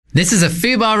This is a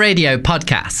Fubar Radio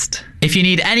podcast. If you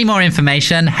need any more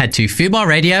information, head to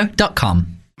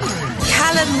fubarradio.com.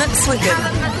 Callum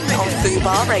McSwiggan on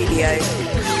Fubar Radio.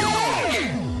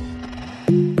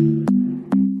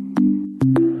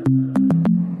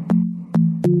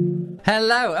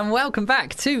 Hello and welcome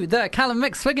back to the Callum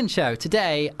McSwiggan Show.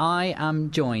 Today I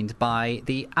am joined by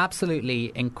the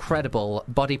absolutely incredible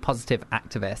body positive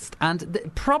activist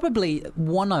and probably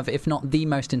one of, if not the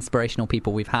most inspirational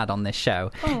people we've had on this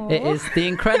show. Aww. It is the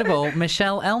incredible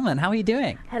Michelle Elman. How are you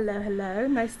doing? Hello.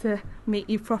 Nice to meet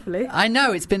you properly. I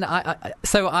know, it's been...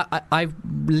 I've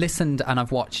listened and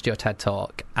I've watched your TED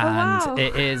Talk and wow.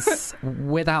 It is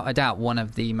without a doubt one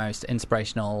of the most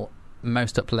inspirational,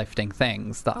 most uplifting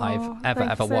things that I've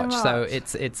ever watched. So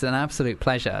it's an absolute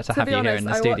pleasure to have you here in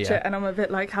the studio. I watch it and I'm a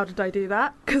bit like, how did I do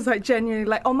that? Because I genuinely,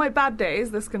 like, on my bad days,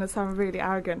 this is going to sound really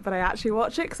arrogant, but I actually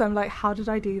watch it because I'm like, how did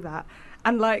I do that?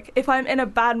 And like, if I'm in a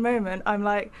bad moment, I'm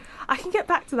like, I can get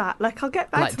back to that. Like, I'll get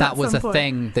back to that. Like, that was a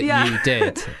thing that you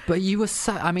did. But you were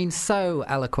so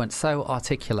eloquent, so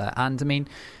articulate. And I mean,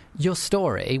 your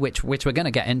story, which we're going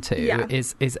to get into,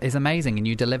 is amazing, and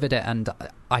you delivered it, and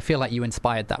I feel like you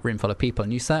inspired that room full of people,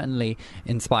 and you certainly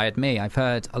inspired me. I've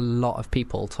heard a lot of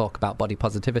people talk about body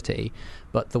positivity,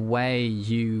 but the way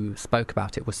you spoke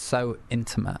about it was so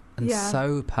intimate and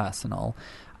so personal.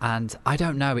 And I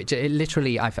don't know, it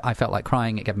literally, I felt like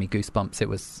crying. It gave me goosebumps. It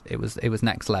was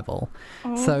next level.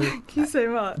 Oh, so thank you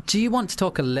so much. Do you want to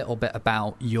talk a little bit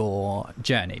about your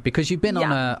journey? Because you've been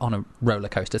on a roller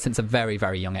coaster since a very,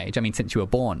 very young age. I mean, since you were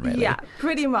born, really. Yeah,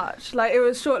 pretty much. Like, it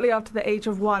was shortly after the age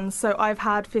of 1. So I've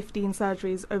had 15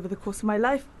 surgeries over the course of my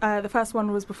life. The first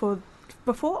one was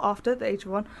after the age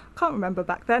of 1. Can't remember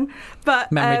back then,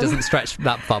 but memory doesn't stretch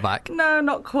that far back. No,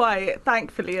 not quite,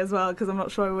 thankfully, as well, because I'm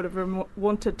not sure I would have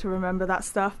wanted to remember that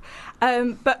stuff.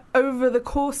 But over the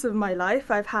course of my life,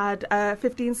 I've had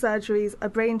 15 surgeries, a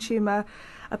brain tumour,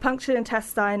 a punctured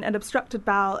intestine, an obstructed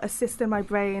bowel, a cyst in my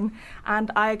brain,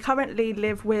 and I currently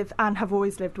live with, and have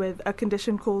always lived with, a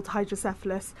condition called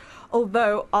hydrocephalus,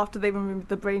 although after they removed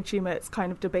the brain tumour, it's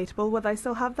kind of debatable whether I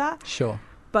still have that. Sure.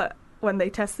 But when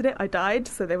they tested it, I died,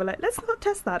 so they were like, let's not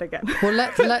test that again. Well,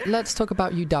 let's talk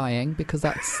about you dying, because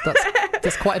that's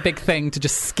quite a big thing to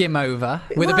just skim over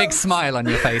with a big smile on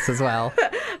your face as well.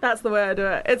 That's the way I do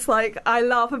it. It's like, I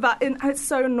laugh about it, it's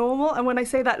so normal, and when I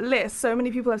say that list, so many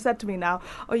people have said to me now,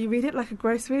 oh, you read it like a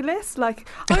grocery list? Like,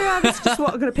 oh yeah, that's just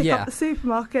what I'm going to pick up at the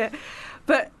supermarket.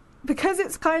 But because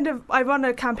it's kind of, I run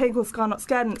a campaign called Scar Not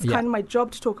Scared, and it's kind of my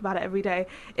job to talk about it every day.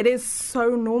 It is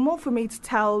so normal for me to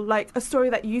tell, like, a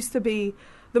story that used to be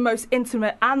the most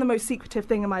intimate and the most secretive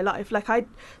thing in my life. Like, I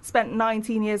spent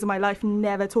 19 years of my life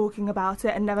never talking about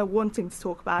it and never wanting to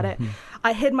talk about it.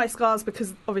 I hid my scars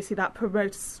because obviously that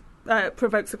provokes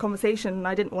a conversation, and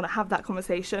I didn't want to have that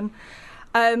conversation.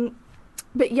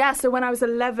 But yeah, so when I was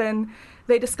 11,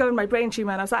 they discovered my brain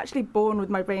tumour, and I was actually born with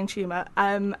my brain tumour.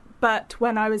 But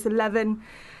when I was 11,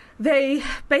 they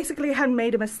basically had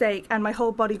made a mistake, and my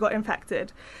whole body got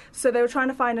infected. So they were trying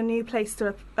to find a new place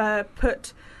to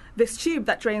put this tube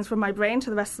that drains from my brain to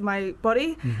the rest of my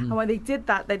body. And when they did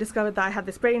that, they discovered that I had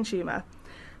this brain tumour.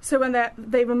 So when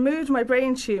they removed my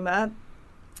brain tumour,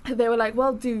 they were like,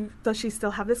 well, does she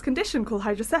still have this condition called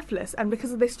hydrocephalus? And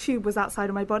because of this tube was outside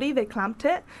of my body, they clamped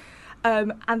it.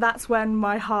 And that's when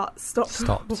my heart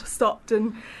stopped.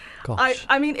 And gosh.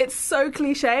 I mean, it's so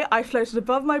cliche. I floated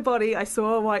above my body. I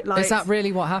saw a white light. Is that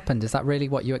really what happened? Is that really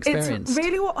what you experienced? It's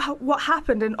really what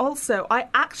happened. And also, I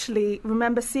actually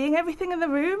remember seeing everything in the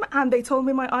room, and they told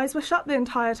me my eyes were shut the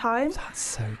entire time. That's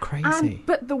so crazy.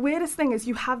 But the weirdest thing is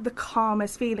you have the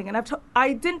calmest feeling. And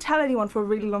I didn't tell anyone for a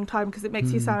really long time because it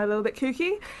makes you sound a little bit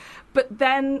kooky. But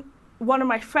then one of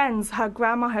my friends, her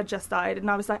grandma had just died,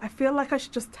 and I was like, I feel like I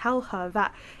should just tell her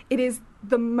that it is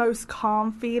the most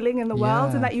calm feeling in the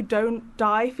world, and that you don't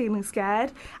die feeling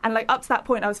scared. And like, up to that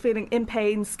point, I was feeling in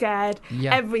pain, scared,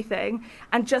 everything.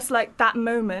 And just like that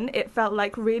moment, it felt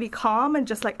like really calm and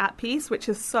just like at peace, which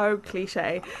is so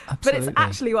cliche. Absolutely. But it's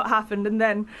actually what happened. And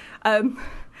then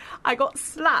I got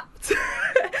slapped,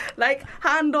 like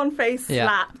hand on face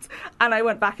slapped, and I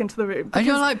went back into the room. And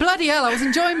you're like, bloody hell, I was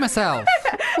enjoying myself.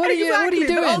 What are you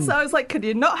doing? But also, I was like, could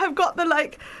you not have got the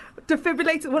like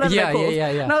defibrillator, whatever they're called? Yeah.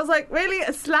 And I was like, really,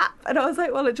 a slap? And I was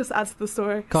like, well, it just adds to the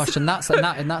story. Gosh, and that's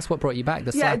what brought you back,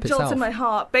 the slap it itself. jolted my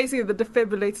heart. Basically, the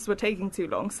defibrillators were taking too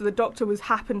long, so the doctor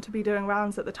happened to be doing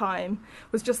rounds at the time,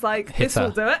 was just like, this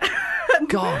will do it.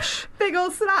 Gosh. Big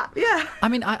old slap, yeah. I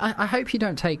mean, I hope you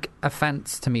don't take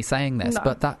offence to me saying this,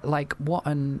 but that, like, what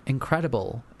an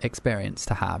incredible experience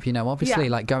to have. You know, obviously,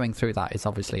 like, going through that is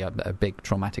obviously a big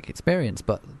traumatic experience,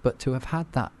 but to have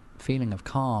had that feeling of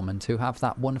calm and to have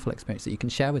that wonderful experience that you can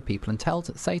share with people and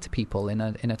say to people in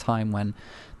a time when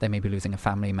they may be losing a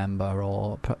family member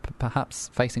or perhaps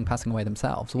facing passing away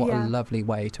themselves. What a lovely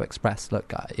way to express,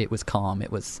 look, it was calm,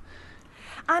 it was...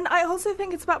 And I also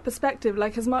think it's about perspective.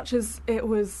 Like, as much as it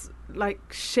was like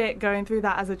shit going through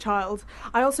that as a child,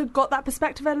 I also got that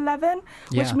perspective at 11,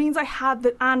 which means I had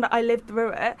that, and I lived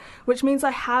through it, which means I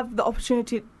have the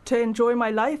opportunity to enjoy my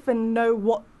life and know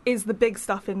what is the big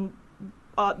stuff in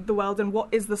the world and what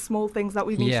is the small things that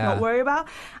we need to not worry about.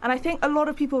 And I think a lot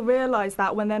of people realise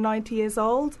that when they're 90 years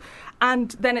old, and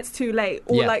then it's too late.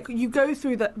 Or like, you go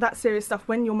through that serious stuff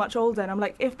when you're much older, and I'm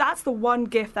like, if that's the one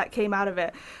gift that came out of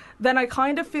it, then I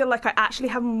kind of feel like I actually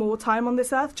have more time on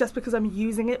this earth just because I'm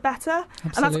using it better. Absolutely.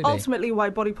 And that's ultimately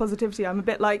why body positivity, I'm a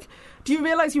bit like, do you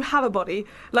realise you have a body?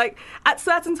 Like, at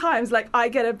certain times, like, I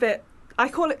get a bit, I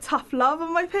call it tough love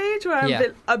on my page, where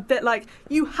I'm a bit like,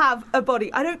 you have a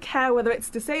body. I don't care whether it's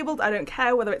disabled, I don't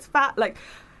care whether it's fat, like,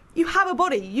 you have a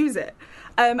body, use it.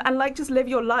 And like, just live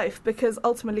your life, because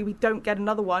ultimately we don't get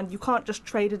another one. You can't just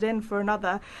trade it in for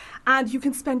another. And you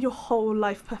can spend your whole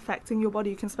life perfecting your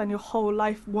body. You can spend your whole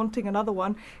life wanting another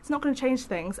one. It's not going to change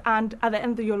things. And at the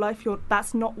end of your life,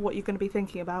 that's not what you're going to be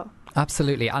thinking about.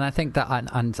 Absolutely. And I think that,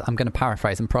 and I'm going to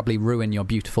paraphrase and probably ruin your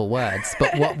beautiful words,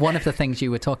 but one of the things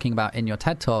you were talking about in your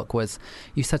TED Talk was,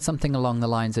 you said something along the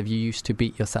lines of, you used to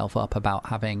beat yourself up about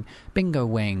having bingo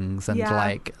wings and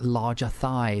like larger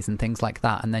thighs and things like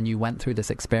that. And then you went through this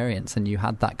experience and you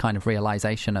had that kind of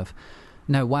realization of,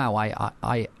 no, wow,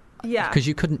 because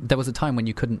you couldn't, there was a time when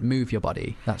you couldn't move your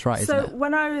body. That's right, isn't it? So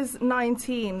when I was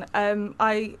 19,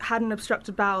 I had an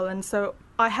obstructed bowel, and so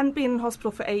I hadn't been in hospital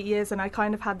for 8 years, and I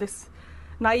kind of had this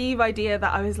naive idea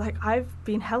that I was like, I've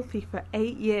been healthy for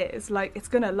 8 years, like, it's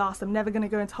going to last, I'm never going to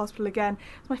go into hospital again.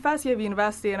 It's my first year of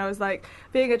university, and I was like,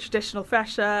 being a traditional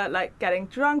fresher, like, getting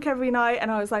drunk every night,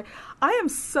 and I was like, I am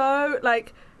so,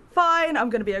 like, fine, I'm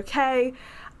going to be okay.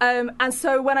 And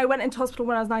so when I went into hospital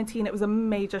when I was 19, it was a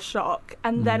major shock.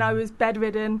 And then I was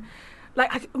bedridden.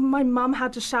 Like, my mum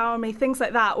had to shower me, things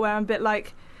like that, where I'm a bit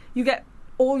like, you get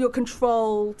all your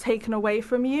control taken away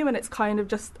from you, and it's kind of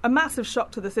just a massive shock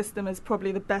to the system is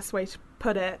probably the best way to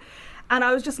put it. And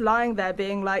I was just lying there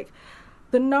being like,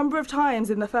 the number of times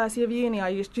in the first year of uni,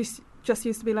 I just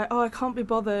used to be like, oh, I can't be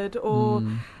bothered, or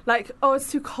like, oh,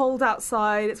 it's too cold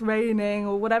outside, it's raining,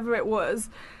 or whatever it was.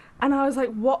 And I was like,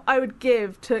 what I would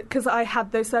give to, because I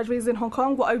had those surgeries in Hong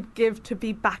Kong, what I would give to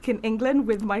be back in England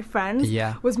with my friends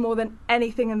was more than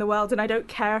anything in the world. And I don't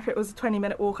care if it was a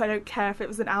 20-minute walk, I don't care if it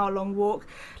was an hour-long walk.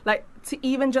 Like, to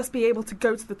even just be able to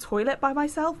go to the toilet by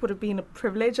myself would have been a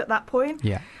privilege at that point.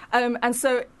 And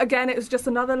so, again, it was just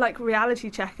another, like,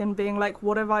 reality check and being like,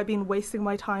 what have I been wasting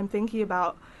my time thinking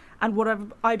about? And what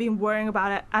have I been worrying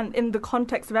about it? And in the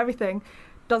context of everything,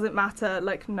 does it matter?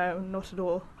 Like, no, not at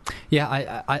all.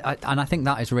 Yeah, I think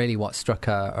that is really what struck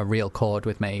a real chord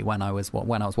with me when I was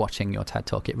watching your TED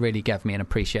Talk. It really gave me an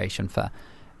appreciation for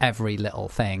every little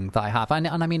thing that I have, and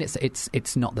I mean,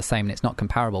 it's not the same and it's not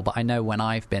comparable, but I know when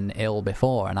I've been ill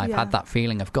before and I've had that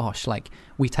feeling of, gosh, like,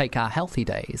 we take our healthy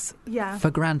days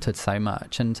for granted so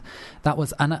much. And that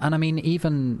was, and I mean,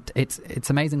 even it's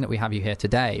amazing that we have you here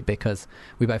today, because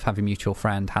we both have a mutual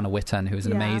friend, Hannah Witten, who's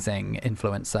an amazing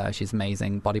influencer. She's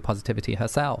amazing body positivity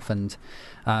herself, and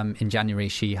in January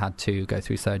she had to go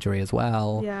through surgery as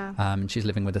well. She's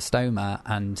living with a stoma,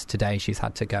 and today she's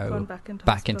had to go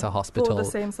back into hospital for the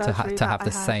same to have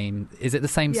the same. Is it the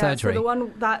same surgery? So the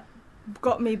one that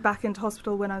got me back into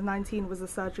hospital when I was 19 was the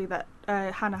surgery that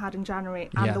Hannah had in January,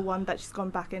 and the one that she's gone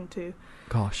back into.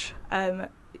 Gosh.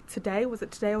 Today, was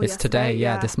it today or it's yesterday?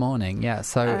 Today, this morning.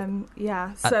 So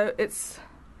so it's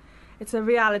a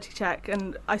reality check,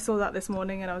 and I saw that this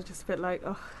morning, and I was just a bit like,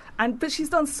 oh. But she's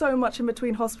done so much in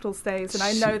between hospital stays, and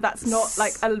I know that's not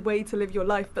like a way to live your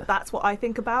life, but that's what I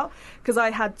think about, because I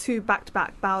had 2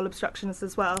 back-to-back bowel obstructions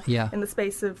as well in the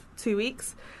space of 2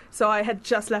 weeks. So I had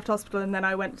just left hospital, and then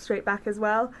I went straight back as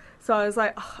well. So I was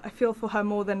like, oh, I feel for her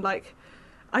more than like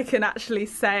I can actually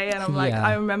say, and I'm like,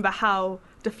 I remember how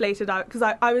deflated because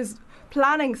I was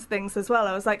planning things as well.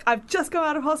 I was like, I've just come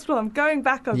out of hospital, I'm going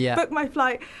back, I've booked my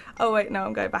flight. Oh wait, no,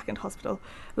 I'm going back into hospital.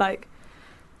 Like,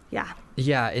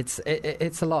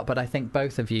 it's a lot, but I think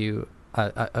both of you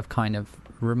have kind of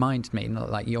reminded me,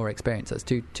 like, your experiences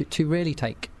to really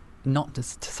take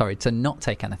to not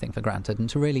take anything for granted, and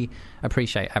to really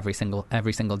appreciate every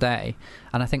single day.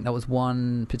 And I think that was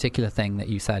one particular thing that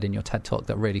you said in your TED Talk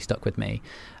that really stuck with me,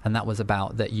 and that was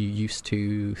about that you used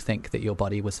to think that your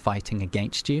body was fighting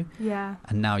against you,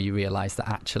 and now you realise that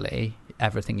actually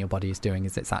everything your body is doing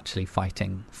is it's actually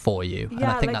fighting for you. And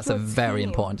I think, like, that's a very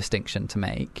important distinction to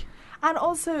make. And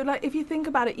also, like, if you think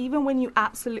about it, even when you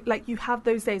absolutely, like, you have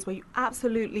those days where you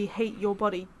absolutely hate your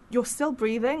body, you're still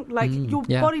breathing. Like, your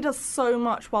body does so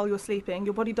much while you're sleeping.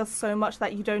 Your body does so much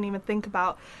that you don't even think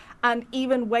about. And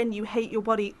even when you hate your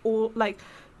body, or, like,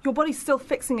 your body's still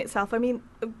fixing itself. I mean,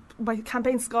 my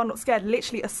campaign Scar Not Scared,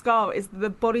 literally a scar is the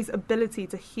body's ability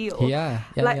to heal.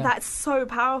 That's so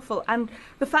powerful. And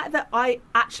the fact that I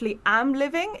actually am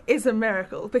living is a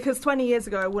miracle, because 20 years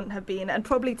ago I wouldn't have been, and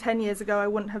probably 10 years ago I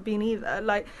wouldn't have been either.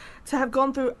 Like, to have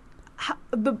gone through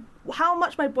how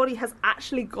much my body has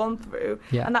actually gone through.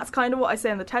 And that's kind of what I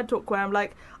say in the TED Talk, where I'm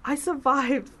like, I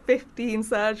survived 15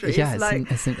 surgeries.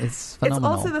 It's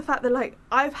phenomenal. It's also the fact that, like,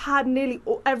 I've had nearly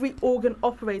every organ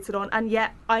operated on, and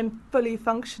yet I'm fully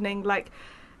functioning. Like,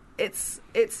 it's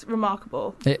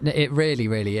remarkable. It really,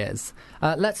 really is.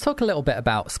 Let's talk a little bit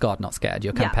about Scarred Not Scared,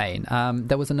 your campaign.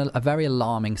 There was a very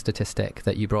alarming statistic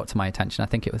that you brought to my attention. I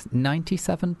think it was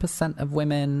 97% of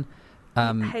women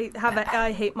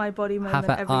I hate my body moment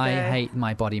every day. I hate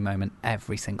my body moment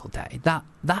every single day.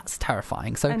 That's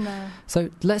terrifying. So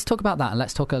let's talk about that, and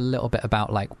let's talk a little bit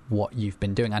about, like, what you've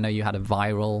been doing. I know you had a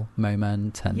viral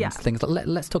moment and things.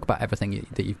 Let's talk about everything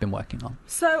that you've been working on.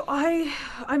 So I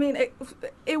mean,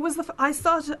 it was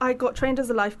I got trained as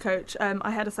a life coach.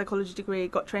 I had a psychology degree,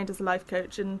 got trained as a life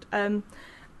coach, and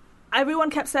everyone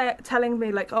kept telling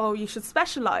me, like, oh, you should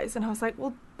specialise. And I was like,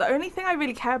 well, the only thing I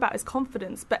really care about is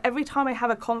confidence. But every time I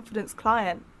have a confidence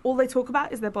client, all they talk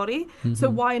about is their body. So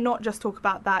why not just talk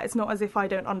about that? It's not as if I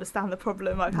don't understand the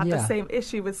problem. I've had the same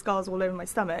issue with scars all over my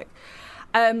stomach.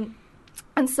 And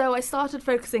so I started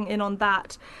focusing in on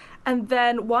that. And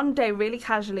then one day, really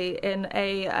casually, in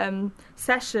a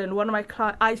session, one of my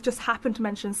clients, I just happened to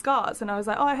mention scars. And I was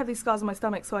like, oh, I have these scars on my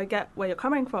stomach, so I get where you're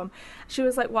coming from. She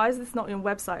was like, why is this not on your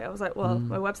website? I was like, well,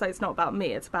 my website's not about me.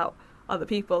 It's about other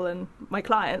people and my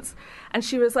clients. And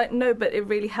she was like, no, but it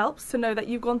really helps to know that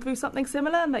you've gone through something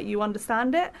similar and that you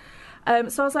understand it.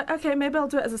 So I was like, okay, maybe I'll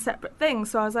do it as a separate thing.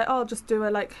 So I was like, oh, I'll just do a,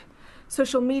 like,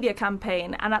 social media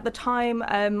campaign. And at the time,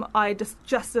 I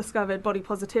just discovered body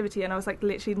positivity, and I was like,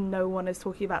 literally no one is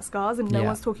talking about scars and no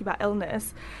one's talking about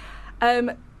illness.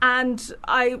 And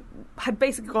I had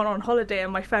basically gone on holiday,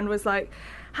 and my friend was like,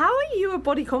 how are you a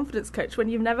body confidence coach when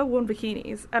you've never worn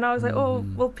bikinis? And I was like, oh,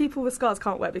 well, people with scars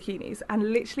can't wear bikinis.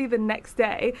 And literally the next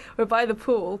day, we're by the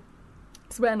pool.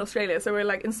 So we're in Australia, so we're,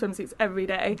 like, in swimsuits every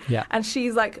day. And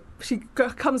she's like, she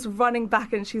comes running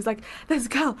back, and she's like, there's a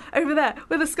girl over there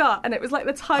with a scar. And it was like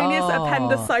the tiniest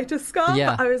appendicitis scar.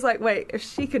 But I was like, wait, if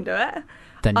she can do it,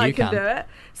 then I can do it.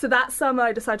 So that summer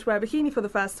I decided to wear a bikini for the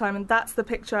first time, and that's the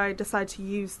picture I decided to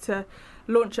use to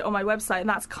launch it on my website.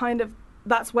 And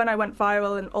that's when I went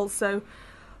viral, and also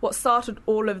what started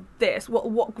all of this,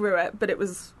 what grew it, but it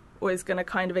was always going to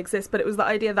kind of exist. But it was the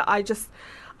idea that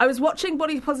I was watching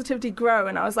body positivity grow,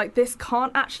 and I was like, this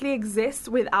can't actually exist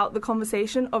without the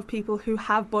conversation of people who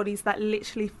have bodies that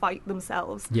literally fight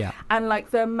themselves. And,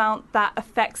 like, the amount that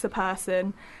affects a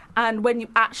person. And when you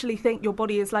actually think your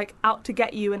body is, like, out to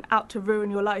get you and out to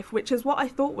ruin your life, which is what I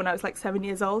thought when I was, like, 7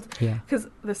 years old. Because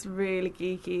this is really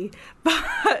geeky.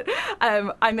 But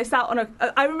I missed out on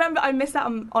I remember I missed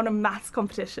out on a maths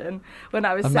competition when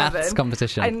I was 7. A maths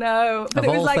competition? I know. But it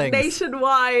was, like,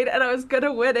 nationwide, and I was going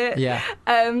to win it.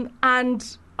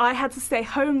 And I had to stay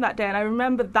home that day. And I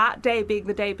remember that day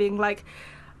being like,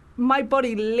 my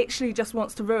body literally just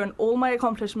wants to ruin all my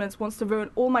accomplishments, wants to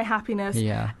ruin all my happiness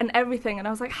and everything. And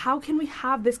I was like, how can we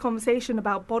have this conversation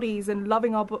about bodies and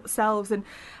loving ourselves and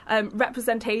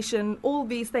representation, all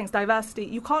these things, diversity?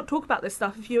 You can't talk about this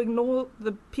stuff if you ignore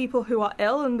the people who are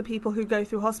ill and the people who go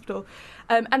through hospital.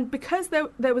 And because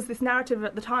there was this narrative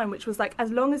at the time, which was like, as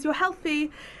long as you're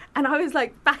healthy. And I was,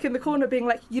 like, back in the corner being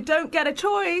like, you don't get a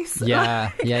choice.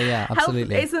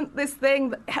 Absolutely. Health isn't this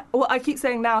thing well, I keep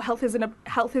saying now, health isn't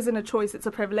a choice, it's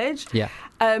a privilege.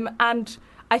 And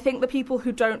I think the people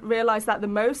who don't realise that the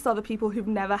most are the people who've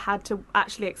never had to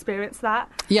actually experience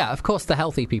that. Yeah, of course, the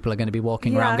healthy people are going to be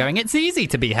walking around going, it's easy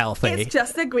to be healthy. It's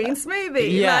just a green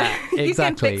smoothie. Exactly. You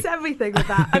can fix everything with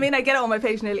that. I mean, I get it on my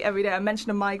page nearly every day. I mentioned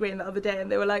a migraine the other day,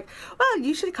 and they were like, well,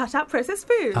 you should cut out processed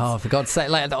foods. Oh, for God's sake.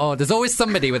 Like, there's always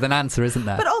somebody with an answer, isn't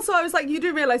there? But also, I was like, you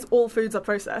do realise all foods are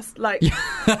processed. Like,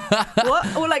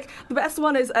 what? Or, like, the best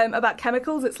one is about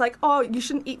chemicals. It's like, oh, you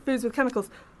shouldn't eat foods with chemicals.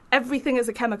 Everything is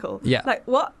a chemical. Like,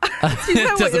 what? Do you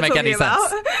know doesn't make any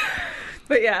sense.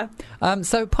 But yeah.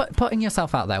 So putting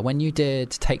yourself out there, when you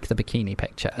did take the bikini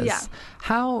pictures,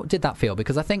 how did that feel?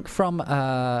 Because I think from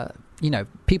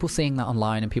people seeing that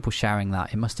online and people sharing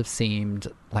that, it must have seemed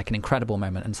like an incredible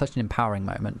moment and such an empowering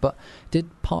moment. But did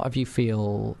part of you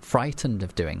feel frightened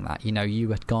of doing that? You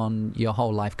had gone your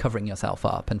whole life covering yourself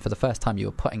up, and for the first time you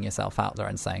were putting yourself out there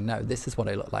and saying, no, this is what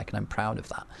I look like and I'm proud of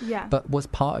that. Yeah. But was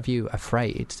part of you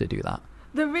afraid to do that?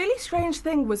 The really strange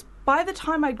thing was, by the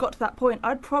time I'd got to that point,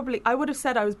 I would have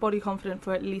said I was body confident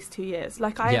for at least 2 years.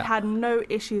 Like, I had no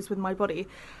issues with my body.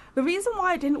 The reason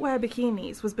why I didn't wear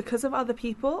bikinis was because of other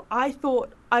people. I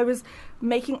thought I was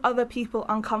making other people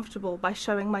uncomfortable by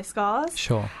showing my scars.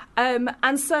 Sure.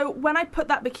 And so when I put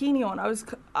that bikini on,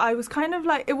 I was kind of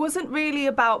like, it wasn't really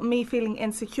about me feeling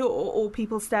insecure or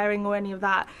people staring or any of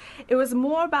that. It was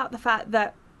more about the fact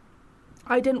that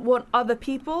I didn't want other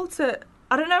people to...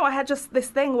 I don't know, I had just this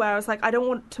thing where I was like, I don't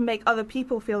want to make other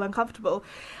people feel uncomfortable.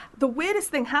 The weirdest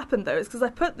thing happened, though, is because I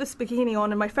put this bikini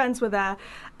on and my friends were there,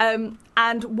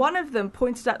 and one of them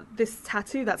pointed at this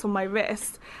tattoo that's on my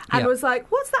wrist and was like,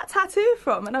 what's that tattoo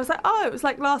from? And I was like, oh, it was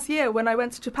like last year when I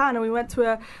went to Japan and we went to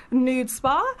a nude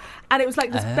spa, and it was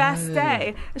like this best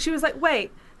day. And she was like,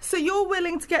 wait, so you're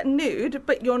willing to get nude,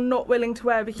 but you're not willing to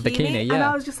wear a bikini? Yeah. And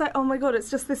I was just like, oh my God,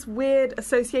 it's just this weird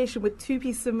association with two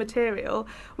pieces of material,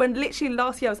 when literally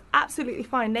last year I was absolutely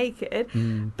fine naked.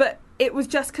 But it was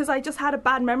just because I just had a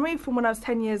bad memory from when I was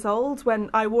 10 years old when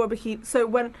I wore a bikini. So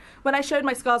when I showed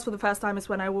my scars for the first time is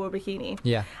when I wore a bikini.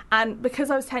 Yeah. And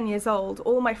because I was 10 years old,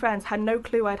 all my friends had no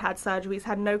clue I'd had surgeries,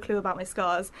 had no clue about my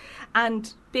scars.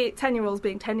 And 10-year-olds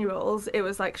being 10-year-olds, it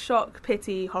was like shock,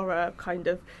 pity, horror kind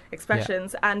of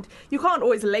expressions. Yeah. And you can't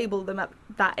always label them at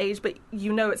that age, but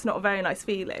it's not a very nice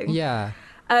feeling. Yeah.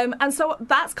 And so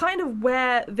that's kind of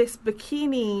where this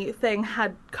bikini thing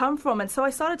had come from. And so I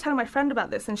started telling my friend about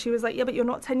this, and she was like, yeah, but you're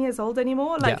not 10 years old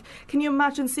anymore. Like, can you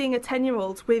imagine seeing a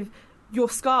 10-year-old with your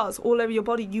scars all over your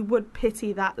body? You would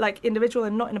pity that, like, individual,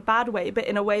 and not in a bad way, but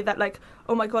in a way that, like,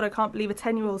 oh my God, I can't believe a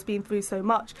 10-year-old's been through so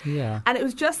much. Yeah. And it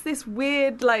was just this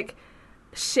weird, like,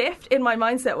 shift in my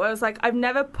mindset where I was like, I've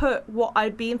never put what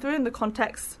I'd been through in the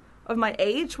context of my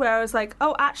age, where I was like,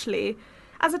 oh, actually...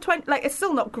 As a it's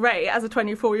still not great as a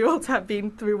 24-year-old to have been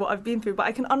through what I've been through, but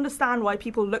I can understand why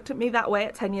people looked at me that way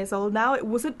at 10 years old now. It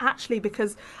wasn't actually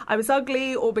because I was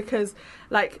ugly or because,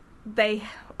 like, they,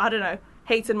 I don't know,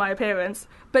 hated my appearance,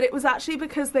 but it was actually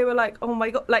because they were like, oh my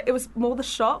God, like, it was more the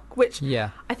shock, which I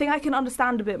think I can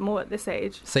understand a bit more at this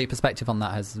age. So your perspective on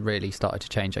that has really started to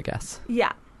change, I guess.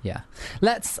 Yeah. Yeah.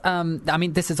 Let's,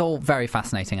 this is all very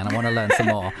fascinating and I want to learn some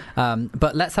more.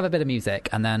 But let's have a bit of music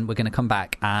and then we're going to come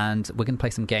back and we're going to play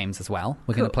some games as well.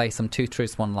 We're going to play some Two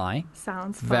Truths, One Lie.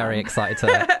 Sounds fun. Very excited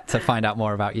to find out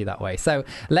more about you that way. So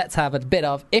let's have a bit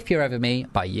of If You're Over Me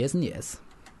by Years and Years.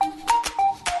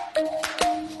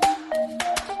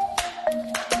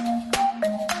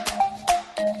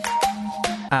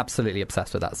 Absolutely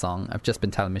obsessed with that song. I've just been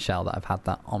telling Michelle that I've had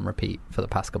that on repeat for the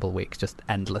past couple of weeks, just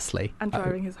endlessly. And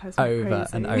driving his housemate over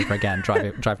crazy. And over again,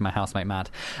 driving my housemate mad.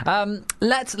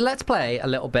 Let's play a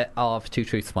little bit of Two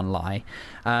Truths, One Lie.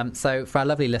 So for our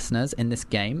lovely listeners, in this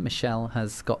game, Michelle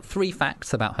has got 3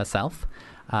 facts about herself.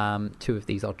 2 of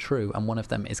these are true and one of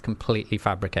them is completely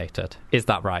fabricated. Is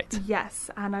that right? Yes,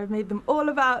 and I've made them all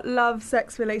about love,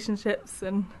 sex, relationships,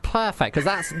 and... Perfect,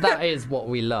 because that is what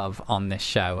we love on this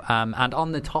show. And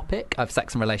on the topic of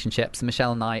sex and relationships,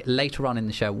 Michelle and I, later on in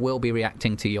the show, will be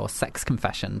reacting to your sex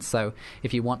confessions. So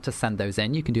if you want to send those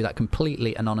in, you can do that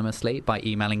completely anonymously by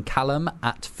emailing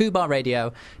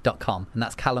callum@fubarradio.com. And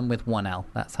that's Callum with 1 L.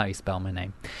 That's how you spell my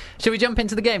name. Shall we jump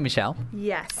into the game, Michelle?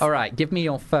 Yes. All right, give me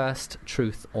your first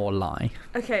truth or lie.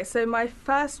 Okay, so my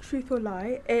first truth or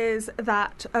lie is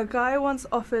that a guy once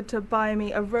offered to buy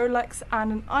me a Rolex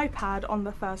and an iPad on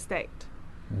the first date.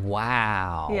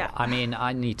 Wow. Yeah. I mean,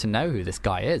 I need to know who this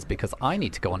guy is because I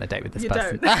need to go on a date with this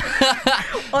person.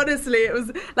 Don't. Honestly, it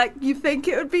was like, you think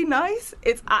it would be nice,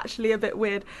 it's actually a bit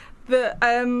weird. The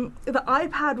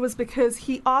iPad was because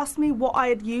he asked me what I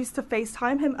had used to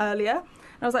FaceTime him earlier.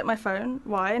 And I was like, my phone,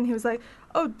 why? And he was like,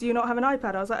 oh, do you not have an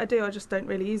iPad? I was like, I do, I just don't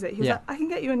really use it. He was like, I can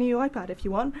get you a new iPad if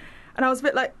you want. And I was a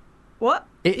bit like, what?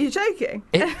 Are you joking?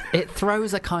 It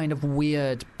throws a kind of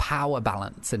weird power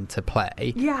balance into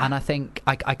play. Yeah. And I think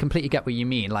I completely get what you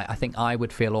mean. Like, I think I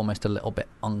would feel almost a little bit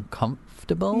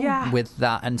uncomfortable with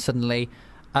that. And suddenly,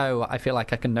 oh, I feel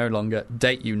like I can no longer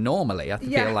date you normally. I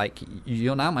feel like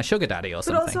you're now my sugar daddy or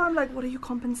something. But also I'm like, what are you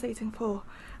compensating for?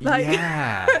 Like,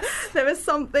 there is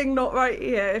something not right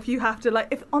here if you have to, like,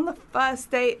 if on the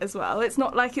first date as well, it's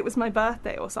not like it was my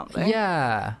birthday or something.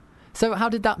 Yeah. So how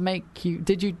did that make you...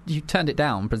 Did you turned it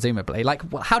down, presumably? Like,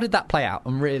 how did that play out?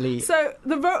 I'm really... So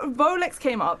the Rolex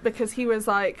came up because he was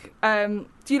like, do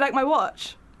you like my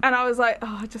watch? And I was like,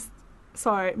 oh,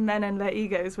 sorry, men and their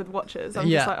egos with watches. I'm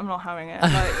just like, I'm not having it.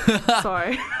 Like,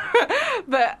 sorry.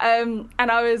 But, and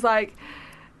I was like,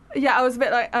 I was a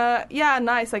bit like, yeah,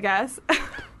 nice, I guess.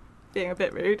 Being a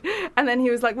bit rude. And then he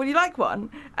was like, would you like one?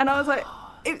 And I was like,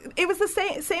 it was the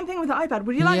same thing with the iPad.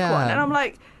 Would you like one? And I'm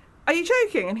like, are you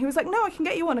joking? And he was like, no, I can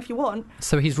get you one if you want.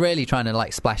 So he's really trying to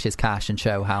like splash his cash and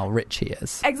show how rich he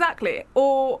is. Exactly.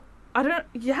 Or,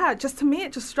 just to me,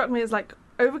 it just struck me as like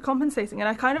overcompensating. And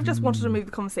I kind of just wanted to move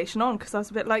the conversation on because I was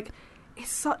a bit like,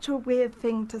 it's such a weird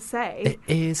thing to say. It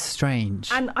is strange.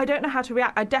 And I don't know how to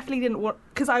react. I definitely didn't want,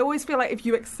 because I always feel like if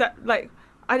you accept, like,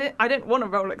 I didn't want a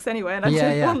Rolex anyway, and I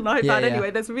didn't want an iPad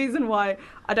anyway. There's a reason why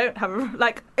I don't have a,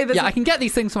 like... I can get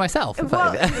these things for myself.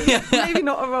 Well, maybe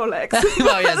not a Rolex.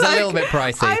 Well, yeah, it's a little bit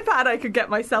pricey. iPad I could get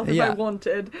myself if I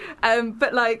wanted.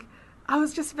 But, like, I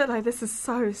was just a bit like, this is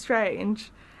so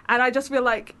strange. And I just feel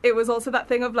like it was also that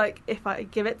thing of, like, if I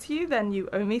give it to you, then you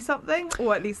owe me something.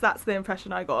 Or at least that's the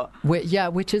impression I got.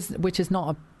 Which is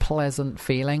not a pleasant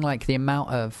feeling. Like, the amount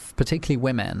of, particularly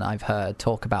women, I've heard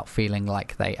talk about feeling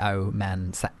like they owe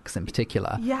men sex in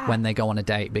particular when they go on a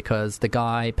date because the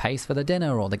guy pays for the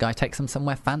dinner or the guy takes them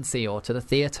somewhere fancy or to the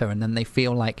theatre, and then they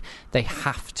feel like they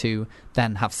have to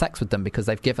then have sex with them because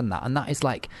they've given that. And that is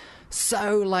like...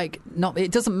 So, like,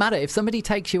 it doesn't matter. If somebody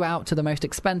takes you out to the most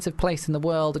expensive place in the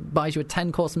world, buys you a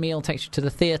 10-course meal, takes you to the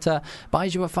theatre,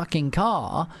 buys you a fucking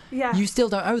car, you still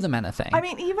don't owe them anything. I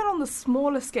mean, even on the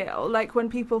smaller scale, like, when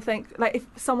people think, like, if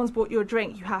someone's bought you a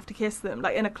drink, you have to kiss them,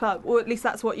 like, in a club, or at least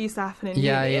that's what used to happen in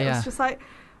uni. It's just like...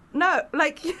 No,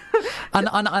 like,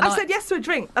 I've said yes to a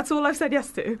drink. That's all I've said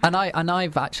yes to. And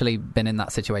I've actually been in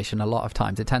that situation a lot of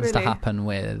times. It tends to happen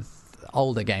with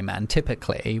older gay men,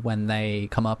 typically, when they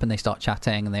come up and they start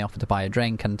chatting and they offer to buy a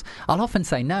drink, and I'll often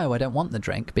say no, I don't want the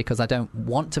drink because I don't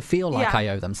want to feel like I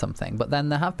owe them something. But then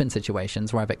there have been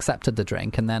situations where I've accepted the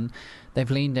drink and then they've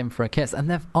leaned in for a kiss, and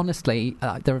they've honestly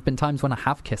there have been times when I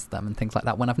have kissed them and things like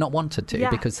that when I've not wanted to,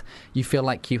 because you feel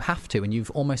like you have to, and you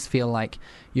almost feel like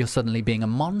you're suddenly being a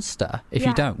monster if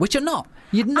you don't, which you're not.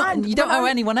 You don't owe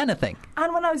anyone anything.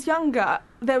 And when I was younger,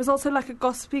 there was also like a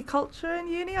gossipy culture in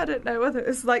uni. I don't know whether it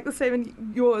was like the same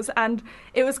in yours, and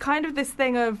it was kind of this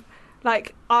thing of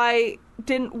like, I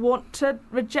didn't want to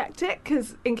reject it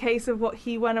because in case of what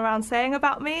he went around saying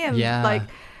about me, and like,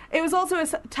 it was also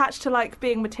attached to like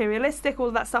being materialistic, all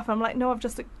of that stuff. I'm like, no, I've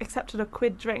just accepted a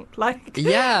quid drink. Like,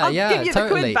 I'll give you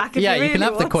totally. The quid back if you really can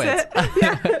have the quid.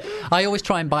 I always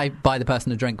try and buy the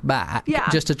person a drink back,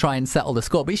 just to try and settle the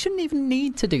score. But you shouldn't even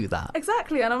need to do that.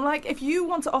 Exactly. And I'm like, if you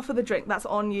want to offer the drink, that's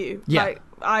on you. Like,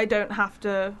 I don't have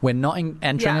to. We're not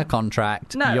entering a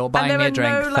contract. No. You're buying me a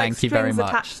drink. No, Thank you very much.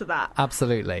 Attached to that.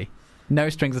 Absolutely, no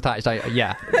strings attached.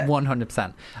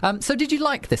 100%. So, did you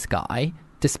like this guy?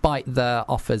 Despite the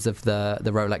offers of the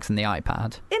Rolex and the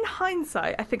iPad? In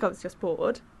hindsight, I think I was just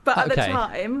bored. But at the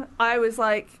time, I was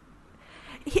like...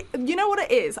 you know what it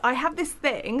is? I have this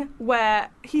thing where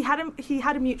he had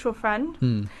a mutual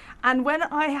friend. And when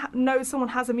I know someone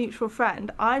has a mutual friend,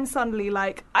 I'm suddenly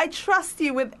like, I trust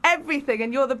you with everything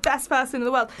and you're the best person in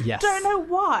the world. Yes. Don't know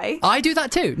why. I do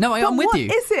that too. No, I'm with you.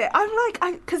 What is it? I'm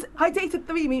like, because I dated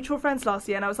 3 mutual friends last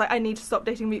year and I was like, I need to stop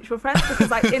dating mutual friends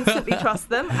because I instantly trust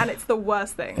them and it's the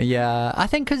worst thing. Yeah, I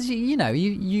think because,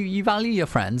 you value your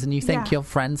friends and you think your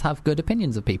friends have good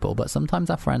opinions of people, but sometimes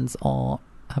our friends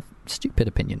have stupid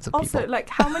opinions of people. Also, like,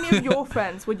 how many of your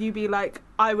friends would you be like,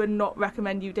 I would not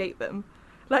recommend you date them?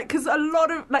 Like, because a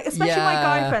lot of, like, especially my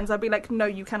guy friends, I'd be like, no,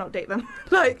 you cannot date them.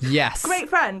 Like, yes, great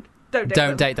friend,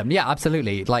 don't date them. Yeah,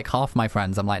 absolutely. Like, half my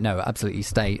friends, I'm like, no, absolutely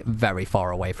stay very far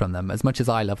away from them. As much as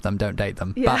I love them, don't date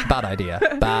them. Yeah. Bad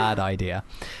idea. Bad idea.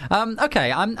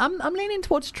 Okay, I'm leaning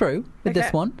towards true with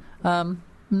this one. I'm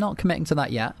not committing to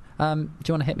that yet. Do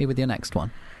you want to hit me with your next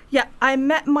one? Yeah, I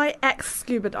met my ex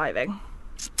scuba diving.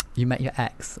 You met your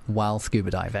ex while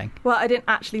scuba diving? Well, I didn't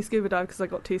actually scuba dive because I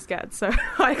got too scared, so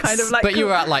I kind of like... But you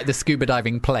were at, like, the scuba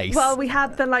diving place? Well, we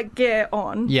had the, like, gear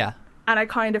on. Yeah. And I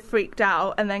kind of freaked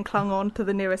out and then clung on to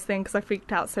the nearest thing because I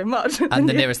freaked out so much. And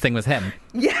the nearest thing was him?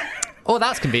 Yeah. Oh,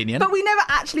 that's convenient. But we never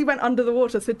actually went under the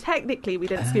water, so technically we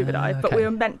didn't scuba dive, but we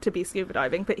were meant to be scuba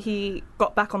diving. But he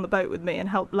got back on the boat with me and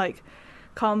helped, like,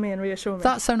 calm me and reassure me.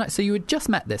 That's so nice. So you had just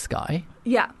met this guy?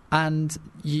 Yeah. And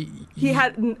he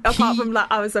had, apart from that,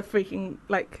 I was a freaking,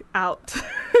 like, out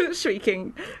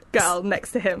shrieking girl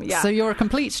next to him. Yeah. So you're a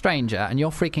complete stranger and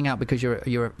you're freaking out because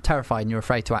you're terrified and you're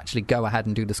afraid to actually go ahead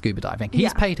and do the scuba diving.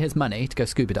 He's paid his money to go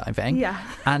scuba diving. Yeah.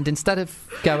 And instead of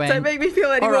going... Don't make me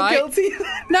feel any more guilty.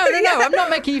 No, I'm not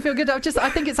making you feel good. I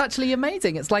think it's actually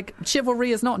amazing. It's like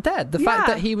chivalry is not dead. The fact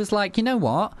that he was like, you know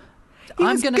what?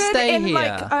 I'm going to stay here.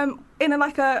 Like, in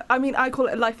I call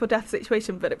it a life or death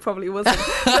situation, but it probably wasn't.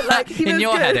 But like, he in was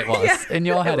your good. head it was. Yeah, in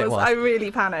your head it was. I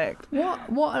really panicked.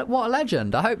 What a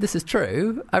legend. I hope this is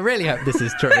true. I really hope this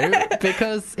is true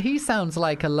because he sounds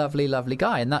like a lovely, lovely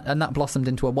guy, and that blossomed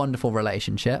into a wonderful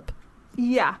relationship.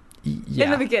 Yeah. Yeah.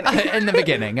 In the beginning. In the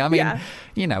beginning. I mean,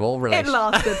 all relationships. It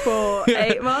lasted for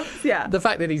 8 months, yeah. The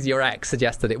fact that he's your ex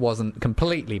suggests that it wasn't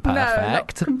completely perfect. No,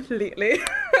 not completely.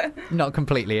 Not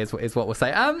completely is what we'll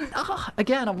say.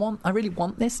 Again, I really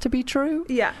want this to be true.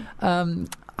 Yeah.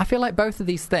 I feel like both of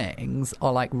these things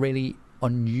are like really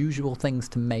unusual things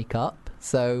to make up.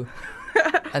 So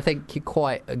I think you're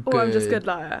quite a good... Or I'm just a good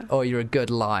liar. Or you're a good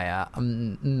liar.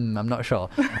 I'm not sure.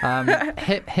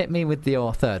 Hit me with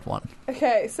your third one.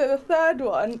 Okay, so the third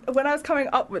one, when I was coming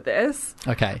up with this...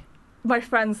 Okay. My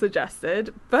friend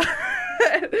suggested, but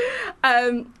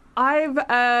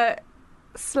I've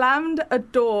slammed a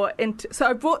door into... So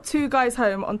I brought 2 guys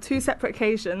home on 2 separate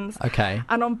occasions. Okay.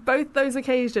 And on both those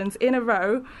occasions, in a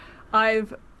row,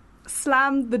 I've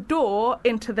slammed the door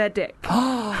into their dick.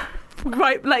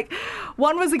 Right, like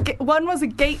one was a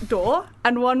gate door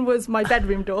and one was my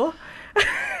bedroom door.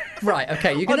 Right,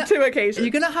 okay. On 2 occasions.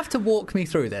 You're going to have to walk me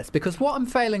through this because what I'm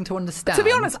failing to understand... To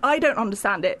be honest, I don't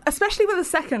understand it. Especially with the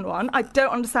second one, I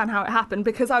don't understand how it happened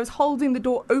because I was holding the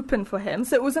door open for him.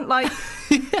 So it wasn't like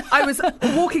I was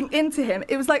walking into him.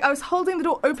 It was like I was holding the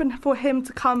door open for him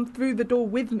to come through the door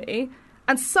with me.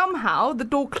 And somehow the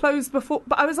door closed before...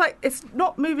 But I was like, it's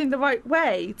not moving the right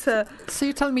way to... So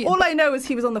you're telling me... All I know is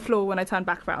he was on the floor when I turned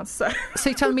back around, so... So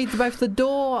you're telling me both the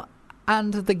door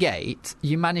and the gate,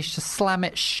 you managed to slam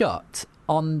it shut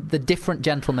on the different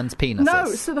gentlemen's penises? No,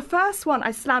 so the first one,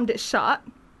 I slammed it shut.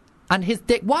 And his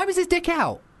dick... Why was his dick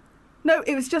out? No,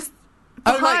 it was just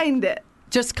behind it.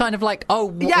 Just kind of like,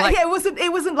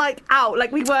 it wasn't like out,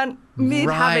 like we weren't mid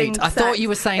having sex. I thought you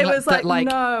were saying it was that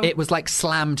no. it was like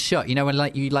slammed shut, you know, when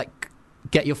like you like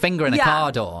get your finger in a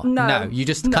car door. No, you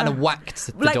just kind of whacked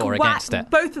the door against it.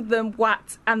 Both of them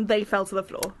whacked and they fell to the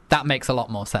floor. That makes a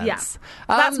lot more sense. Yeah,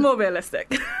 that's more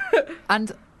realistic.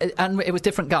 And it was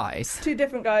different guys. 2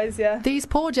 different guys, yeah. These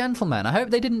poor gentlemen, I hope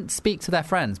they didn't speak to their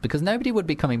friends because nobody would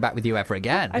be coming back with you ever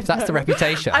again if that's the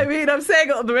reputation. I mean, I'm saying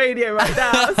it on the radio right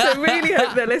now, so really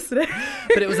hope they're listening.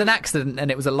 But it was an accident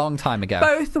and it was a long time ago.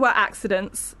 Both were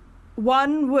accidents.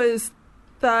 One was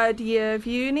 2nd year of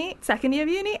uni,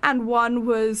 and one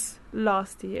was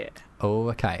last year. Oh,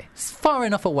 okay. It's far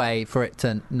enough away for it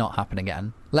to not happen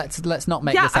again. Let's not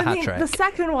make this a hat trick. The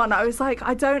second one, I was like,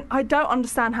 I don't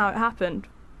understand how it happened.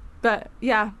 But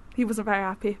yeah, he wasn't very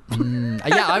happy.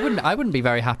 Yeah, I wouldn't be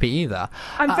very happy either.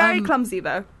 I'm very clumsy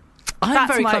though. I'm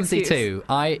very clumsy too.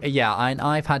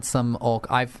 I've had some.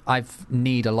 I've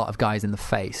kneed a lot of guys in the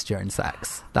face during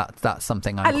sex. That's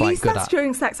something I'm quite good at. At least that's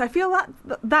during sex. I feel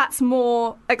that's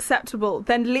more acceptable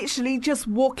than literally just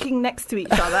walking next to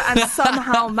each other and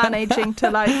somehow managing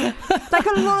to like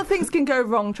a lot of things can go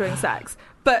wrong during sex,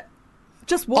 but.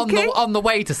 Just walking on the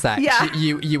way to sex,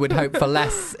 you would hope for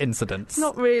less incidents.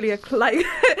 Not really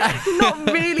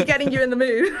not really getting you in the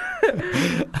mood.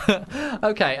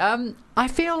 Okay, I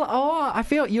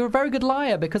feel you're a very good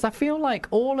liar because I feel like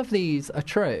all of these are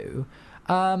true.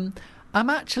 I'm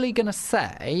actually going to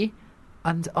say,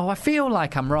 and I feel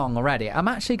like I'm wrong already. I'm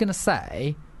actually going to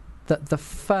say that the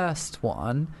first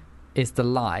one is the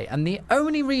lie, and the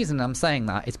only reason I'm saying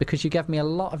that is because you gave me a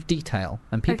lot of detail,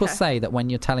 and people say that when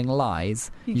you're telling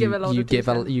lies you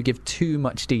give too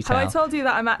much detail. Have I told you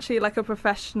that I'm actually like a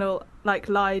professional like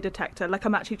lie detector? Like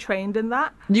I'm actually trained in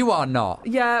that. You are not.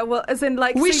 Yeah, well, as in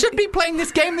like we should be playing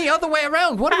this game the other way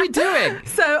around. What are we doing?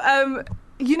 So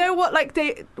you know what,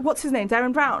 what's his name?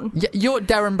 Darren Brown? Yeah, you're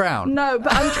Darren Brown. No,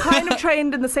 but I'm kind of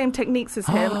trained in the same techniques as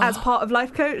him as part of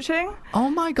life coaching. Oh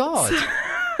my God.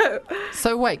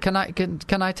 So wait, can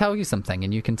I tell you something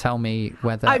and you can tell me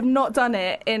whether... I've not done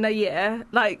it in a year,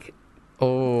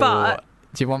 but...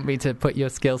 Do you want me to put your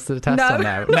skills to the test no, on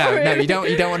now? No, you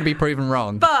don't want to be proven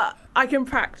wrong. But I can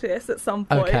practice at some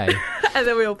point. Okay. And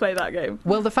then we'll play that game.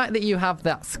 Well, the fact that you have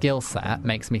that skill set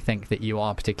makes me think that you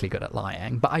are particularly good at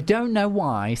lying. But I don't know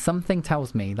why. Something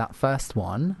tells me that first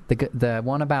one, the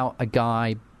one about a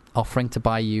guy offering to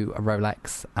buy you a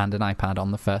Rolex and an iPad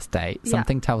on the first date,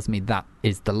 something tells me that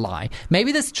is the lie.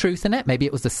 Maybe there's truth in it. Maybe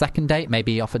it was the second date.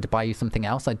 Maybe he offered to buy you something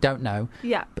else. I don't know.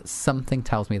 Yeah. But something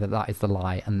tells me that is the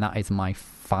lie, and that is my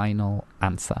final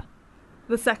answer.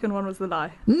 The second one was the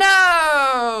lie. No!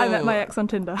 I met my ex on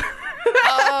Tinder.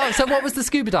 Oh, so what was the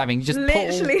scuba diving? You just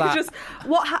literally pulled that... just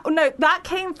no, that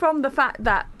came from the fact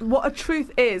that what a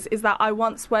truth is that I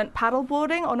once went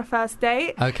paddleboarding on a first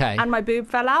date. Okay. And my boob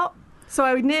fell out. So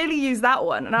I nearly used that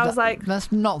one, and I was like...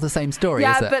 That's not the same story,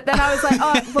 yeah, is it? But then I was like,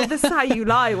 oh, well, this is how you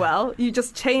lie well. You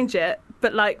just change it,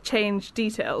 but, like, change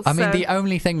details. I mean, the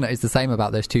only thing that is the same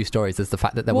about those two stories is the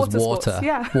fact that there was water.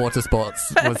 Water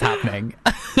sports was happening.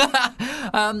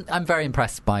 I'm very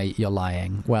impressed by your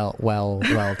lying. Well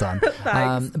done.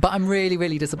 But I'm really,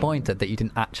 really disappointed that you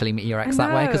didn't actually meet your ex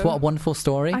that way, because what a wonderful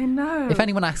story. I know. If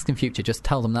anyone asks in future, just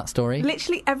tell them that story.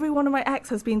 Literally every one of my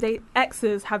exes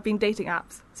have been dating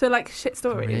apps. So, like, shit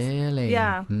stories. Really?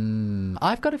 Yeah.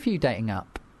 I've got a few dating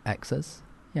app exes.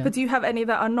 Yeah. But do you have any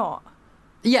that are not?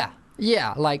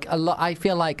 Yeah, like a lot. I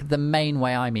feel like the main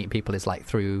way I meet people is like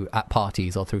through at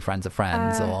parties or through friends of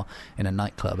friends or in a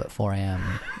nightclub at 4 a.m.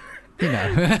 You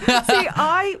know. See,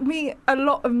 I meet a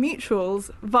lot of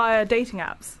mutuals via dating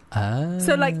apps.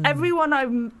 So, like,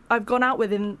 everyone I've gone out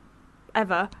with in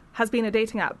ever has been a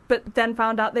dating app, but then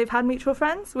found out they've had mutual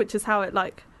friends, which is how it,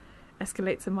 like,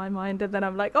 escalates in my mind, and then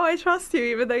I'm like, oh, I trust you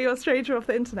even though you're a stranger off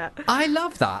the internet. I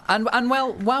love that. And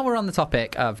well, while we're on the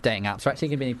topic of dating apps, we're actually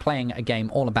going to be playing a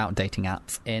game all about dating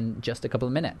apps in just a couple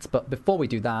of minutes. But before we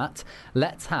do that,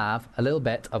 let's have a little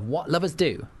bit of What Lovers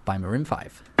Do by Maroon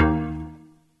 5.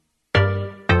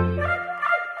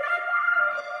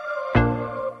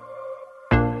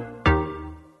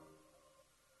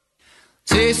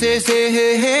 Say,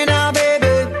 hey, now, baby.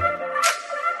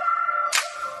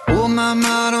 Oh,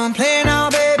 mama, don't play now,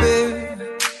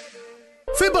 baby.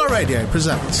 Fubar Radio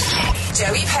presents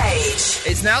Joey Page.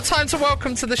 It's now time to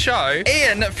welcome to the show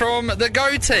Ian from the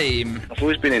Go Team. I've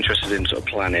always been interested in sort of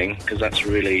planning, because that's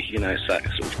really, you know, it's that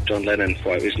sort of John Lennon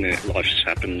quote, isn't it? Life just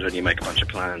happens when you make a bunch of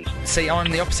plans. See,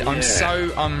 I'm the opposite. Yeah. I'm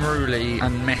so unruly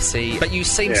and messy, but you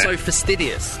seem so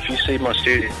fastidious. If you see my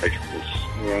studio, it's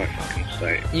right fucking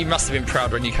state. You must have been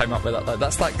proud when you came up with that, though.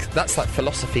 That's like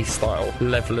philosophy style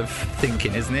level of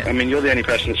thinking, isn't it? I mean, you're the only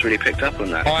person that's really picked up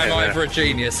on that. I'm either a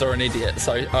genius or an idiot,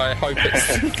 so I hope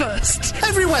it's first.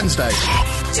 every Wednesday.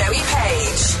 Joey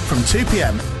Page. From 2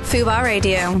 p.m. Fubar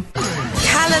Radio.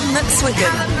 Callum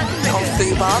McSwiggan on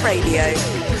Fubar Radio.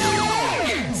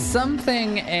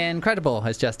 Something incredible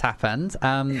has just happened.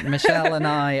 Michelle and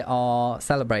I are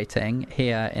celebrating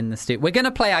here in the studio. We're going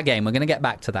to play our game. We're going to get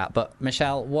back to that. But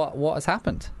Michelle, what has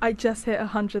happened? I just hit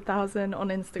 100,000 on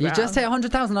Instagram. You just hit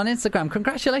 100,000 on Instagram.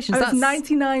 Congratulations. I was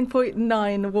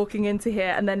 99.9 walking into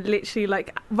here, and then literally,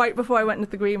 like, right before I went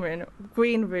into the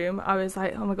green room, I was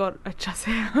like, oh my God, I just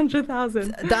hit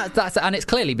 100,000. That's and it's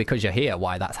clearly because you're here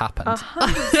why that's happened.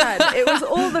 100%. It was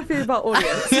all the Fubar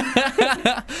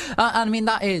audience. I mean,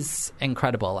 that is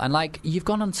incredible, and like you've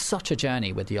gone on such a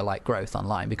journey with your like growth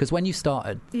online, because when you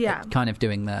started kind of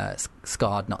doing the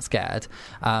Scarred Not Scared,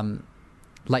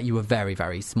 like you were very,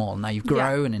 very small. Now you've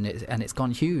grown and it's gone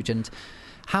huge. And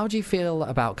how do you feel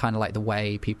about kind of like the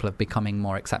way people are becoming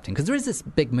more accepting? Because there is this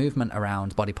big movement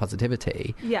around body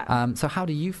positivity. So how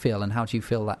do you feel, and how do you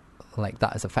feel that like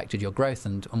that has affected your growth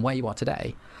and where you are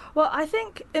today? Well, I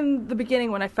think in the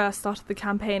beginning when I first started the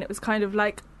campaign, it was kind of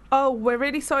like, oh, we're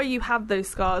really sorry you have those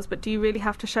scars, but do you really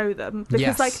have to show them?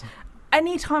 Because, like,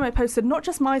 any time I posted, not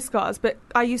just my scars, but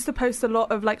I used to post a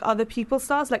lot of, like, other people's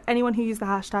scars. Like, anyone who used the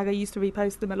hashtag, I used to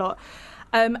repost them a lot.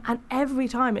 And every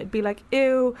time it'd be like,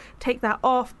 ew, take that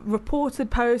off,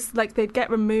 reported posts, like, they'd get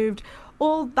removed,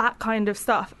 all that kind of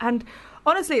stuff. And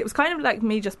honestly, it was kind of like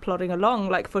me just plodding along,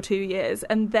 like, for 2 years.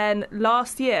 And then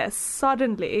last year,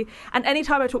 suddenly, and any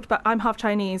time I talked about, I'm half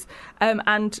Chinese,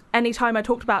 and any time I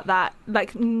talked about that,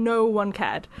 like, no one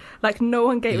cared. Like, no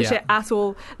one gave a shit at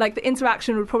all. Like, the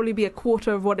interaction would probably be a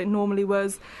quarter of what it normally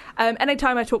was. Any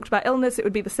time I talked about illness, it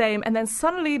would be the same. And then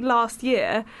suddenly last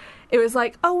year, it was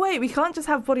like, oh, wait, we can't just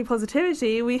have body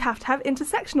positivity. We have to have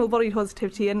intersectional body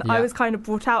positivity. And I was kind of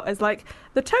brought out as, like,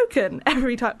 the token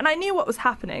every time. And I knew what was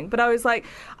happening. But I was like,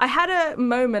 I had a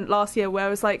moment last year where I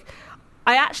was like,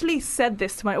 I actually said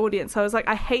this to my audience. I was like,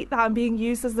 I hate that I'm being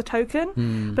used as the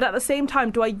token. But at the same time,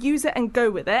 do I use it and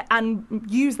go with it and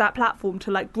use that platform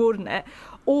to, like, broaden it?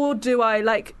 Or do I,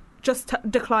 like, just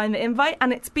decline the invite?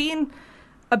 And it's been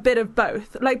a bit of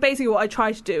both. Like, basically what I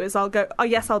try to do is I'll go, oh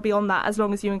yes, I'll be on that as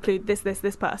long as you include this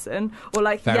person, or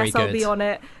like, yes, I'll be on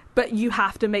it, but you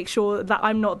have to make sure that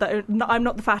I'm not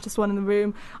the fattest one in the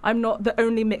room, I'm not the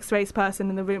only mixed race person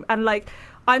in the room, and like,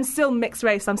 I'm still mixed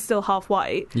race, I'm still half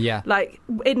white. Like,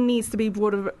 it needs to be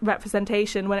broader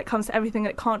representation when it comes to everything,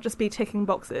 and it can't just be ticking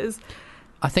boxes.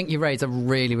 I think you raise a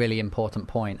really, really important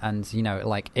point, and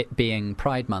like it being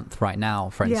Pride Month right now,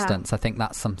 for instance, I think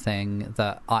that's something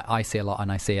that I see a lot,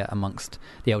 and I see it amongst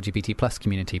the LGBT plus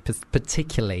community,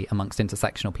 particularly amongst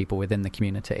intersectional people within the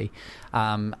community,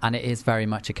 and it is very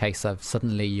much a case of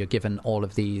suddenly you're given all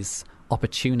of these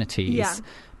opportunities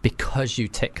because you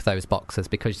tick those boxes,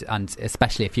 and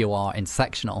especially if you are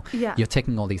intersectional, you're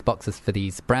ticking all these boxes for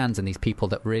these brands and these people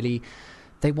that really,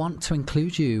 they want to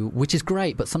include you, which is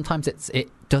great, but sometimes it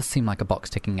does seem like a box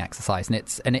ticking exercise,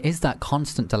 and it is that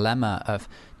constant dilemma of,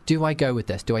 do I go with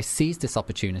this? Do I seize this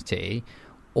opportunity,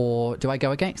 or do I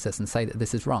go against this and say that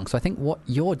this is wrong? So I think what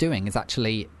you're doing is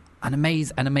actually an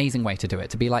amazing way to do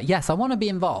it, to be like, yes, I want to be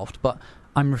involved, but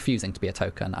I'm refusing to be a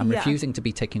token. I'm refusing to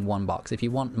be ticking one box. If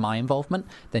you want my involvement,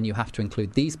 then you have to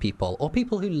include these people, or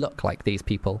people who look like these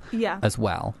people as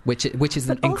well, which is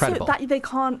but incredible. Also that they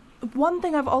can't. One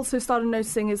thing I've also started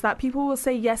noticing is that people will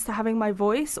say yes to having my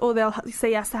voice, or they'll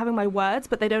say yes to having my words,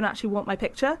 but they don't actually want my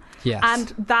picture. Yes. And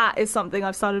that is something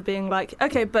I've started being like,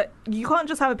 okay, but you can't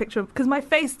just have a picture, because my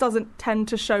face doesn't tend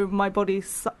to show my body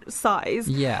size.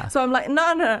 Yeah. So I'm like,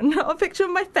 no, not a picture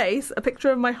of my face, a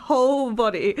picture of my whole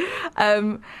body,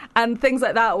 and things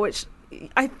like that, which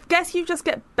I guess you just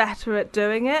get better at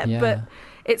doing it, but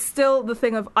it's still the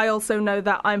thing of, I also know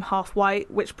that I'm half white,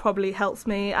 which probably helps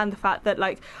me, and the fact that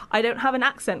like I don't have an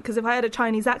accent, because if I had a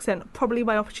Chinese accent, probably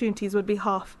my opportunities would be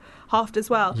halved as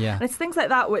well. And it's things like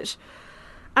that which,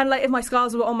 and like if my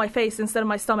scars were on my face instead of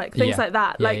my stomach, things like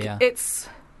that,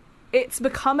 it's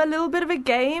become a little bit of a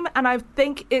game, and I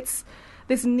think it's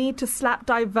this need to slap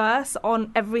diverse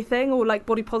on everything, or like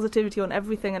body positivity on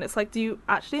everything, and it's like, do you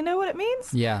actually know what it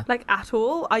means? Like at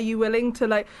all? Are you willing to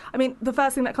like, I mean, the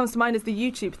first thing that comes to mind is the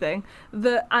YouTube thing,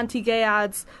 the anti-gay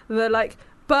ads, the like,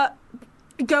 but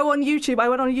go on YouTube. I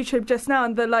went on YouTube just now,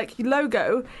 and the like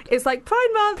logo is like Pride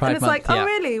Month, and it's like, oh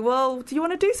really? Well, do you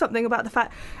want to do something about the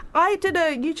fact? I did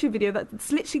a YouTube video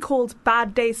that's literally called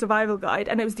Bad Day Survival Guide,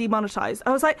 and it was demonetized.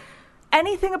 I was like,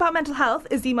 anything about mental health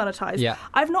is demonetized.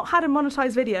 I've not had a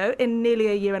monetized video in nearly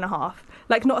a year and a half.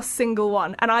 Like, not a single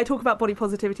one. And I talk about body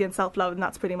positivity and self-love, and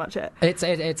that's pretty much it.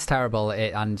 It's terrible.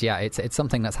 It's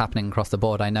something that's happening across the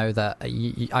board. I know that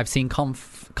I've seen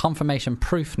confirmation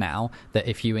proof now that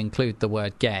if you include the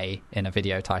word gay in a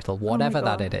video title, whatever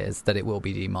that it is, that it will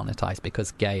be demonetized,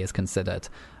 because gay is considered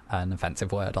an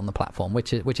offensive word on the platform,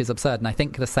 which is absurd. And I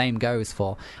think the same goes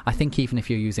for, I think even if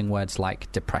you're using words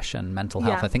like depression, mental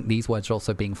health, I think these words are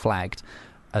also being flagged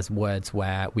as words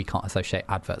where we can't associate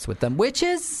adverts with them, which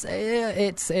is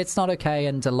it's not okay,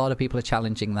 and a lot of people are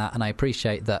challenging that. And I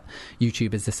appreciate that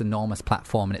YouTube is this enormous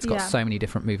platform, and it's got so many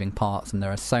different moving parts, and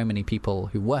there are so many people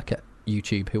who work at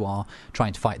YouTube who are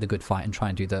trying to fight the good fight and try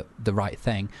and do the right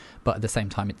thing, but at the same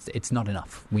time it's not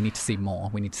enough. We need to see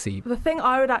more. We need to see. The thing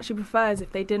I would actually prefer is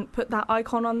if they didn't put that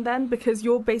icon on then, because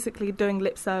you're basically doing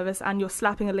lip service and you're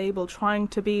slapping a label trying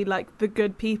to be like the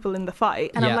good people in the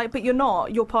fight, and I'm like, but you're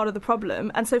not. You're part of the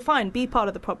problem, and so fine, be part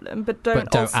of the problem, but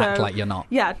don't also act like you're not.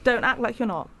 Don't act like you're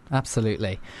not.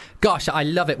 Absolutely. Gosh, I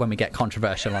love it when we get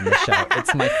controversial on this show.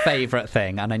 It's my favourite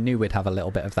thing, and I knew we'd have a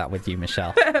little bit of that with you,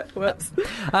 Michelle. Whoops.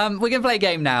 We're going to play a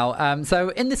game now. So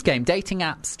in this game, dating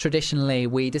apps, traditionally,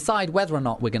 we decide whether or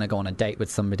not we're going to go on a date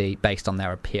with somebody based on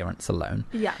their appearance alone.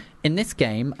 In this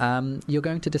game, you're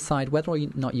going to decide whether or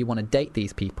not you want to date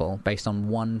these people based on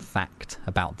one fact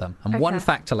about them. And one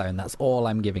fact alone, that's all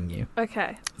I'm giving you.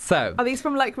 Okay. So, are these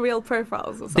from like real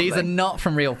profiles or something? These are not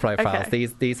from real profiles. Okay.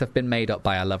 These have been made up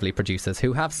by our lovely producers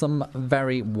who have some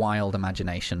very wild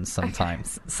imaginations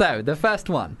sometimes. Okay. So, the first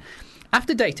one.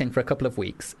 After dating for a couple of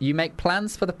weeks, you make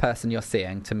plans for the person you're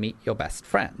seeing to meet your best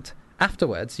friend.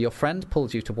 Afterwards, your friend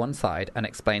pulls you to one side and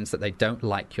explains that they don't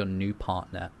like your new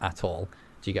partner at all.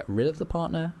 Do you get rid of the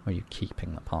partner, or are you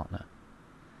keeping the partner?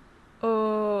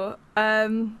 Oh,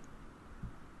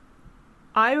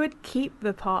 I would keep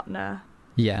the partner.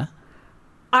 Yeah.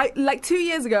 Like 2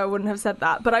 years ago, I wouldn't have said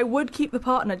that, but I would keep the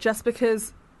partner just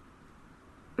because,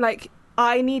 like,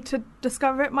 I need to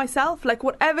discover it myself. Like,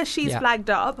 whatever she's flagged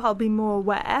up, I'll be more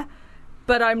aware,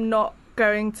 but I'm not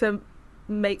going to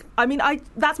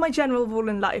that's my general rule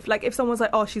in life. Like, if someone's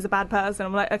like, oh, she's a bad person,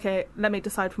 I'm like, okay, let me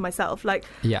decide for myself. Like,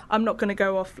 I'm not going to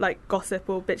go off like gossip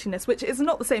or bitchiness, which is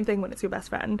not the same thing when it's your best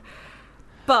friend.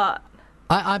 But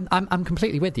I'm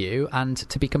completely with you, and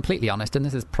to be completely honest, and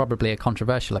this is probably a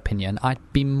controversial opinion, I'd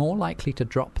be more likely to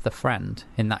drop the friend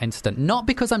in that instant. Not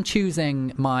because I'm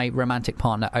choosing my romantic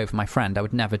partner over my friend. I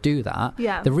would never do that.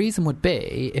 The reason would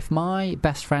be, if my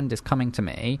best friend is coming to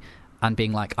me and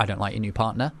being like, I don't like your new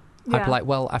partner, I'd be like,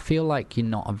 well, I feel like you're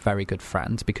not a very good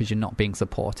friend because you're not being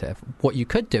supportive. What you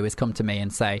could do is come to me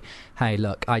and say, hey,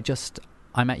 look,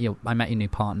 I met your new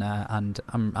partner, and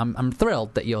I'm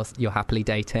thrilled that you're happily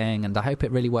dating, and I hope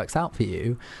it really works out for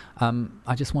you.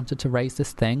 I just wanted to raise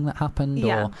this thing that happened,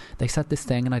 or they said this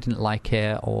thing and I didn't like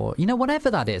it, or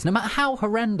whatever that is. No matter how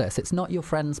horrendous, it's not your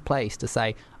friend's place to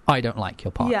say I don't like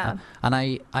your partner. Yeah. And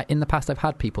I in the past I've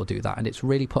had people do that, and it's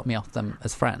really put me off them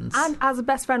as friends. And as a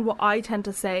best friend, what I tend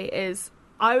to say is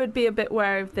I would be a bit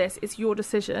wary of this. It's your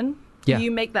decision. Yeah.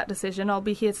 You make that decision. I'll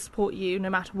be here to support you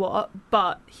no matter what,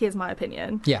 but here's my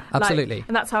opinion. Yeah, absolutely.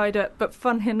 And that's how I do it. But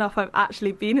funny enough, I've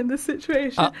actually been in this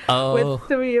situation with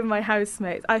 3 of my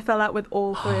housemates. I fell out with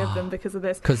all 3 of them because of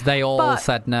this. Because they all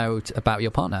said no about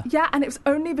your partner. Yeah, and it was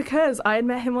only because I had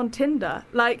met him on Tinder.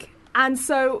 And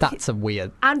so... That's a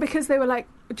weird... And because they were like,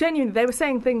 genuinely, they were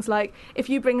saying things like, if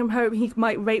you bring him home, he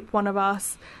might rape one of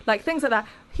us. Things like that.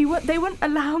 They wouldn't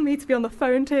allow me to be on the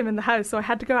phone to him in the house, so I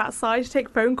had to go outside to take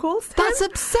phone calls to That's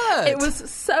him. absurd! It was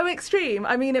so extreme.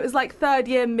 I mean, it was like 3rd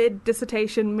year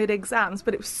mid-dissertation, mid-exams,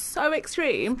 but it was so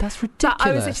extreme. That's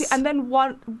ridiculous. And then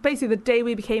basically the day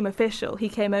we became official, he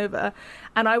came over,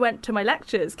 and I went to my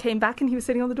lectures, came back, and he was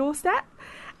sitting on the doorstep.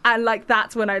 And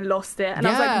that's when I lost it. And I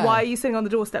was like, why are you sitting on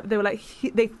the doorstep? They were like,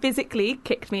 they physically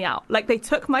kicked me out. They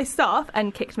took my stuff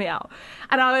and kicked me out.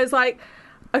 And I was like,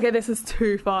 okay, this is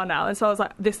too far now. And so I was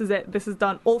like, this is it. This is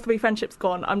done. All 3 friendships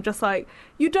gone. I'm just like,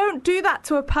 you don't do that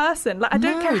to a person. I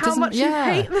don't care how much you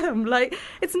hate them.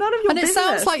 It's none of your business.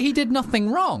 And it sounds like he did nothing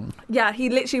wrong. Yeah,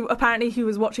 he literally, apparently he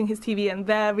was watching his TV, and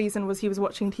their reason was he was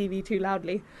watching TV too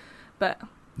loudly. But...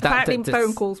 apparently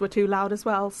phone calls were too loud as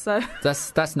well, so...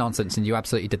 That's nonsense, and you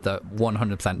absolutely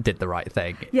 100% did the right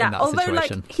thing in that although,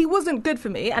 situation. He wasn't good for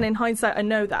me, and in hindsight I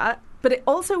know that, but it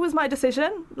also was my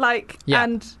decision,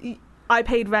 and I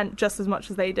paid rent just as much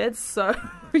as they did, so...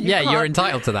 You're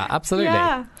entitled to that, absolutely.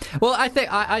 Yeah. Well,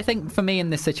 I think for me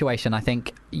in this situation, I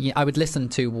think I would listen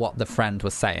to what the friend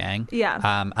was saying,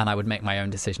 and I would make my own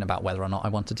decision about whether or not I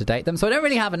wanted to date them. So I don't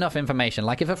really have enough information.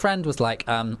 If a friend was like,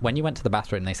 when you went to the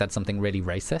bathroom, they said something really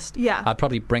racist, I'd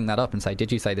probably bring that up and say,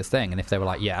 did you say this thing? And if they were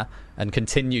like, yeah, and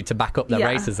continued to back up their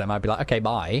racism, I'd be like, okay,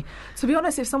 bye. To be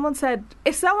honest, if someone said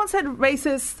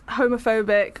racist,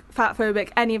 homophobic,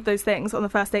 fatphobic, any of those things on the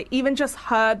first date, even just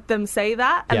heard them say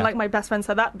that, and my best friend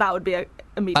said that would be a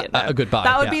immediate no. A goodbye.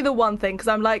 That would be the one thing, because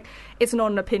I'm like, it's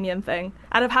not an opinion thing.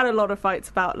 And I've had a lot of fights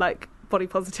about body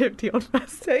positivity on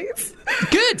first dates.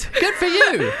 Good for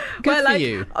you. Good for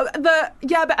you.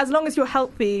 But as long as your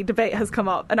healthy debate has come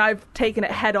up, and I've taken it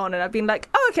head on, and I've been like,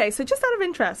 oh, okay, so just out of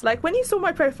interest, when you saw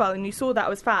my profile and you saw that I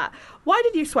was fat, why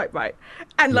did you swipe right?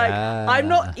 And I'm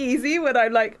not easy when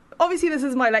I obviously this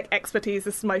is my expertise,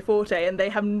 this is my forte, and they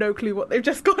have no clue what they've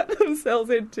just got themselves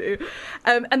into.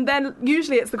 And then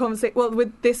usually it's the conversation, well,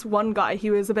 with this one guy, he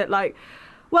was a bit like,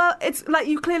 well, it's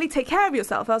you clearly take care of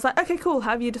yourself. I was like, okay, cool, how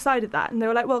have you decided that? And they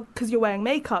were like, well, because you're wearing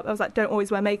makeup. I was like, don't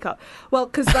always wear makeup. Well,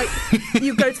 because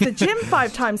you go to the gym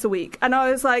 5 times a week. And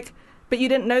I was like, but you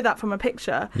didn't know that from a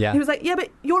picture. Yeah. He was like, yeah, but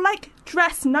you're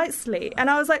dressed nicely. And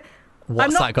I was like,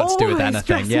 what's that got to do with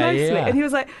anything? Yeah. And he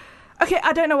was like, okay,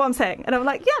 I don't know what I'm saying. And I'm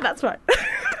like, yeah, that's right.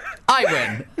 I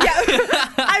win. Yeah,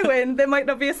 I win. There might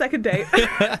not be a second date.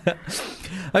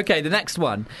 Okay, the next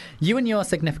one. You and your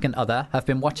significant other have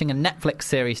been watching a Netflix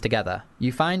series together.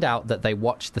 You find out that they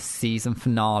watched the season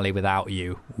finale without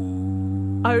you.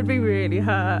 Ooh. I would be really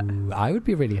hurt. I would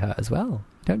be really hurt as well.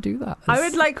 Don't do that.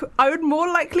 I would more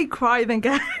likely cry than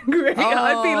get angry. Oh.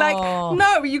 I'd be like,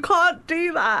 no, you can't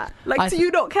do that. Do you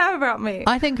not care about me?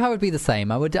 I think I would be the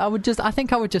same. I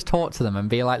think I would just talk to them and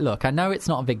be like, look, I know it's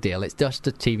not a big deal. It's just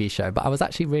a TV show, but I was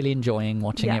actually really enjoying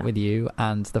watching it with you,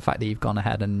 and the fact that you've gone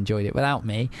ahead and enjoyed it without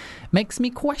me makes me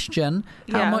question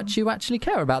how much you actually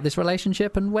care about this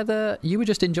relationship, and whether you were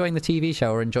just enjoying the TV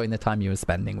show or enjoying the time you were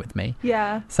spending with me.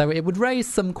 Yeah. So it would raise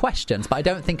some questions, but I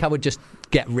don't think I would just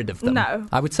get rid of them. No.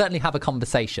 I would certainly have a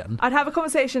conversation. I'd have a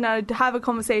conversation, and I'd have a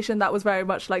conversation that was very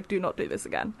much do not do this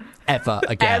again. Ever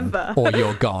again. Ever. Or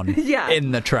you're gone. Yeah.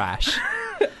 In the trash.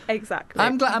 Exactly.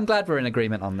 I'm glad we're in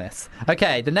agreement on this.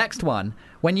 Okay, the next one.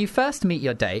 When you first meet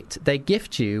your date, they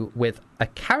gift you with a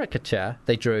caricature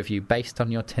they drew of you based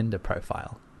on your Tinder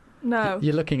profile. No.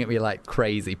 You're looking at me like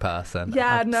crazy person.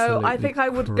 Yeah, no, I think I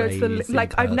would go to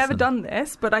the... I've never done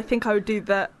this, but I think I would do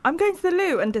I'm going to the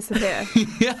loo and disappear. Is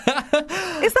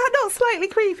that not slightly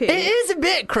creepy? It is a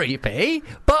bit creepy,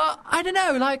 but I don't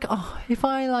know, if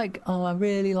I I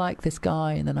really like this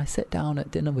guy, and then I sit down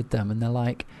at dinner with them and they're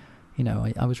like,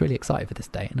 I was really excited for this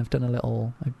date, and I've done a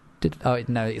little...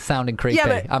 no, it's sounding creepy.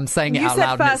 Yeah, but I'm saying it out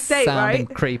loud and it's sounding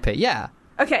creepy. Yeah.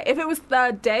 Okay, if it was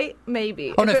third date,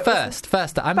 maybe. Oh, no, first.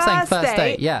 I'm saying first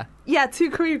date, yeah. too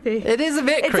creepy. It is a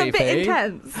bit creepy. It's a bit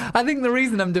intense. I think the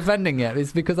reason I'm defending it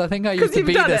is because I think I used to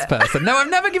be this person. No, I've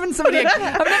never given somebody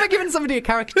a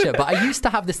caricature, but I used to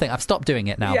have this thing. I've stopped doing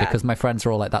it now because my friends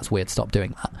are all like, "That's weird, stop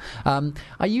doing that."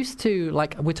 I used to,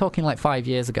 like, we're talking like 5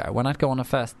 years ago, when I'd go on a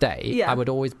first date, I would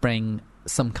always bring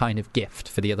some kind of gift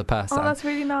for the other person. Oh, that's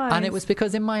really nice. And it was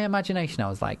because in my imagination I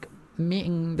was like,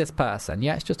 meeting this person,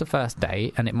 it's just a first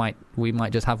date, and we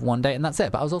might just have one date and that's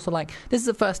it. But I was also like, this is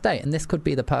a first date, and this could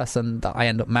be the person that I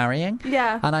end up marrying.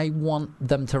 Yeah. And I want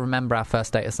them to remember our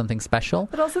first date as something special.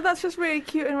 But also, that's just really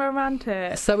cute and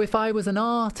romantic. So if I was an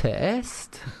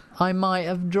artist, I might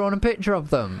have drawn a picture of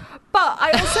them. But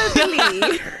I also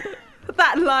believe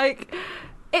that, like,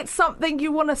 it's something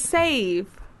you want to save,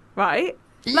 right?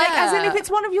 Like, as in, if it's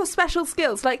one of your special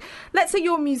skills, like, let's say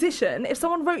you're a musician, if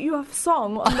someone wrote you a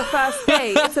song on the first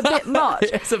day, it's a bit much.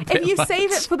 If you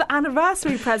save it for the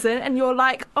anniversary present and you're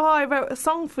like, oh, I wrote a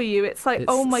song for you, it's like,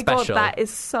 oh my God, that is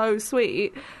so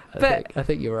sweet. But I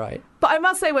think you're right. But I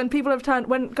must say, when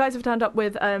guys have turned up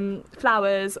with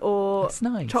flowers or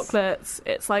chocolates,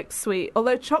 it's like sweet.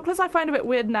 Although chocolates I find a bit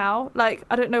weird now. Like,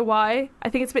 I don't know why. I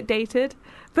think it's a bit dated.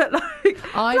 But like,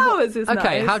 flowers is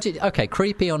nice.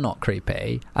 Creepy or not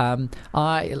creepy?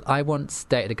 I once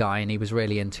dated a guy and he was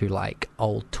really into like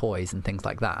old toys and things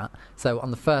like that. So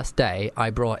on the first day, I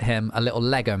brought him a little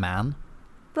Lego man.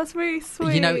 That's really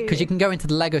sweet. You know, because you can go into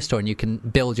the Lego store and you can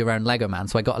build your own Lego man.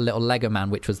 So I got a little Lego man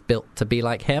which was built to be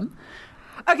like him.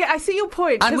 Okay, I see your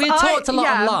point. And we had talked a lot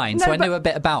online, so I knew a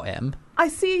bit about him. I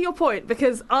see your point,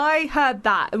 because I heard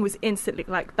that and was instantly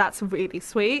like, that's really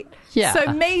sweet. Yeah.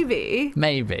 So maybe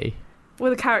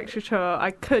with a caricature,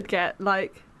 I could get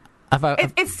like...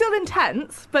 It's still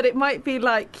intense, but it might be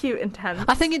like cute intense.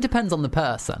 I think it depends on the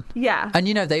person. Yeah. And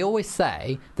you know, they always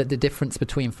say that the difference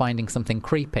between finding something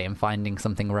creepy and finding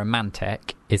something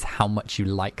romantic is how much you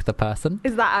like the person.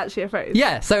 Is that actually a phrase?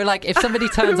 Yeah. So like, if somebody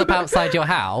turns up outside your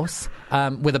house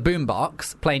with a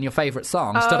boombox playing your favourite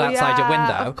song stood outside your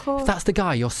window, if that's the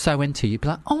guy you're so into, you'd be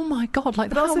like, oh my God, like,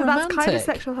 but how romantic. That's kind of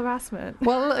sexual harassment.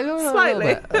 Well,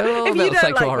 slightly. A little bit of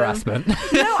sexual harassment.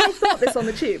 You know, I thought this on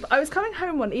the tube. I was coming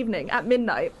home one evening at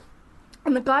midnight,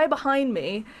 and the guy behind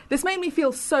me, this made me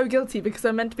feel so guilty because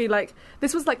I'm meant to be like,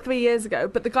 this was like 3 years ago,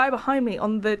 but the guy behind me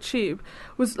on the tube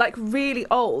was like really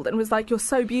old and was like, you're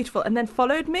so beautiful, and then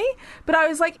followed me. But I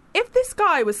was like, if this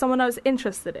guy was someone I was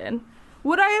interested in,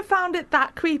 would I have found it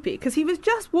that creepy? Because he was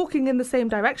just walking in the same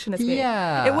direction as me.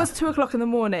 Yeah. It was 2:00 in the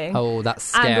morning. Oh, that's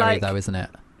scary though, isn't it?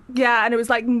 Yeah, and it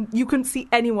was like, you couldn't see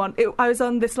anyone. I was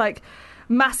on this like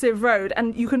massive road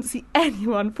and you couldn't see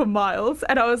anyone for miles.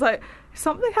 And I was like,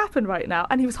 something happened right now.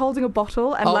 And he was holding a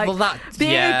bottle and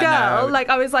being a girl, like,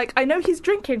 I was like, I know he's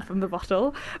drinking from the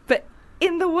bottle, but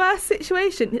in the worst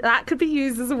situation, that could be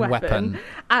used as a weapon.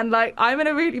 And like, I'm in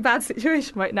a really bad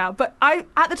situation right now. But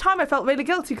at the time, I felt really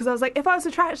guilty because I was like, if I was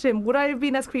attracted to him, would I have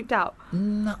been as creeped out?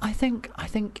 No, I think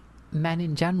men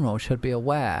in general should be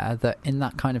aware that in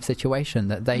that kind of situation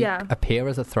that they appear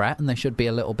as a threat, and they should be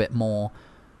a little bit more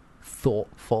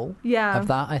thoughtful of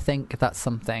that. I think that's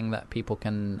something that people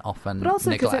can often neglect. But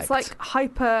also because it's like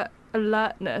hyper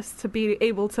alertness to be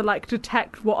able to like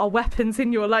detect what are weapons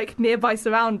in your like nearby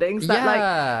surroundings, that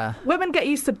like women get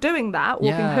used to doing that,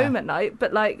 walking home at night,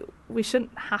 but like we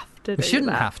shouldn't have to do that.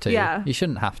 You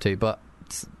shouldn't have to, but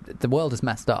the world is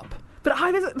messed up. But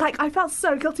I was like, I felt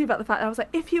so guilty about the fact that I was like,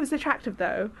 if he was attractive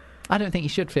though, I don't think you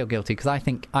should feel guilty, because I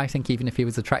think even if he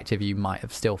was attractive, you might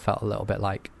have still felt a little bit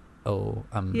like,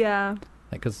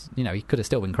 because you know, he could have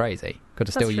still been crazy, could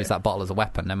have still used that bottle as a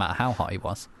weapon, no matter how hot he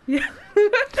was. Yeah.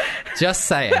 Just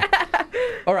saying.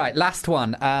 All right, last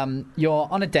one. You're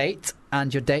on a date,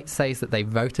 and your date says that they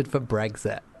voted for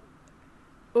Brexit.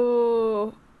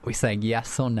 Oh. We're saying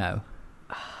yes or no.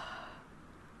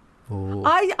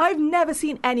 I've never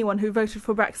seen anyone who voted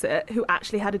for Brexit who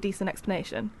actually had a decent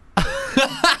explanation.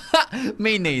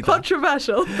 Me neither.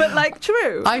 Controversial, but like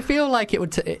true. I feel like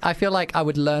I feel like I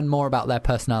would learn more about their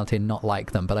personality and not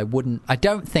like them, but I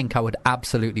don't think I would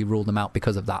absolutely rule them out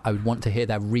because of that. I would want to hear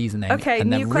their reasoning,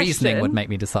 and their reasoning would make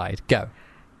me decide. Go.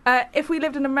 If we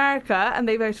lived in America and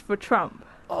they voted for Trump.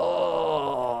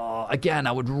 Oh, again,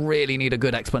 I would really need a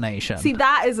good explanation. See,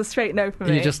 that is a straight no for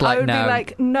me. You're just like, I would be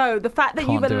like, no, the fact that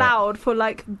you've allowed for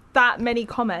like that many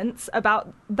comments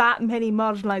about that many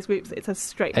marginalised groups, it's a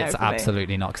straight no for me. It's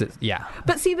absolutely not, because it's,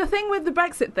 But see, the thing with the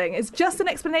Brexit thing is just an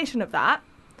explanation of that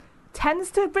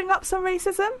tends to bring up some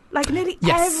racism. Like nearly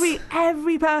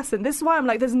every person. This is why I'm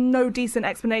like, there's no decent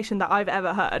explanation that I've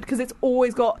ever heard, because it's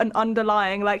always got an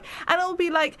underlying like, and it'll be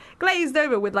like glazed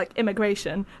over with like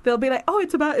immigration. They'll be like, oh,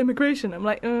 it's about immigration. I'm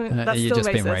like, that's you're still just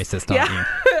racist. being racist, aren't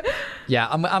you? Yeah,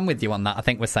 I'm with you on that. I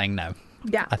think we're saying no.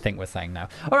 Yeah. I think we're saying no.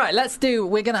 All right,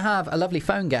 we're going to have a lovely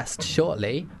phone guest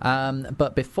shortly.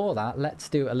 But before that, let's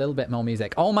do a little bit more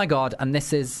music. Oh my God, and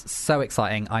this is so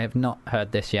exciting. I have not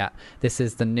heard this yet. This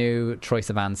is the new Troye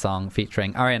Sivan song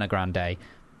featuring Ariana Grande.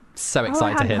 So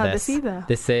excited to hear this. I hadn't heard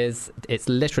this either. It's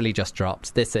literally just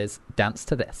dropped. This is Dance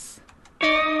to This.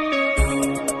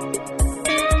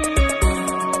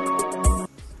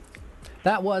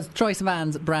 That was Troye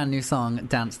Sivan's brand new song,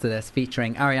 Dance to This,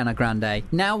 featuring Ariana Grande.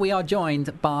 Now we are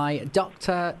joined by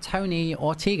Dr. Tony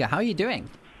Ortega. How are you doing?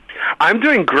 I'm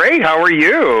doing great. How are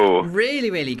you?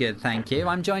 Really, really good, thank you.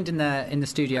 I'm joined in the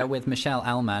studio with Michelle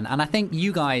Ellman, and I think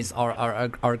you guys are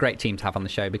a great team to have on the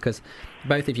show because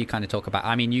both of you kind of talk about,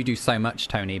 I mean, you do so much,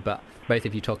 Tony, but both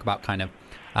of you talk about kind of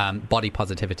body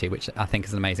positivity, which I think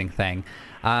is an amazing thing.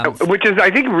 Which is, I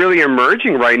think, really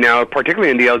emerging right now, particularly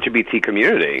in the LGBT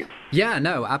community. Yeah,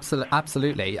 no,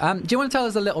 absolutely. Do you want to tell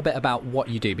us a little bit about what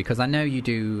you do? Because I know you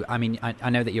do, I mean,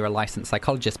 I know that you're a licensed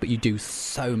psychologist, but you do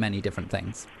so many different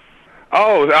things.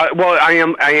 Oh, well, I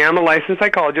am a licensed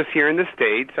psychologist here in the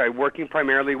States. I'm working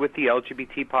primarily with the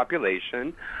LGBT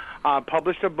population.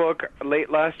 Published a book late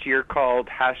last year called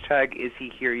 #Is He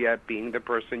Here Yet? Being the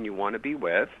Person You Want to Be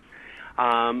With,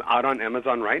 out on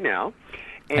Amazon right now.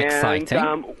 And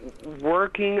exciting.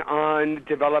 Working on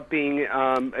developing,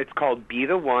 it's called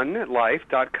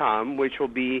BeTheOneLife.com, which will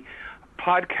be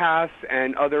podcasts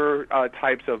and other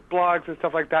types of blogs and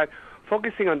stuff like that,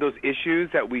 focusing on those issues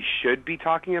that we should be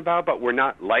talking about, but we're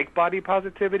not, like body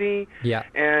positivity. Yeah.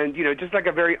 And, just like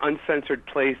a very uncensored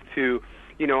place to,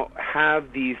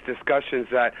 have these discussions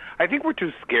that I think we're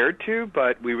too scared to,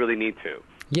 but we really need to.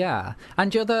 Yeah.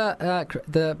 And you're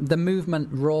the movement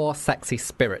Raw, Sexy,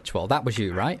 Spiritual. That was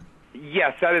you, right?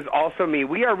 Yes, that is also me.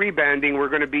 We are rebanding. We're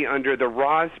going to be under the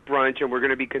Roz Brunch, and we're going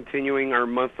to be continuing our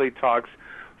monthly talks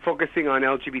focusing on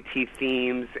LGBT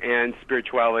themes and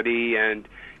spirituality and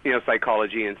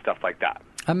psychology and stuff like that.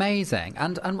 Amazing.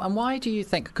 And why do you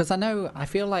think, because I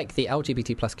feel like the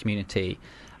LGBT plus community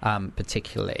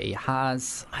particularly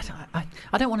has,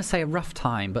 I don't want to say a rough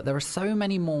time, but there are so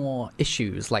many more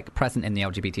issues like present in the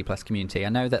LGBT plus community. I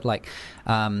know that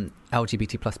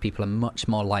LGBT plus people are much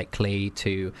more likely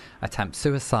to attempt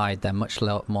suicide. They're much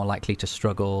more likely to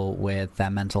struggle with their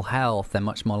mental health. They're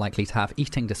much more likely to have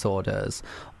eating disorders.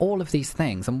 All of these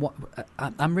things. And what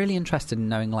I'm really interested in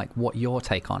knowing, what your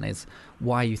take on is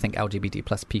why you think LGBT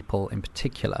plus people in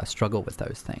particular struggle with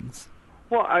those things.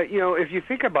 Well, if you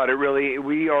think about it, really,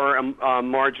 we are a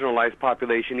marginalized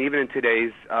population, even in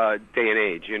today's day and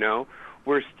age,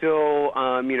 We're still,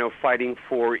 fighting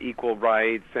for equal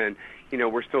rights, and,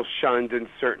 we're still shunned in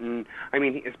certain,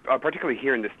 particularly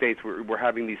here in the States, we're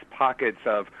having these pockets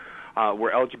of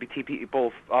where LGBT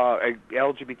people,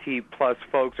 LGBT plus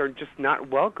folks are just not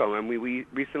welcome. And we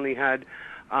recently had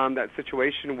that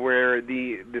situation where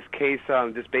this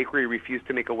bakery refused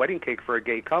to make a wedding cake for a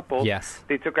gay couple. Yes.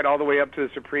 They took it all the way up to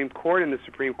the Supreme Court, and the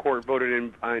Supreme Court voted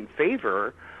in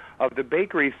favor of the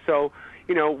bakery. So,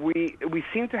 we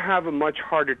seem to have a much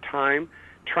harder time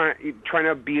trying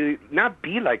to not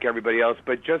be like everybody else,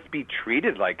 but just be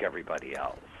treated like everybody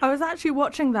else. I was actually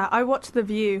watching that. I watched The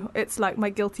View. It's like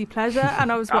my guilty pleasure,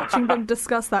 and I was watching them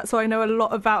discuss that, so I know a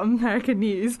lot about American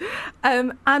news.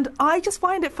 And I just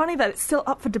find it funny that it's still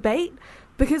up for debate,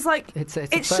 because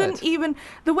it shouldn't even,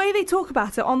 the way they talk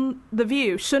about it on The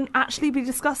View shouldn't actually be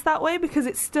discussed that way, because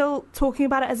it's still talking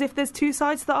about it as if there's two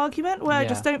sides to the argument, where I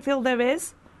just don't feel there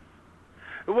is.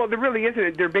 Well, there really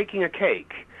isn't. They're baking a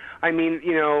cake.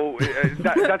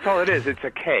 That's all it is. It's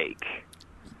a cake.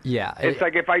 Yeah. It's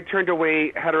like if I turned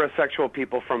away heterosexual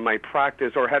people from my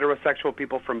practice, or heterosexual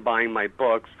people from buying my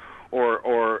books, or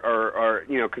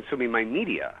consuming my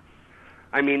media.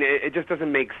 It just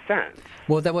doesn't make sense.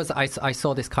 Well, I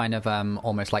saw this kind of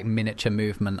almost like miniature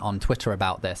movement on Twitter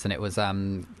about this, and it was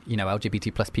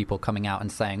LGBT plus people coming out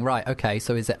and saying, right, okay,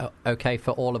 so is it okay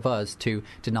for all of us to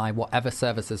deny whatever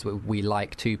services we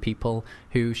like to people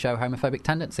who show homophobic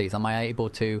tendencies? Am I able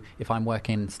to, if I'm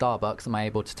working in Starbucks, am I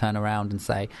able to turn around and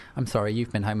say, I'm sorry,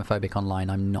 you've been homophobic online,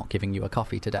 I'm not giving you a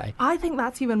coffee today? I think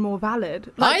that's even more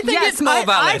valid. I think it's more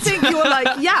valid. I think you're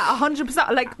yeah,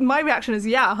 100%. My reaction is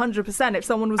 100%. If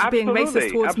someone was being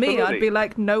racist towards me, I'd be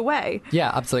like, no way.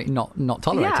 Yeah, absolutely not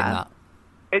tolerating that.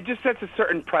 It just sets a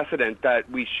certain precedent that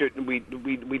we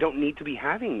don't need to be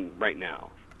having right now.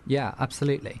 Yeah,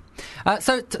 absolutely.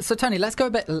 So Tony, let's go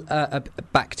a bit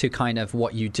back to kind of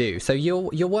what you do. So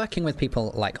you're working with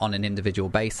people on an individual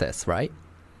basis, right?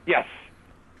 Yes.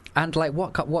 And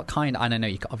what kind? And I know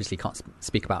you obviously can't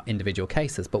speak about individual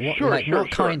cases, but what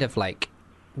kind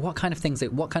of things?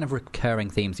 What kind of recurring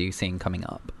themes are you seeing coming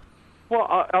up?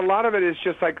 Well, a lot of it is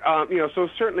just like, so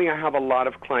certainly I have a lot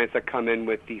of clients that come in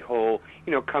with the whole,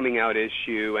 coming out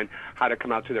issue and how to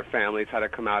come out to their families, how to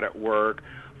come out at work.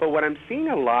 But what I'm seeing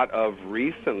a lot of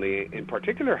recently in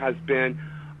particular has been,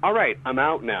 all right, I'm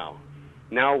out now.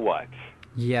 Now what?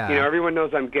 Yeah. Everyone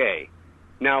knows I'm gay.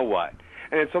 Now what?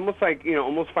 And it's almost like,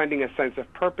 almost finding a sense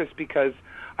of purpose, because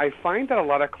I find that a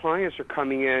lot of clients are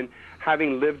coming in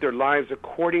having lived their lives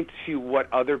according to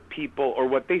what other people or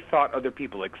what they thought other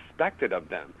people expected of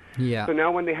them. Yeah. So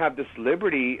now when they have this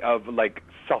liberty of, like,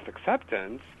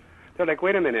 self-acceptance, they're like,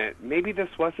 wait a minute, maybe this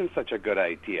wasn't such a good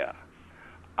idea.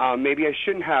 Maybe I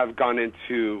shouldn't have gone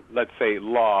into, let's say,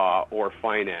 law or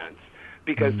finance,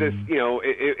 because this,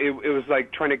 it was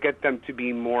like trying to get them to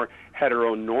be more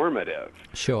heteronormative.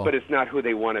 Sure. But it's not who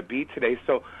they want to be today.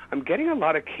 So I'm getting a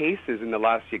lot of cases in the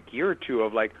last year or two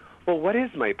of like, well, what is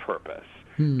my purpose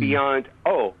beyond,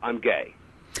 oh, I'm gay?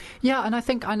 Yeah, and I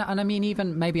think, and I mean,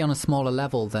 even maybe on a smaller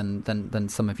level than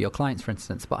some of your clients, for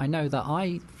instance, but I know that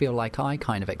I feel like I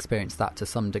kind of experienced that to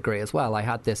some degree as well. I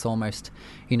had this almost,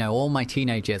 all my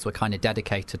teenage years were kind of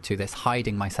dedicated to this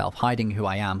hiding myself, hiding who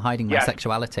I am, hiding my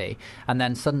sexuality. And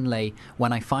then suddenly,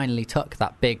 when I finally took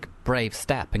that big, brave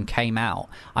step and came out,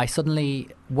 I suddenly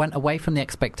went away from the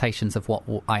expectations of what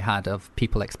I had of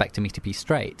people expecting me to be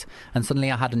straight, and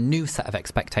suddenly I had a new set of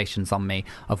expectations on me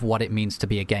of what it means to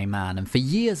be a gay man. And for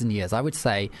years and years, I would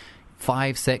say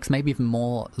 5, 6, maybe even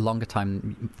more longer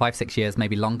time, 5, 6 years,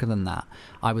 maybe longer than that,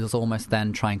 I was almost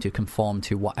then trying to conform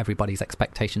to what everybody's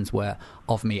expectations were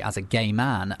of me as a gay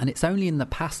man. And it's only in the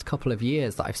past couple of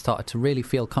years that I've started to really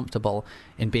feel comfortable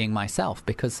in being myself,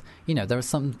 because, there are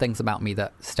some things about me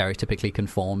that stereotypically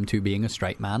conform to being a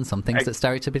straight man, some things that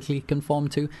stereotypically conform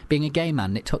to being a gay man.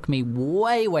 And it took me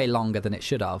way, way longer than it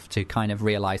should have to kind of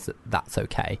realize that that's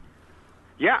okay.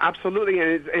 Yeah,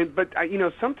 absolutely. But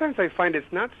sometimes I find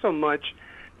it's not so much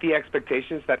the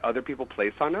expectations that other people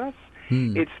place on us.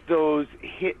 It's those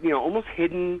almost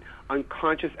hidden,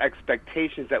 unconscious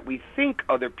expectations that we think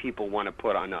other people want to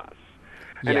put on us.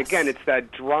 And again, it's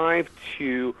that drive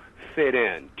to fit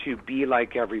in, to be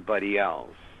like everybody else.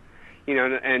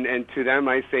 And to them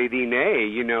I say,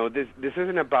 nay, this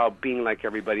isn't about being like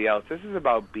everybody else. This is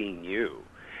about being you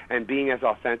and being as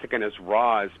authentic and as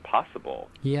raw as possible.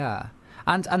 Yeah.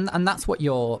 And that's what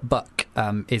your book,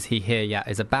 Is He Here Yet,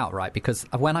 is about, right? Because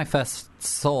when I first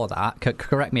saw that,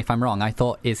 correct me if I'm wrong, I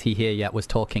thought Is He Here Yet was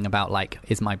talking about, like,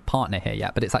 is my partner here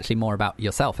yet? But it's actually more about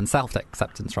yourself and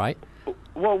self-acceptance, right?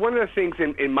 Well, one of the things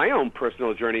in my own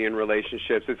personal journey in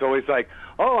relationships, it's always like,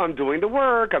 oh, I'm doing the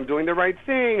work, I'm doing the right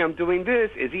thing, I'm doing this.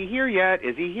 Is he here yet?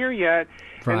 Is he here yet?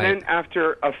 Right. And then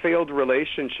after a failed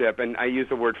relationship, and I use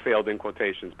the word failed in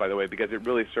quotations, by the way, because it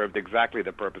really served exactly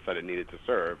the purpose that it needed to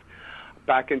serve.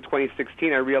 Back in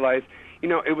 2016, I realized,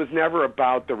 it was never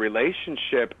about the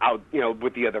relationship out,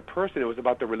 with the other person. It was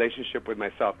about the relationship with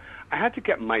myself. I had to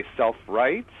get myself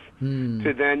right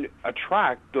to then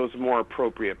attract those more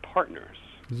appropriate partners.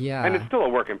 Yeah. And it's still a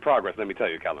work in progress, let me tell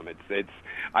you, Callum.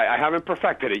 I haven't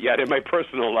perfected it yet in my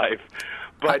personal life.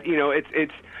 But,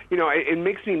 it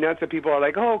makes me nuts that people are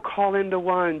like, oh, call in the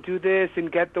one, do this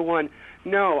and get the one.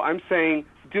 No, I'm saying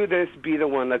do this, be the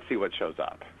one, let's see what shows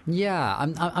up. Yeah,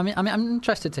 I'm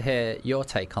interested to hear your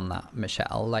take on that,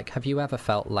 Michelle. Like, have you ever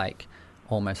felt like,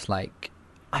 almost like,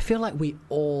 I feel like we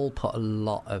all put a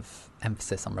lot of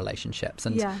emphasis on relationships,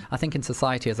 and I think in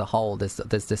society as a whole, there's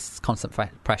this constant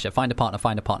pressure: find a partner,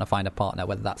 find a partner, find a partner.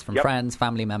 Whether that's from friends,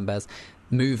 family members,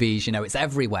 movies, it's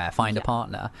everywhere. Find a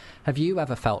partner. Have you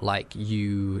ever felt like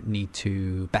you need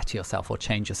to better yourself or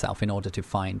change yourself in order to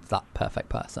find that perfect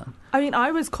person? I mean,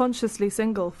 I was consciously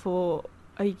single for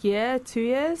a year, 2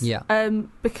 years. Yeah.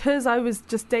 Because I was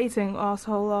just dating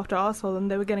arsehole after arsehole, and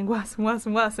they were getting worse and worse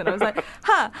and worse. And I was like,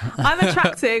 I'm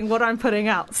attracting what I'm putting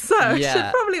out. So I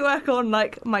should probably work on,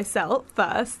 like, myself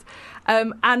first.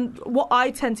 And what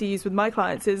I tend to use with my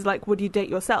clients is, like, would you date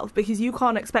yourself? Because you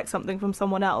can't expect something from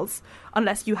someone else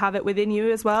unless you have it within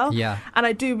you as well. Yeah. And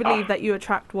I do believe that you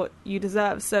attract what you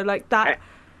deserve. So, like, that...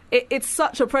 It's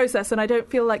such a process, and I don't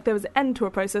feel like there was an end to a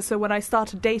process. So when I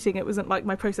started dating, it wasn't like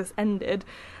my process ended.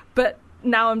 But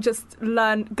now I'm just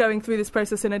going through this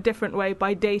process in a different way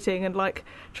by dating and, like,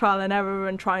 trial and error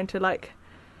and trying to, like,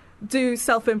 do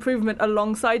self-improvement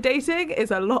alongside dating is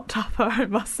a lot tougher, I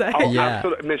must say. Oh, yeah.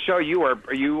 Absolutely. Michelle, you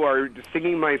are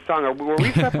singing my song. Were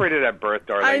we separated at birth,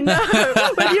 darling? I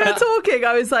know. When you were talking,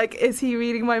 I was like, is he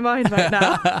reading my mind right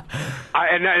now?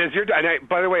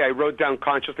 By the way, I wrote down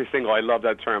consciously single. I love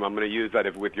that term. I'm going to use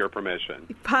that with your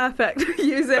permission. Perfect.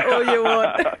 Use it all you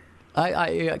want.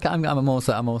 I'm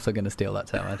also going to steal that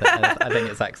term. I think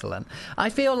it's excellent. I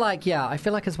feel like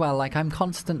as well, like I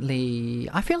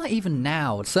feel like even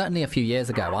now, certainly a few years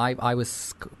ago, I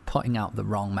was putting out the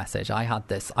wrong message.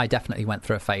 I definitely went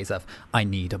through a phase of, I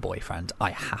need a boyfriend.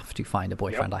 I have to find a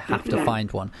boyfriend. Yep. I have to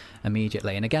find one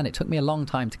immediately. And again, it took me a long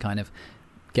time to kind of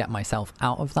get myself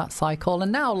out of that cycle.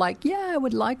 And now, like, I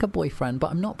would like a boyfriend,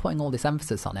 but I'm not putting all this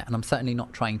emphasis on it. And I'm certainly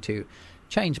not trying to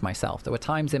change myself. There were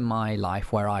times in my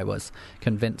life where I was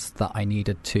convinced that I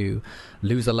needed to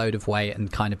lose a load of weight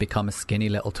and kind of become a skinny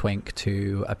little twink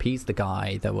to appease the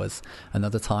guy. There was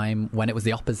another time when it was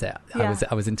the opposite. Yeah.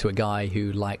 I was into a guy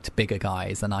who liked bigger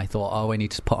guys, and I thought, I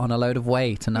need to put on a load of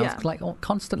weight. And I was like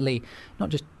constantly not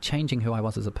just changing who I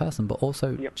was as a person, but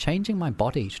also changing my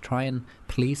body to try and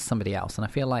please somebody else. And I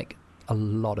feel like a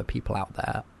lot of people out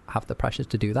there have the pressures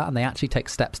to do that, and they actually take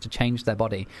steps to change their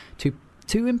body to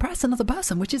impress another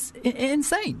person, which is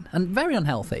insane and very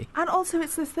unhealthy. And also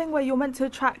it's this thing where you're meant to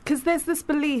attract, because there's this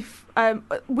belief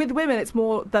with women, it's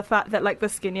more the fact that like the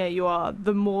skinnier you are,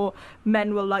 the more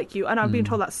men will like you. And I've been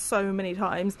told that so many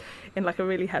times in like a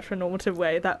really heteronormative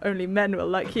way, that only men will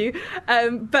like you.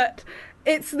 But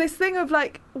it's this thing of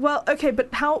like, well, okay,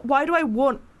 but why do I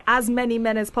want as many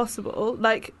men as possible?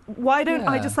 Like, why don't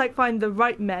I just like find the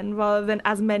right men rather than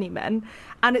as many men?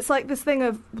 And it's like this thing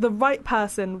of the right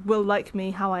person will like me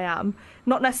how I am,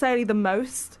 not necessarily the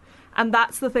most. And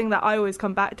that's the thing that I always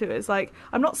come back to, is like,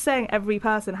 I'm not saying every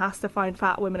person has to find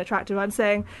fat women attractive. I'm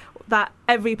saying that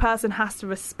every person has to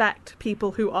respect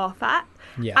people who are fat,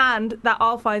 and that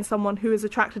I'll find someone who is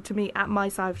attracted to me at my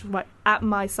size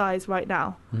right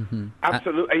now. Mm-hmm.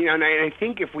 Absolutely. And I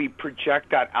think if we project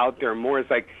that out there more,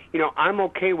 it's like, I'm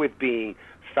okay with being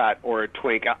fat or a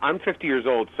twink. I'm 50 years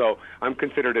old, so I'm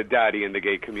considered a daddy in the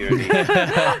gay community.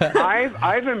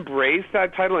 I've embraced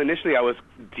that title. Initially, I was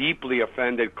deeply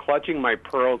offended, clutching my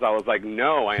pearls. I was like,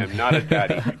 no, I am not a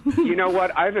daddy. You know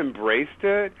what? I've embraced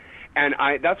it, and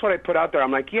that's what I put out there.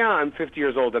 I'm like, I'm 50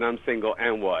 years old and I'm single,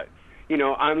 and what?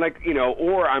 I'm like,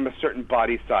 or I'm a certain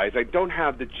body size. I don't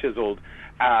have the chiseled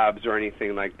abs or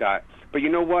anything like that. But you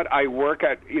know what? I work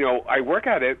at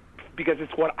it because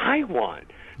it's what I want.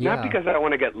 Not because I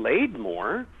want to get laid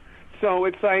more. So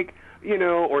it's like,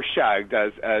 or shagged,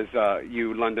 as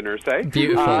you Londoners say.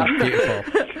 Beautiful, beautiful.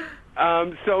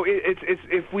 So it's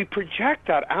if we project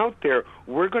that out there,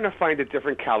 we're going to find a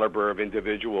different caliber of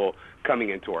individual coming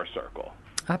into our circle.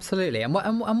 Absolutely. And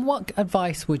what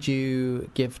advice would you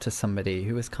give to somebody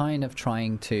who is kind of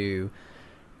trying to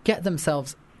get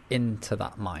themselves into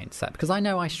that mindset? Because I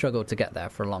know I struggled to get there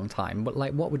for a long time. But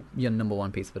like, what would your number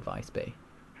one piece of advice be?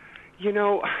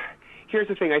 Here's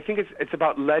the thing. I think it's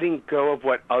about letting go of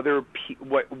what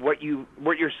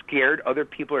you're scared other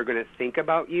people are going to think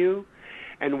about you,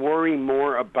 and worry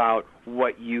more about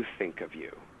what you think of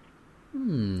you.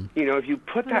 If you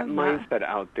put that mindset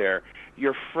out there,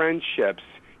 your friendships,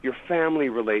 your family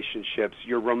relationships,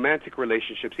 your romantic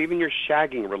relationships, even your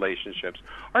shagging relationships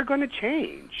are going to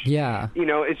change. Yeah.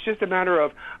 It's just a matter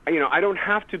of, I don't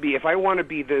have to be, if I want to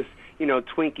be this,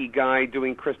 Twinkie guy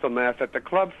doing crystal meth at the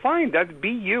club, fine, that's be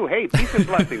you. Hey, peace and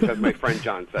blessings, as my friend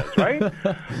John says, right?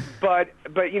 But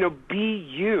be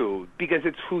you, because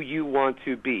it's who you want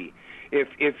to be.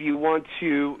 If you want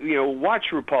to, watch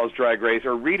RuPaul's Drag Race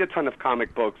or read a ton of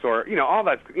comic books or, all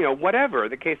that, whatever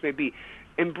the case may be,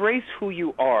 embrace who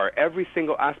you are, every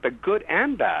single aspect, good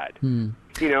and bad, and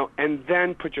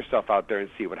then put yourself out there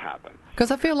and see what happens. Because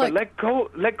I feel like... But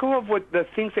let go of what the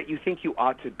things that you think you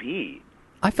ought to be.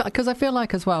 Because I feel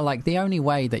like as well, like the only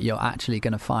way that you're actually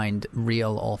going to find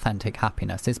real, authentic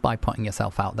happiness is by putting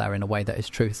yourself out there in a way that is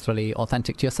truthfully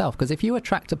authentic to yourself. Because if you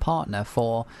attract a partner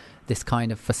for this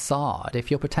kind of facade,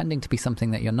 if you're pretending to be something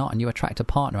that you're not and you attract a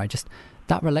partner,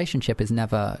 that relationship is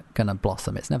never going to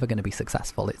blossom. It's never going to be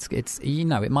successful. It's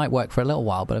it might work for a little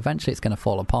while, but eventually it's going to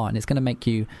fall apart, and it's going to make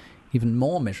you even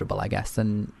more miserable, I guess,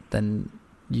 than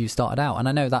you started out. And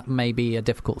I know that may be a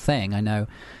difficult thing. I know,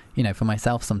 for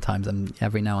myself sometimes, and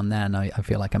every now and then I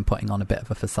feel like I'm putting on a bit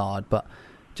of a facade, but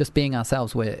just being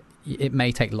ourselves, it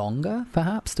may take longer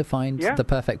perhaps to find the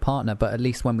perfect partner, but at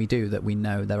least when we do, that we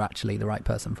know they're actually the right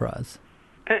person for us.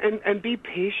 And be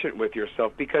patient with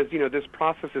yourself, because this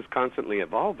process is constantly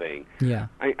evolving. Yeah.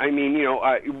 I mean,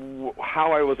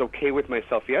 how I was okay with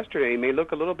myself yesterday may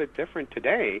look a little bit different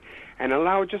today, and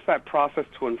allow just that process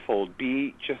to unfold.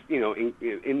 Be just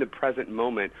in the present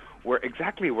moment,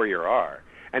 exactly where you are,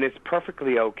 and it's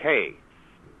perfectly okay.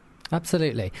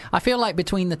 Absolutely. I feel like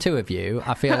between the two of you,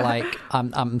 I feel like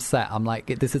I'm set. I'm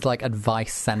like, this is like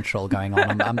advice central going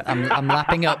on. I'm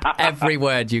lapping up every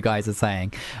word you guys are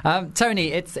saying.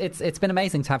 Tony, it's been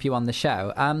amazing to have you on the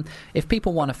show. If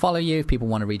people want to follow you, if people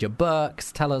want to read your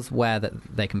books, tell us where that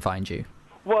they can find you.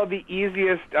 Well, the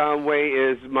easiest way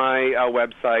is my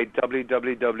website,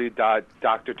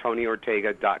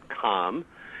 www.drtonyortega.com.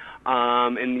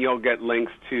 And you'll get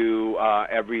links to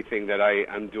everything that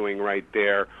I'm doing right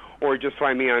there. Or just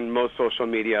find me on most social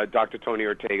media, Dr. Tony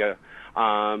Ortega.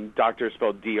 Doctor is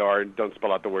spelled DR, don't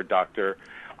spell out the word doctor.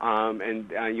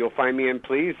 And you'll find me, and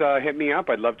please hit me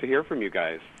up. I'd love to hear from you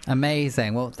guys.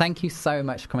 Amazing. Well, thank you so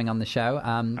much for coming on the show.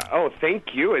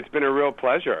 Thank you. It's been a real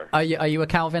pleasure. Are you a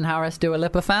Calvin Harris Dua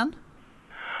Lipa fan?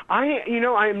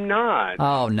 I'm not.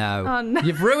 Oh no.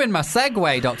 You've ruined my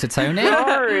segue, Dr. Tony.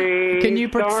 Sorry. Can you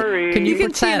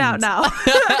pretend? Tune out now.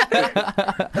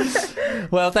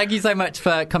 Well, thank you so much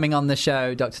for coming on the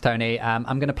show, Dr. Tony. I'm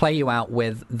going to play you out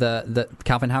with the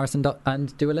Calvin Harris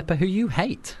and Dua Lipa, who you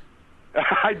hate.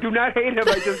 I do not hate him.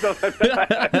 I just don't.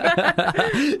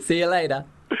 See you later.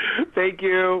 Thank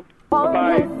you.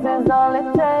 Bye-bye. Is all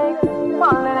it takes.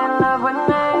 Falling in love with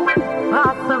me.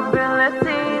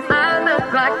 Possibilities. I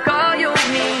look like all you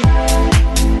need.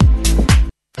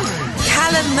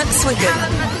 Callum McSwiggan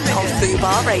on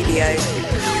Fubar Radio.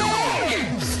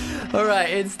 All right,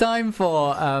 it's time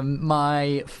for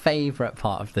my favourite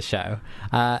part of the show.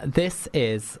 This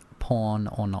is Porn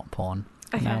or Not Porn.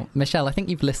 Okay. Now, Michelle, I think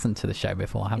you've listened to the show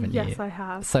before, haven't you? Yes, I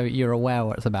have. So you're aware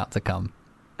what's about to come?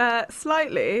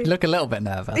 Slightly. You look a little bit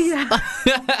nervous. Yeah.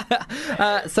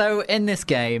 So in this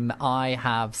game, I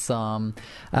have some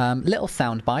little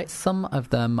sound bites. Some of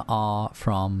them are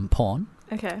from porn.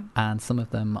 Okay. And some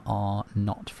of them are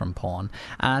not from porn.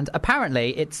 And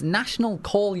apparently, it's National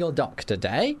Call Your Doctor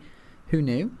Day. Who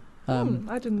knew?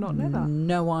 I did not know that.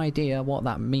 No idea what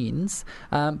that means.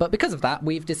 But because of that,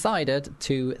 we've decided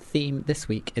to theme this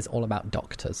week is all about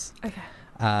doctors. Okay.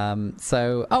 And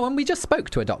we just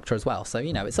spoke to a doctor as well. So,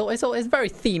 you know, it's very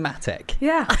thematic.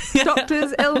 Yeah.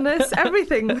 Doctors, illness,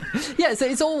 everything. Yeah, so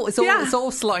it's all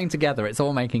slotting together. It's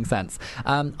all making sense.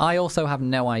 I also have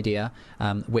no idea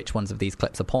which ones of these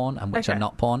clips are porn and which are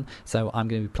not porn. So I'm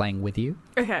going to be playing with you.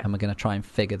 Okay. And we're going to try and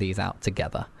figure these out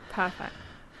together. Perfect.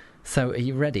 So are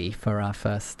you ready for our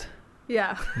first?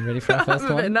 Yeah. You ready for our first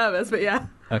one? I'm a bit nervous, but yeah.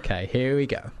 Okay, here we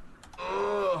go.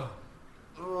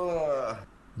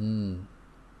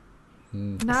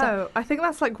 No, I think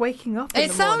that's like waking up.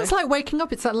 It sounds like waking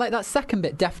up. It's like that second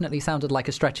bit definitely sounded like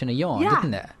a stretch and a yawn,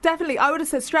 didn't it? Definitely. I would have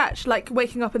said stretch, like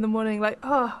waking up in the morning, like,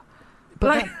 oh.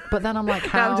 But then I'm like,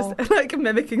 how? I'm just like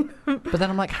mimicking them. But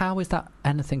then I'm like, how is that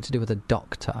anything to do with a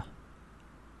doctor?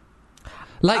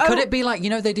 Like, could it be like, you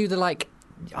know, they do the like,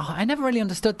 I never really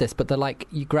understood this, but the like,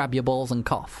 you grab your balls and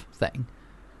cough thing.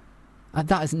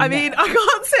 That is. I mean, I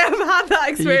can't say I've had that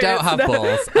experience. You don't have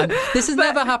balls. And this has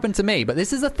never happened to me, but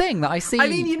this is a thing that I see. I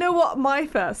mean, you know what my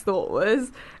first thought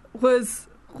was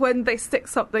when they stick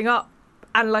something up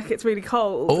and like it's really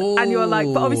cold, and you're like,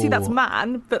 but obviously that's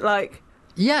man, but like.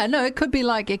 Yeah, no, it could be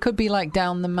like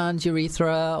down the man's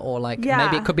urethra, or like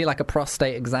maybe it could be like a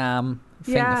prostate exam,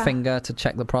 finger to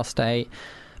check the prostate.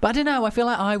 But I don't know, I feel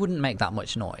like I wouldn't make that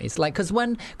much noise. Like, because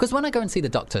when I go and see the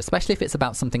doctor, especially if it's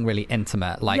about something really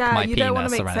intimate, like my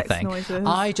penis or anything,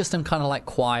 I just am kind of like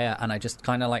quiet, and I just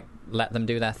kind of like let them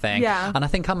do their thing. Yeah. And I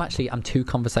think I'm too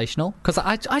conversational, because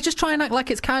I just try and act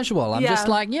like it's casual. I'm just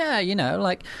like, you know,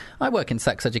 like, I work in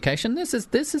sex education. This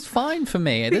is fine for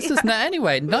me. This is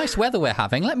anyway, nice weather we're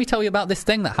having. Let me tell you about this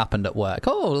thing that happened at work.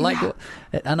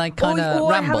 And I kind of ramble.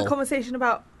 Or I have a conversation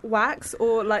about wax,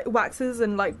 or like waxes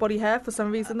and like body hair. For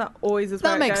some reason, that always is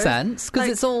where that makes sense, because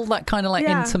it's all that kind of like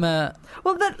intimate.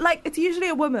 Well, like, it's usually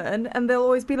a woman, and they'll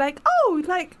always be like, oh,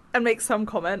 like, and make some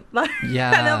comment, like,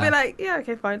 and they'll be like, yeah,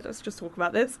 okay, fine, let's just talk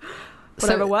about this,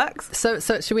 whatever works. So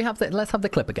should we have let's have the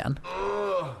clip again.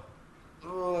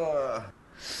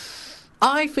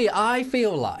 I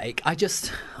feel like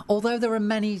although there are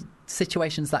many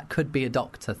situations that could be a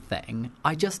doctor thing,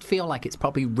 I just feel like it's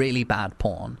probably really bad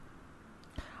porn.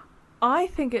 I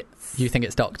think it's... You think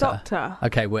it's doctor?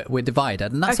 Okay, we're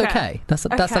divided, and that's okay. That's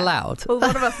allowed. Well,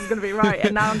 one of us is going to be right,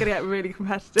 and now I'm going to get really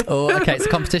competitive. Okay, it's a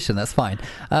competition, that's fine.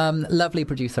 Lovely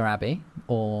producer Abby,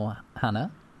 or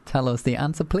Hannah, tell us the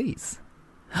answer, please.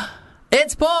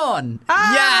 It's porn!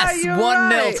 Yes!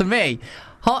 1-0 to me.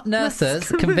 Hot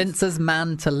nurses convinces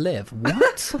man to live.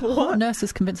 What? Hot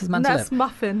nurses convinces man to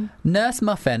live. Nurse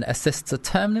Muffin assists a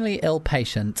terminally ill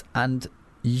patient and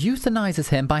euthanizes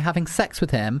him by having sex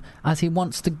with him as he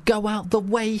wants to go out the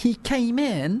way he came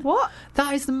in. What?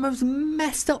 That is the most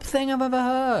messed up thing I've ever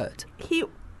heard.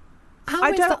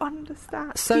 I don't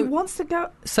understand. So he wants to go.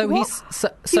 So what?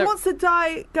 he wants to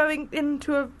die going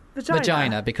into a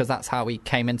vagina. Because that's how he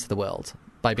came into the world,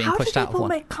 by being pushed out of one.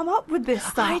 How do people come up with this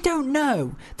stuff? I don't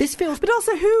know. This feels. But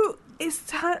also, who is?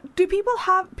 Do people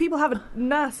have a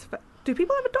nurse? Do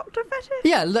people have a doctor fetish?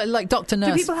 Yeah, like doctor nurse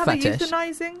fetish. Do people have a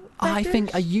euthanizing fetish? I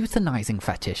think a euthanizing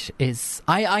fetish is...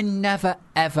 I never,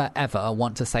 ever, ever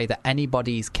want to say that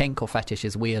anybody's kink or fetish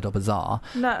is weird or bizarre.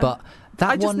 No. But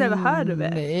that I just never heard of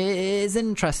it. It is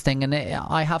interesting, and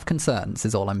I have concerns,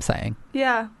 is all I'm saying.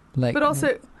 Yeah. Like, but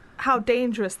also, how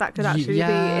dangerous that could actually be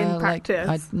in practice.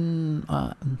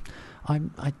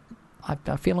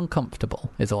 I feel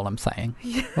uncomfortable, is all I'm saying.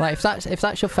 Yeah. Like, if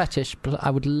that's your fetish,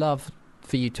 I would love...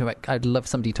 I'd love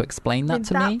somebody to explain that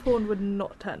to me. That porn would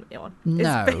not turn me on.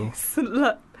 No.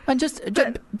 And just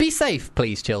be safe,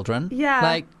 please, children. Yeah.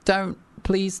 Like, don't,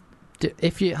 please,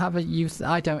 if you have a use,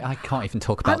 I can't even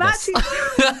talk about this.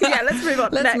 Yeah, let's move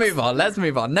on. Let's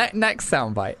move on. Next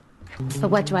soundbite. But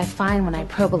what do I find when I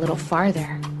probe a little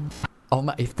farther? Oh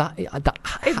my! If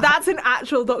that's an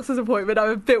actual doctor's appointment, I'm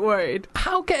a bit worried.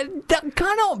 That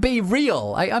cannot be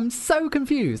real? I'm so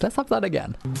confused. Let's have that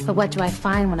again. But what do I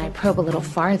find when I probe a little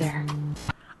farther?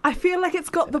 I feel like it's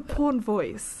got the porn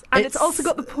voice, and it's also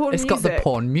got the porn music. It's got the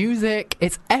porn music.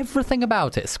 It's everything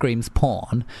about it screams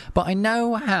porn. But I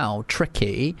know how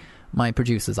tricky my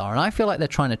producers are, and I feel like they're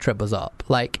trying to trip us up.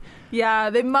 Like, yeah,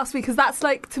 they must be, because that's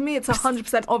like, to me, it's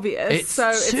 100% obvious.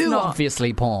 It's too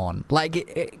obviously porn. Like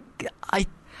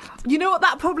you know what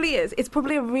that probably is? It's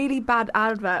probably a really bad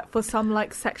advert for some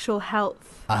like sexual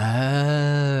health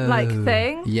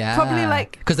thing. Yeah, probably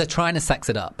like because they're trying to sex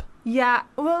it up. Yeah,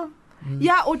 well,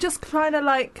 yeah, or just trying to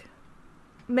like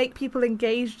make people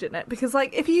engaged in it, because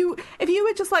like if you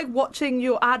were just like watching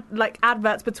your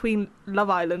adverts between Love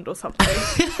Island or something,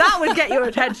 that would get your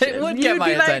attention. It would get my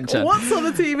attention. What's on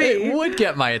the TV? It would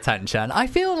get my attention. I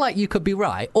feel like you could be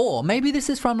right, or maybe this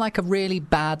is from like a really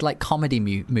bad like comedy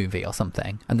movie or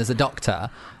something, and there's a doctor.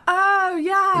 Oh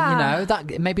yeah, you know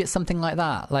that maybe it's something like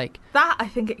that. Like that, I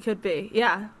think it could be.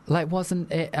 Yeah. Like,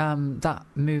 wasn't it that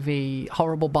movie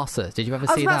Horrible Bosses? Did you ever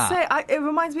see that? I was about to say, it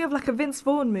reminds me of like a Vince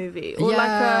Vaughn movie, or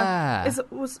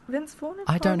was Vince Vaughn in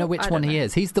I don't know which one he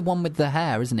is. He's the one with the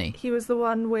hair, isn't he? He was the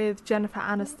one with Jennifer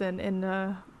Aniston in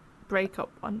the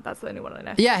breakup one. That's the only one I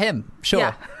know. Yeah, him.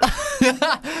 Sure. Yeah.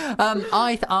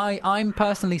 I'm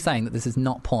personally saying that this is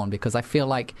not porn, because I feel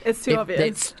like it's too obvious.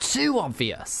 It's too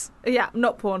obvious. Yeah,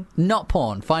 not porn. Not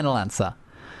porn. Final answer.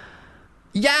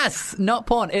 Yes, not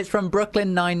porn. It's from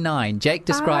Brooklyn Nine-Nine. Jake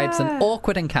describes an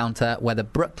awkward encounter where the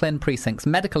Brooklyn precinct's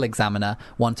medical examiner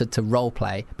wanted to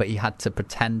roleplay, but he had to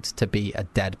pretend to be a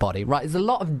dead body. Right, there's a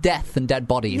lot of death and dead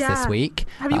bodies this week.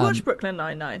 Have you watched Brooklyn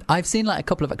Nine-Nine? I've seen like a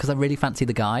couple of it because I really fancy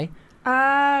the guy.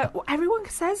 Everyone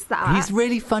says that. He's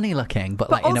really funny looking,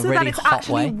 but like in a really hot way. Also that it's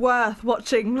actually worth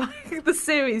watching like the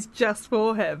series just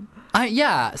for him.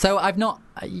 Yeah, so I've not...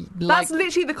 That's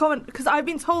literally the comment, because I've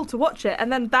been told to watch it,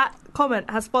 and then that comment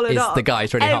has followed up the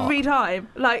guy's really every time.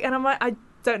 Like, and I'm like, I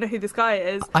don't know who this guy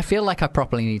is. I feel like I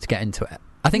properly need to get into it.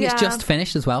 I think it's just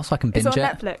finished as well, so I can binge it. It's on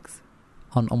Netflix.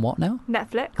 On what now?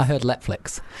 Netflix. I heard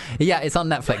Netflix. Yeah, it's on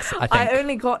Netflix, I think. I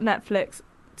only got Netflix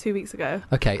 2 weeks ago.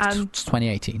 Okay, it's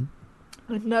 2018.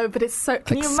 No, but it's so...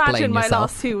 Can you imagine my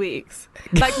last 2 weeks?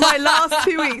 Like, my last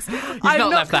 2 weeks. You've not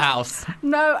left the house.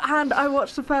 No, and I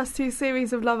watched the first 2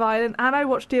 series of Love Island, and I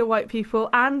watched Dear White People,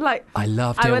 and like... I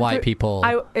love Dear White People.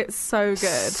 It's so good.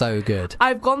 So good.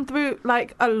 I've gone through,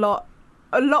 like, a lot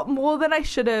more than I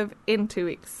should have in 2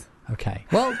 weeks. Okay.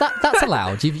 Well, that's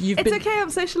allowed. It's okay, I'm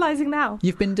socialising now.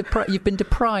 You've been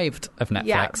deprived of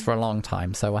Netflix for a long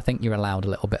time, so I think you're allowed a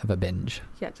little bit of a binge.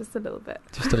 Yeah, just a little bit.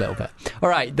 Just a little bit. All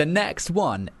right, the next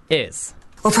one is...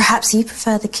 Or perhaps you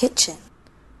prefer the kitchen.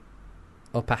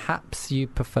 Or perhaps you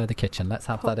prefer the kitchen. Let's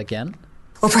have that again.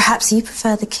 Or perhaps you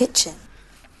prefer the kitchen.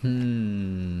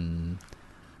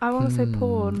 I want to say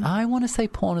porn. I want to say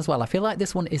porn as well. I feel like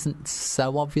this one isn't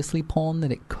so obviously porn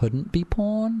that it couldn't be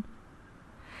porn.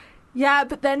 Yeah,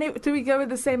 but then do we go with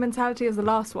the same mentality as the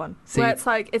last one? Where it's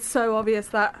like, it's so obvious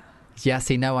that... Yeah,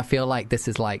 see, no, I feel like this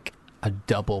is like a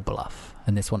double bluff,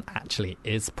 and this one actually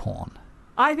is porn.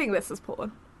 I think this is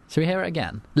porn. Should we hear it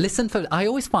again? Listen for... I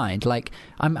always find, like...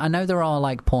 I know there are,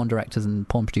 like, porn directors and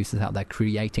porn producers out there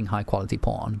creating high-quality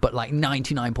porn, but, like,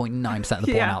 99.9% of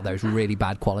the porn out there is really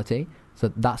bad quality.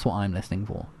 So that's what I'm listening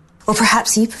for. Or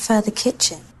perhaps you prefer the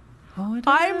kitchen. Oh,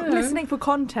 I'm listening for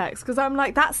context, because I'm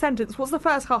like, that sentence, what's the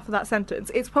first half of that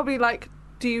sentence? It's probably like,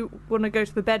 do you want to go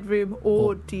to the bedroom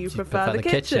or do you prefer the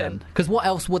kitchen? Because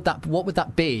what would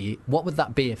that be? What would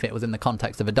that be if it was in the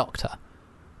context of a doctor?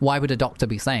 Why would a doctor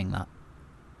be saying that?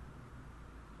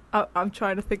 I'm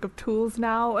trying to think of tools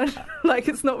now, and like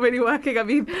it's not really working. I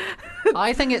mean,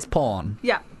 I think it's porn.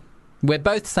 Yeah. We're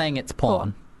both saying it's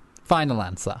porn. Final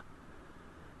answer.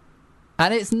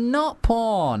 And it's not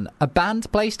porn. A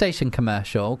banned PlayStation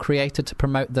commercial created to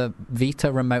promote the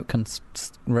Vita remote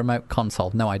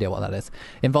console, no idea what that is,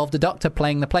 involved a doctor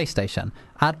playing the PlayStation.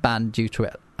 Ad banned due to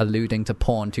it alluding to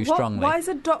porn too strongly. Why is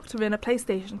a doctor in a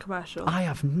PlayStation commercial? I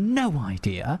have no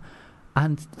idea.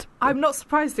 And I'm not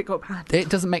surprised it got banned. It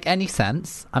doesn't make any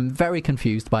sense. I'm very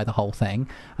confused by the whole thing.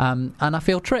 And I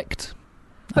feel tricked.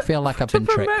 I feel like I've been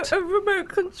tricked. A remote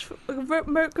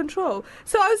control.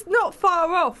 So I was not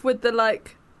far off with the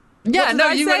like. Yeah, no,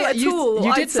 you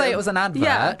did say it was an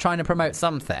advert trying to promote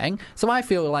something. So I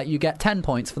feel like you get 10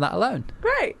 points for that alone.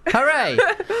 Great. Hooray!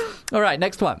 All right,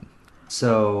 next one.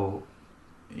 So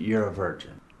you're a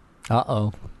virgin.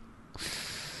 Uh-oh.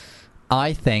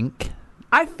 I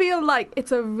feel like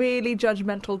it's a really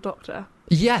judgmental doctor.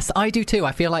 Yes, I do too.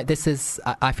 I feel like this is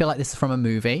from a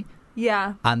movie.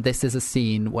 Yeah. And this is a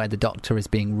scene where the doctor is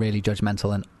being really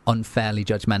judgmental and unfairly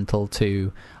judgmental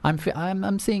to...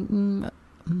 I'm seeing...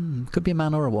 could be a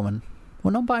man or a woman.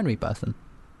 Or non-binary person.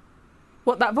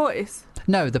 What, that voice?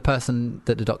 No, the person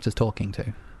that the doctor's talking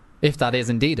to. If that is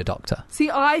indeed a doctor.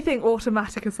 See, I think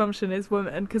automatic assumption is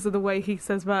woman because of the way he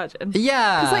says virgin.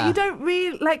 Yeah. Because like, you don't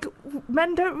really... Like,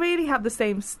 men don't really have the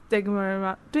same stigma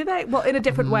around... Do they? Well, in a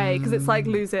different way, because it's like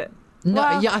lose it. No,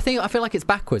 well, yeah, I feel like it's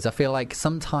backwards. I feel like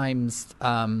sometimes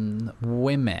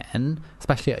women,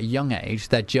 especially at a young age,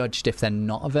 they're judged if they're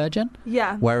not a virgin.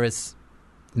 Yeah. Whereas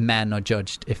men are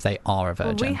judged if they are a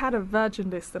virgin. Well, we had a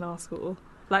virgin list in our school.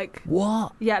 Like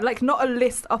what? Yeah, like not a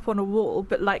list up on a wall,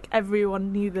 but like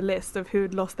everyone knew the list of who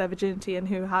had lost their virginity and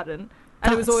who hadn't.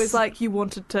 And it was always like you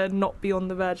wanted to not be on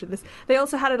the virgin list. They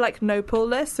also had a like no pull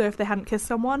list, so if they hadn't kissed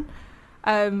someone,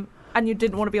 and you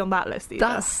didn't want to be on that list either.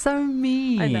 That's so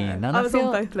mean. I know. And I was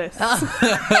on both lists. So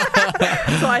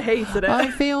I hated it.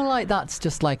 I feel like that's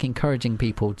just like encouraging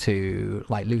people to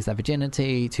like lose their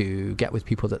virginity, to get with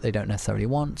people that they don't necessarily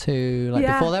want to, like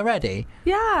before they're ready.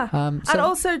 Yeah. And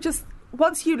also just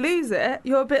once you lose it,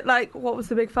 you're a bit like, what was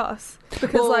the big fuss?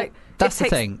 Because like that's it the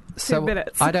takes thing. 2 So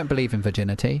minutes. I don't believe in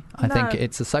virginity. I think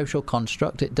it's a social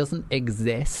construct. It doesn't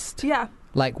exist. Yeah.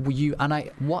 Like you and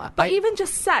I, what? But even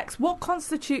just sex, what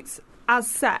constitutes as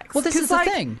sex? Well, this is the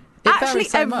thing. Actually,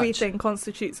 everything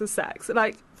constitutes as sex.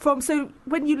 Like so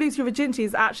when you lose your virginity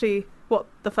is actually what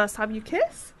the first time you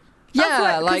kiss.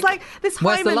 Yeah, like this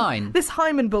where's hymen, the line? This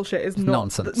hymen bullshit is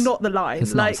nonsense. Not the line.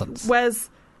 It's nonsense. Whereas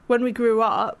when we grew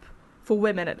up, for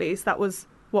women at least, that was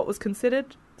what was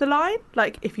considered the line.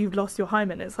 Like if you've lost your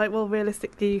hymen, it's like, well,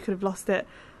 realistically, you could have lost it.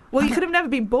 Well, you could have never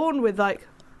been born with like.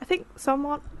 I think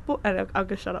someone. I'll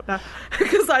go shut up now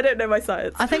because I don't know my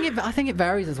science. I think it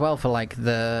varies as well for like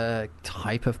the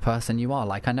type of person you are.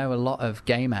 Like I know a lot of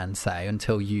gay men say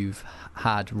until you've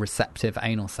had receptive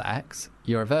anal sex,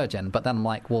 you're a virgin. But then I'm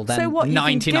like, well, then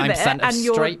 99% of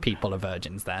straight people are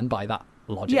virgins. Then by that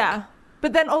logic, yeah.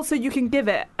 But then also you can give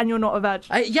it and you're not a virgin.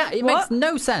 It makes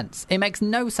no sense. It makes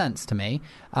no sense to me.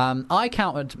 I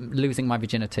counted losing my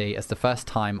virginity as the first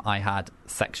time I had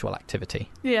sexual activity.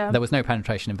 Yeah. There was no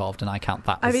penetration involved, and I count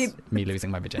that as me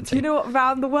losing my virginity. Do you know what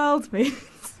round the world means?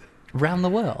 Round the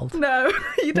world? No.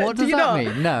 You don't, what does that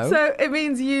mean? No. So it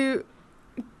means you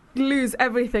lose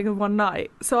everything in one night.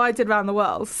 So I did round the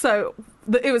world. So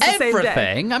it was the same day.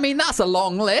 Everything? I mean, that's a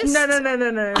long list. No,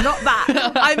 not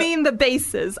that. I mean the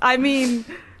bases. I mean...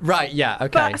 Right, yeah,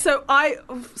 okay. But, so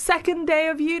second day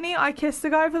of uni, I kissed a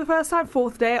guy for the first time.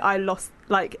 Fourth day, I lost,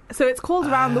 like... So it's called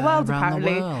Round the World,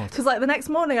 apparently. Because, like, the next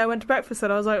morning, I went to breakfast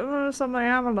and I was like, something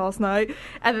happened last night.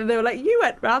 And then they were like, you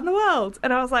went round the world.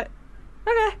 And I was like,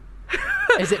 okay.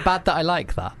 Is it bad that I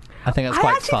like that? I think that's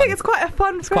quite fun. I actually think it's quite a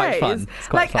fun phrase. It's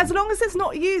quite fun. As long as it's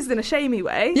not used in a shamey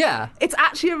way. Yeah. It's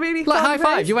actually a really like fun high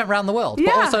five, phrase. you went round the world.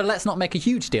 Yeah. But also, let's not make a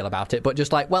huge deal about it, but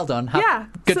just like, well done.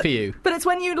 Good for you. But it's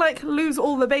when you like lose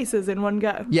all the bases in one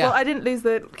go. Yeah. Well, I didn't lose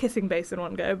the kissing base in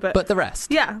one go, but the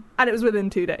rest. Yeah, and it was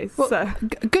within 2 days. Well, so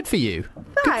good for you.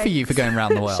 Thanks. Good for you for going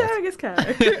round the world. Sharing is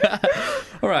caring.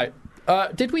 All right.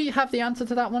 Did we have the answer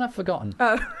to that one? I've forgotten.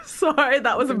 Oh, sorry,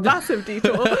 that was a massive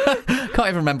detour. Can't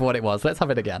even remember what it was. Let's have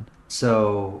it again.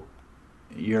 So,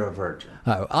 you're a virgin.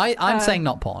 Oh, I'm saying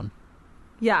not porn.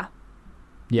 Yeah.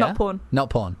 Yeah? Not porn. Not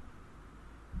porn.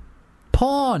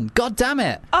 Porn! God damn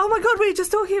it! Oh my god, we were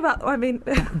just talking about... I mean...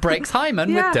 Breaks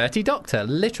hymen with Dirty Doctor.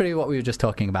 Literally what we were just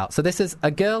talking about. So this is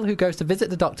a girl who goes to visit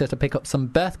the doctor to pick up some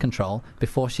birth control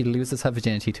before she loses her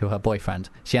virginity to her boyfriend.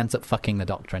 She ends up fucking the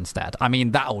doctor instead. I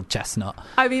mean, that old chestnut.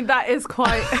 I mean, that is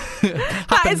quite...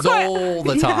 Happens all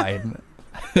the time.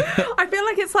 I feel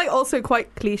like it's like also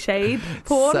quite cliched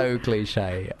porn. So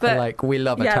cliche. But like, we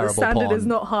love a terrible the standard porn. is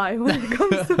not high when it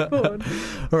comes to porn.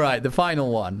 All right, the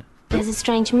final one. There's a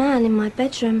strange man in my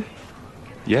bedroom.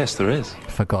 Yes, there is.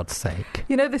 For God's sake.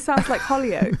 You know, this sounds like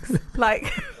Hollyoaks. Like...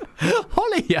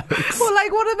 Hollyoaks? Well,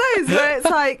 like one of those where it's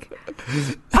like...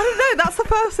 I don't know, that's the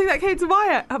first thing that came to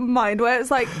my mind, where it's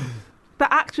like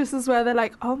the actresses where they're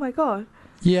like, oh my God.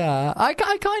 Yeah, I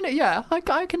kind of,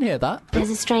 I can hear that. There's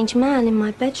a strange man in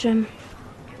my bedroom.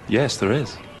 Yes, there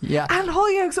is. Yeah. And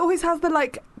Hollyoaks always has the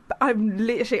like... I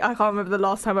can't remember the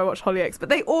last time I watched Hollyoaks, but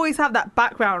they always have that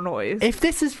background noise. If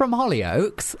this is from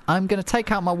Hollyoaks, I'm going to take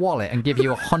out my wallet and give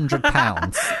you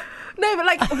 £100. No, but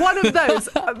like one of those,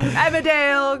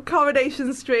 Emmerdale,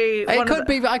 Coronation Street. It could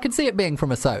be. I could see it being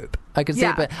from a soap. I could see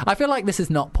it, but I feel like this is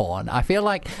not porn. I feel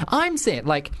like I'm seeing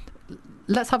like.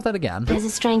 Let's have that again. There's a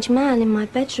strange man in my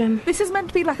bedroom. This is meant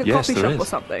to be like a coffee shop or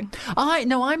something.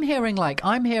 I'm hearing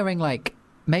like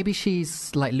maybe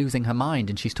she's like losing her mind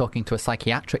and she's talking to a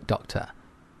psychiatric doctor.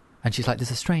 And she's like, there's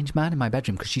a strange man in my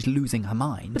bedroom because she's losing her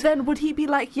mind. But then would he be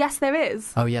like, yes, there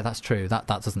is? Oh, yeah, that's true. That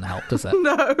doesn't help, does it?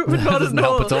 No, that not doesn't at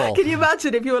all. help at all. Can you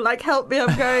imagine if you were like, help me,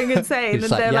 I'm going insane.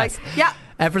 And they're yes. like, yeah.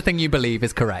 Everything you believe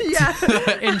is correct. Yeah.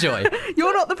 Enjoy.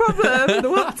 You're not the problem.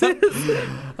 The world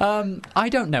is. I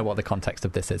don't know what the context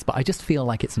of this is, but I just feel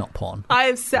like it's not porn. I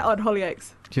am set on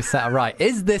Hollyoaks. Just set it right.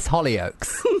 Is this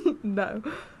Hollyoaks? No.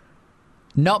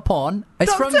 Not porn.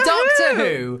 It's from Doctor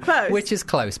Who. Close. Which is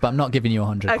close, but I'm not giving you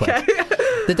 100 quid.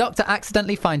 The Doctor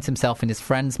accidentally finds himself in his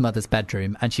friend's mother's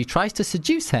bedroom and she tries to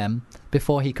seduce him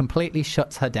before he completely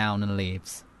shuts her down and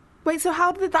leaves. Wait, so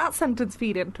how did that sentence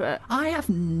feed into it? I have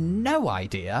no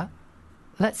idea.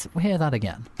 Let's hear that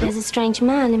again. There's a strange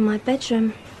man in my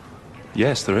bedroom.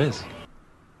 Yes, there is.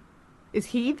 Is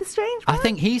he the strange man? I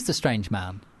think he's the strange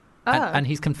man. Oh. And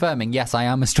he's confirming, yes, I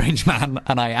am a strange man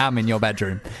and I am in your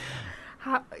bedroom.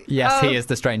 Yes, he is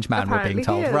the strange man, we're being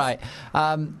told. Right.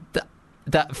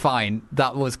 Fine.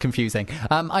 That was confusing.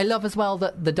 I love as well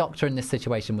that the Doctor in this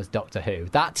situation was Doctor Who.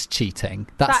 That's cheating.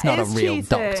 That's not a real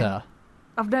Doctor.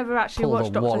 I've never actually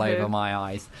watched Doctor Who. Pull the wool over my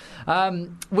eyes.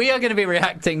 We are going to be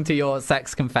reacting to your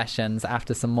sex confessions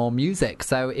after some more music.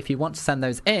 So if you want to send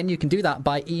those in, you can do that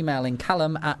by emailing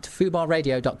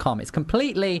callum@fubarradio.com. It's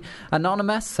completely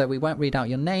anonymous, so we won't read out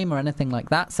your name or anything like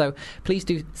that. So please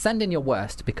do send in your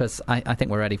worst, because I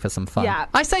think we're ready for some fun. Yeah.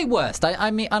 I say worst,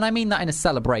 I mean that in a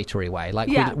celebratory way.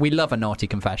 Like, we love a naughty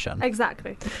confession.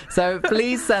 Exactly. So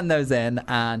please send those in,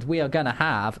 and we are going to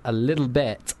have a little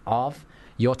bit of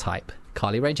your type.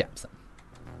 Carly Rae Jepsen.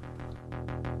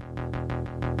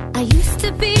 I used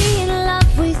to be in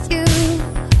love with you.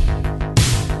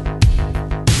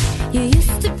 You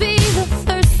used to be the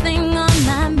first thing on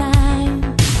my mind.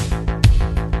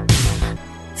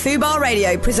 Fubar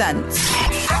Radio presents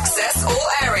Access All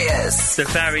Areas. The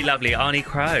very lovely Arnie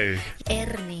Crow.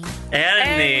 Ernie.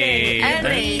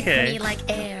 Okay. For me, like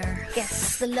air.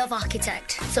 Yes, the love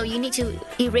architect. So you need to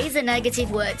erase the negative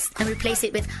words and replace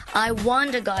it with, I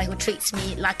want a guy who treats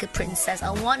me like a princess. I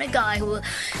want a guy who will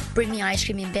bring me ice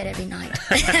cream in bed every night.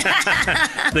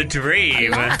 The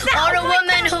dream. Or a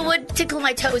woman who would tickle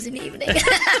my toes in the evening.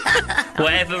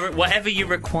 Whatever you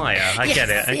require. I get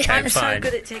it. Okay, I'm fine. so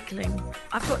good at tickling.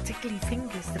 I've got tickly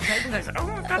fingers. The pregnant goes, oh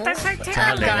my God, that's so tickly.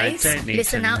 Guys,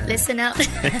 listen out.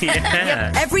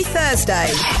 Yeah. Every Thursday,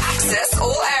 Access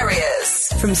All Areas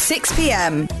from 6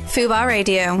 p.m. Fubar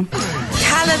Radio.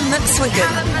 Callum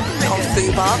McSwiggan on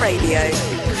Fubar Radio.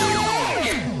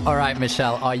 All right,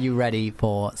 Michelle, are you ready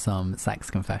for some sex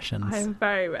confessions? I'm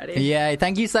very ready. Yay.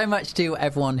 Thank you so much to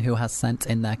everyone who has sent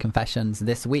in their confessions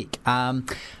this week.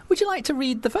 Would you like to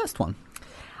read the first one?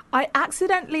 I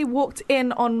accidentally walked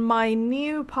in on my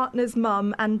new partner's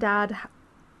mum and dad.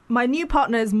 My new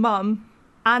partner's mum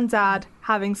and dad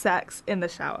having sex in the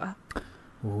shower.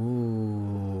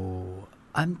 Ooh.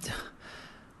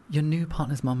 Your new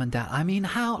partner's mum and dad. I mean,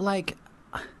 how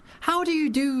do you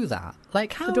do that?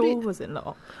 Like, how the door wasn't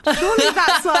locked. Surely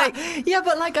that's like... Yeah,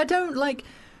 but like, I don't like...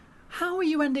 How are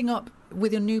you ending up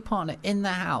with your new partner in the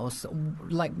house,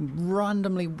 like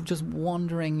randomly just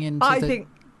wandering into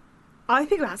I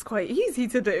think that's quite easy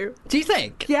to do. Do you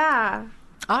think? Yeah.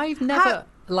 I've never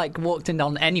walked in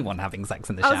on anyone having sex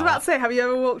in the shower. I was about to say, have you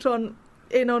ever walked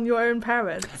in on your own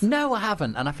parents? No, I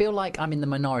haven't, and I feel like I'm in the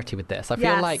minority with this. I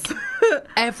feel like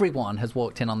everyone has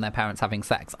walked in on their parents having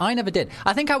sex. I never did.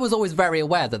 I think I was always very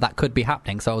aware that could be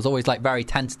happening, so I was always like very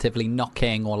tentatively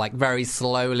knocking or like very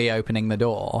slowly opening the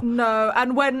door. No,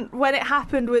 and when it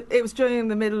happened, it was during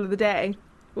the middle of the day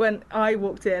when I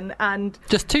walked in, and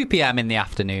just 2 p.m. in the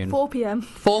afternoon. 4 p.m.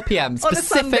 4 p.m.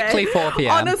 specifically 4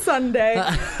 p.m. on a Sunday,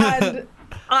 and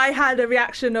I had a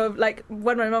reaction of, like,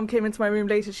 when my mum came into my room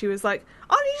later, she was like,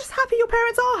 aren't you just happy your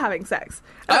parents are having sex?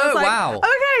 And I was like, wow.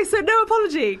 Okay, so no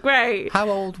apology. Great. How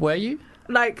old were you?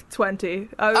 Like 20.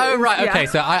 Oh, right, yeah. okay.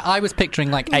 So I was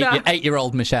picturing like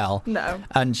eight-year-old Michelle. No.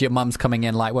 And your mum's coming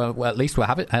in like, well, at least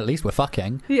we're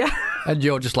fucking. Yeah. And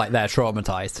you're just like, they're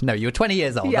traumatised. No, you're 20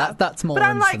 years old. Yeah. That's more but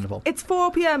I'm understandable. like, it's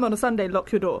 4 p.m. on a Sunday,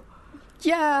 lock your door.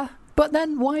 Yeah, but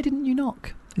then why didn't you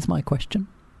knock, is my question.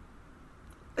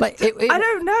 Like, I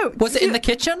don't know. Was it in the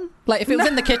kitchen? Like, if it was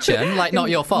in the kitchen, like, not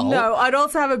your fault. No, I'd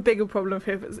also have a bigger problem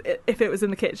if it was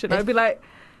in the kitchen. I'd be like,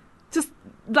 just,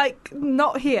 like,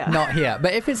 not here. Not here.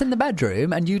 But if it's in the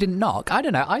bedroom and you didn't knock, I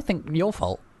don't know, I think your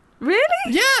fault. Really?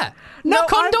 Yeah.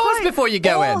 Knock on doors before you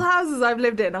go in. All houses I've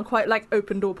lived in are quite like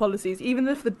open door policies. Even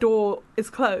if the door is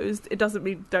closed, it doesn't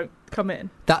mean don't come in.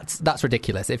 That's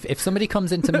ridiculous. If somebody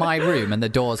comes into my room and the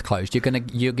door's closed, you're gonna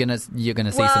see some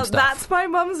stuff. Well, that's my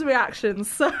mum's reaction.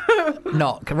 So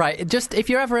knock, right? Just if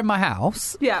you're ever in my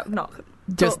house, yeah, knock.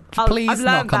 Just please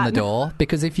knock on the now. door,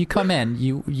 because if you come in,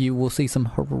 you will see some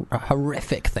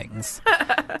horrific things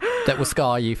that will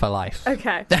scar you for life.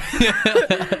 Okay.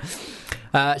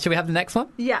 Shall we have the next one?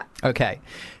 Yeah. Okay.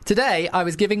 Today, I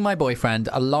was giving my boyfriend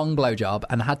a long blowjob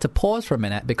and had to pause for a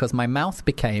minute because my mouth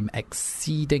became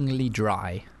exceedingly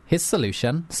dry. His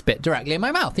solution, spit directly in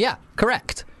my mouth. Yeah,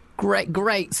 correct.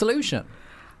 Great solution.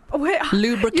 Wait,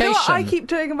 lubrication. You know what I keep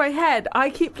doing in my head? I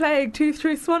keep playing 2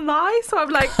 Truths 1 Lie. So I'm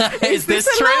like, is this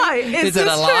true? Lie? Is it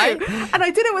a lie? And I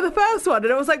did it with the first one,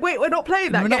 and I was like, wait, we're not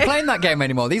playing that game. We're not playing that game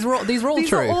anymore. These are all true.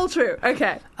 These are all true.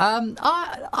 Okay.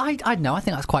 I know. I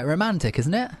think that's quite romantic,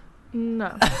 isn't it?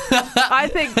 No. I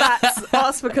think that's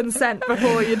ask for consent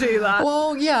before you do that.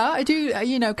 Well, yeah, I do.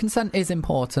 You know, consent is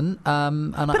important.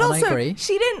 And also, I agree.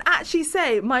 She didn't actually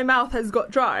say my mouth has got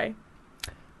dry.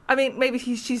 I mean, maybe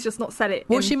she's just not said it.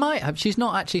 Well, she might have. She's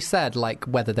not actually said, like,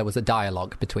 whether there was a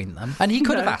dialogue between them. And he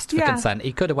could have asked for consent.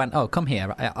 He could have went, oh, come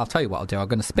here. I'll tell you what I'll do. I'm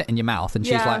going to spit in your mouth. And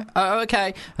she's like, oh,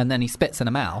 okay. And then he spits in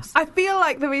her mouth. I feel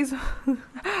like the reason...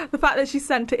 the fact that she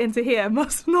sent it into here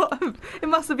must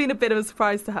have been a bit of a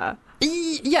surprise to her.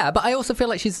 Yeah, but I also feel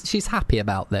like she's happy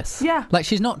about this. Yeah. Like,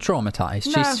 she's not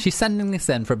traumatised. No. She's sending this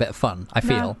in for a bit of fun, I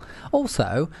feel. No.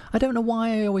 Also, I don't know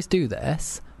why I always do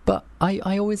this, but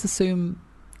I always assume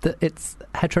that it's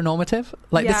heteronormative.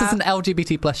 Like, this is an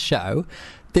LGBT plus show.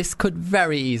 This could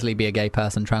very easily be a gay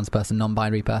person, trans person,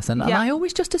 non-binary person, and I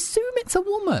always just assume it's a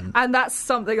woman. And that's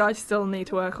something I still need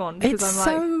to work on. Because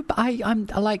I'm a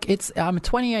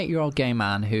 28-year-old gay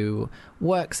man who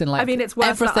works in like it's worse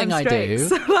everything that I'm straight. I do.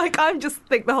 So, like, I just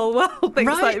think the whole world thinks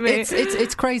right? like me.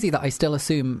 It's crazy that I still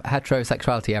assume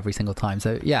heterosexuality every single time.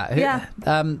 So yeah.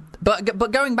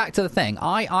 But going back to the thing,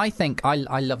 I think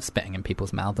I love spitting in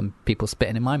people's mouth and people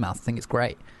spitting in my mouth. I think it's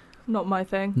great. Not my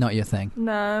thing. Not your thing.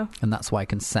 No. And that's why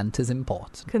consent is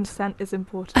important. Consent is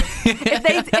important.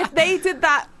 if they did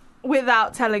that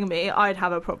without telling me, I'd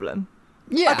have a problem.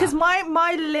 Yeah. Because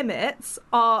my limits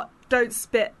are don't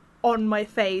spit on my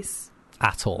face.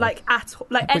 At all. Like, at all.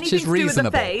 Like, which anything is to do with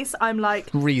reasonable. the face, I'm like,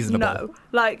 reasonable. No.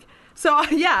 Like, so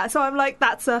I'm like,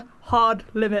 that's a hard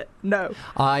limit, no.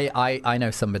 I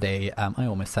know somebody, I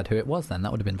almost said who it was then,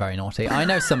 that would have been very naughty. I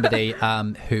know somebody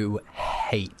who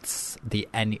hates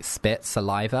any spit,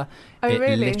 saliva. Oh, it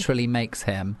really? literally makes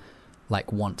him,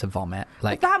 like, want to vomit.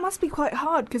 Like, but that must be quite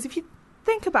hard, because if you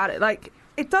think about it, like,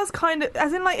 it does kind of,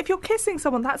 as in, like, if you're kissing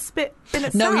someone, that's spit in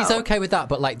itself. No, he's okay with that,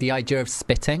 but, like, the idea of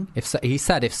spitting, he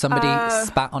said if somebody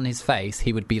spat on his face,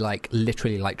 he would be, like,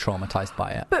 literally, like, traumatised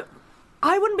by it. But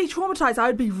I wouldn't be traumatised, I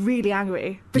would be really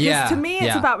angry. Because to me,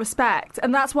 it's about respect.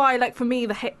 And that's why, like, for me,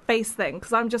 the face thing,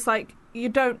 because I'm just like, you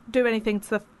don't do anything to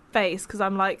the face, because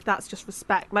I'm like, that's just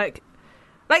respect. Like,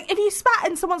 if you spat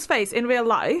in someone's face in real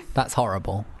life... That's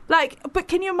horrible. Like, but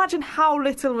can you imagine how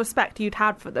little respect you'd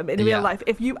had for them in real life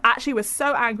if you actually were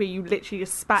so angry you literally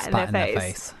just spat in their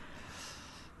face?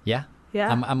 Yeah.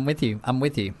 Yeah. I'm with you.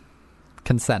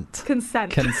 Consent.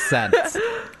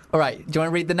 All right, do you want to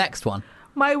read the next one?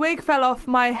 My wig fell off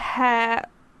my head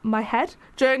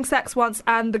during sex once,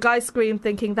 and the guy screamed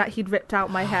thinking that he'd ripped out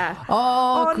my hair.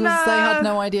 Oh, because they had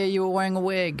no idea you were wearing a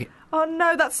wig. Oh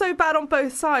no, that's so bad on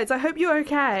both sides. I hope you're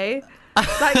okay.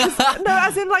 Like, no,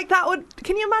 as in, like, that would...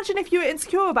 Can you imagine if you were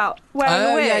insecure about wearing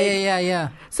a wig? Yeah.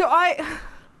 So I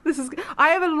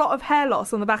have a lot of hair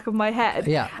loss on the back of my head.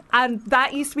 Yeah. And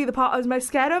that used to be the part I was most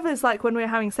scared of, is, like, when we were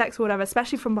having sex or whatever,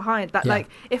 especially from behind, that, like,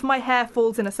 if my hair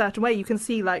falls in a certain way, you can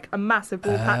see, like, a massive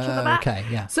bald patch on the back. Okay,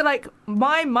 yeah. So, like,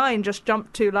 my mind just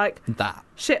jumped to, like... That.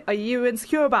 Shit, are you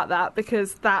insecure about that?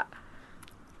 Because that...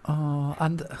 Oh,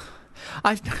 and...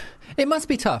 It must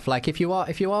be tough. Like if you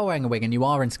are wearing a wig and you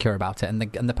are insecure about it, and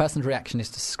the person's reaction is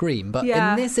to scream. But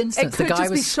in this instance, the guy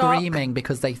was screaming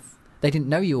because they didn't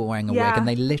know you were wearing a wig, and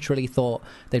they literally thought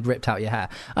they'd ripped out your hair.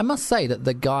 I must say that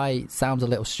the guy sounds a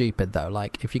little stupid though.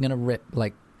 Like if you're going to rip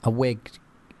like a wig,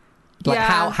 like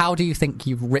how do you think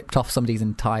you've ripped off somebody's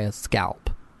entire scalp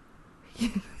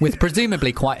with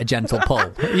presumably quite a gentle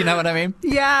pull? You know what I mean?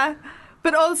 Yeah,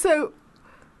 but also,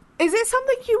 is it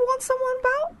something you warn someone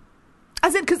about?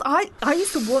 As in, because I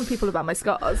used to warn people about my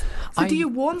scars. So do you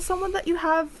warn someone that you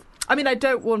have? I mean, I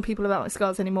don't warn people about my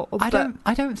scars anymore. I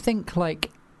don't think like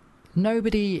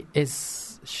nobody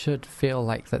should feel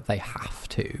like that they have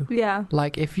to. Yeah.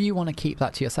 Like if you want to keep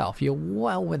that to yourself, you're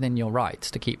well within your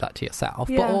rights to keep that to yourself.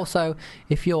 Yeah. But also,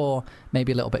 if you're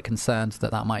maybe a little bit concerned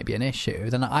that might be an issue,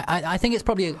 then I think it's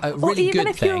probably a really good thing. Or even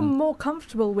if you're more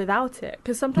comfortable without it,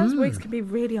 because sometimes wigs can be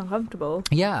really uncomfortable.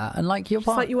 Yeah, and like it's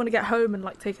like you want to get home and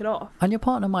like take it off. And your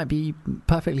partner might be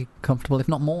perfectly comfortable, if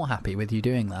not more happy, with you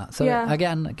doing that. So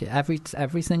again,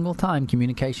 every single time,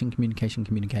 communication.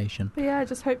 But yeah, I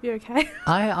just hope you're okay.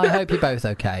 I hope you're both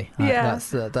okay.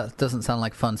 That doesn't sound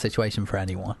like a fun situation for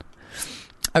anyone.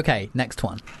 Okay, next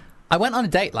one. I went on a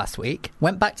date last week,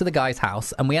 went back to the guy's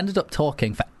house, and we ended up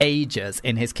talking for ages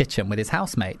in his kitchen with his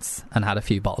housemates and had a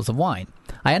few bottles of wine.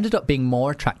 I ended up being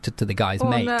more attracted to the guy's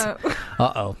mate. No.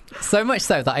 Uh-oh. So much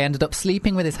so that I ended up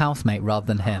sleeping with his housemate rather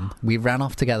than him. We ran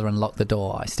off together and locked the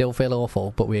door. I still feel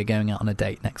awful, but we are going out on a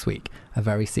date next week. A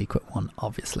very secret one,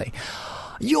 obviously.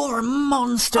 You're a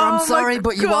monster. I'm sorry,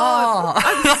 but you are.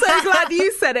 I'm so glad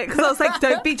you said it, because I was like,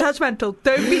 don't be judgmental.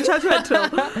 Don't be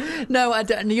judgmental. No,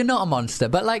 you're not a monster,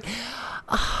 but like...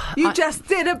 You just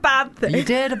did a bad thing. You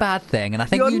did a bad thing, and I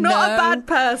think you're not a bad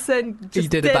person. You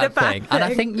did a bad thing, and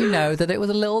I think you know that it was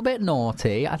a little bit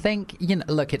naughty. I think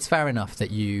look, it's fair enough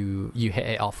that you hit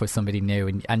it off with somebody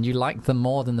new and you liked them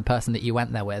more than the person that you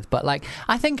went there with. But like,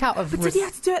 I think out of did you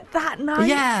have to do it that night?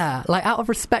 Yeah, like out of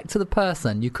respect to the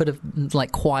person, you could have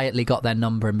like quietly got their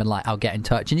number and been like, "I'll get in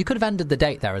touch," and you could have ended the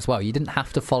date there as well. You didn't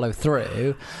have to follow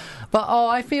through. But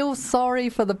I feel sorry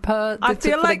for the person. I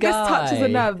feel like this touches a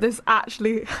nerve. This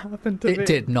actually happened to me. It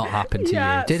did not happen to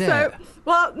you, did it?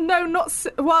 Well, no, not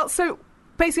well. So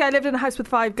basically, I lived in a house with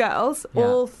 5 girls. Yeah.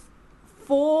 All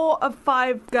 4 of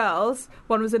 5 girls.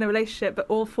 One was in a relationship, but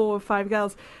all 4 of 5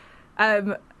 girls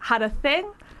had a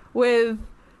thing with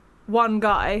one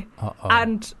guy. Uh-oh.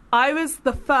 And I was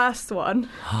the first one,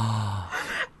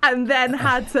 and then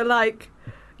had to like.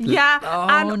 Yeah,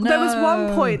 there was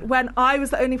one point when I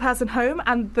was the only person home,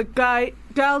 and the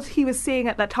girls he was seeing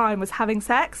at that time was having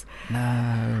sex.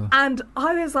 No. And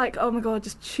I was like, oh my God,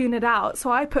 just tune it out.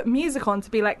 So I put music on to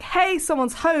be like, hey,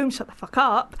 someone's home, shut the fuck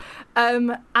up.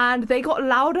 And they got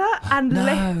louder, and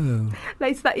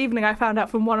later that evening I found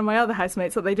out from one of my other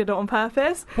housemates that they did it on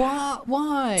purpose. What?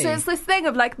 Why? So it's this thing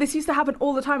of like, this used to happen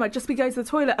all the time. I'd just be going to the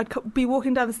toilet, I'd be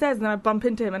walking down the stairs, and then I'd bump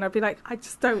into him, and I'd be like, I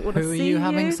just don't want to see you. Who are you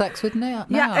having sex with now?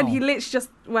 Yeah, and he literally just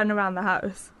went around the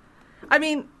house. I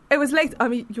mean, it was later. I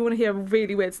mean, you want to hear a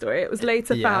really weird story? It was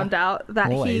later found out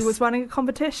that he was running a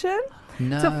competition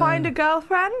to find a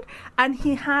girlfriend, and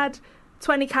he had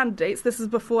 20 candidates. This was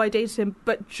before I dated him,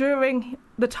 but during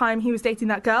the time he was dating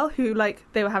that girl who, like,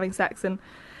 they were having sex, and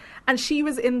she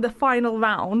was in the final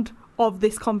round of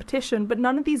this competition, but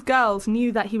none of these girls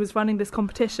knew that he was running this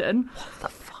competition. What the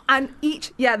fuck? And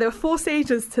there were 4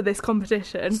 stages to this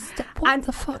competition. What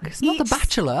the fuck? It's not The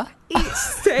Bachelor. Each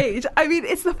stage, I mean,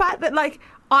 it's the fact that, like,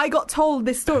 I got told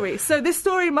this story. So this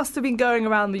story must have been going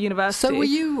around the university. So were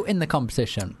you in the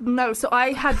competition? No, so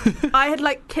I had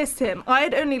like kissed him. I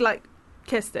had only like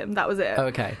kissed him. That was it.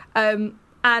 Okay.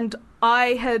 And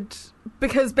I had,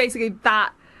 because basically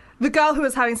the girl who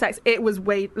was having sex, it was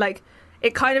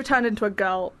it kind of turned into a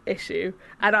girl issue,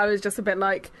 and I was just a bit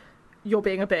like, you're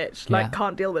being a bitch, like,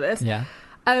 can't deal with this. Yeah.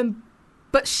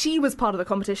 But she was part of the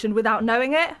competition without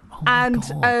knowing it. Oh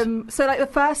and so like the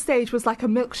first stage was like a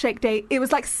milkshake date. It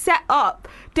was like set up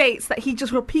dates that he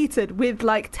just repeated with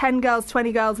like 10 girls,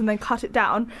 20 girls, and then cut it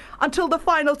down until the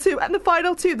final 2. And the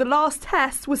final 2, the last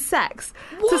test was sex.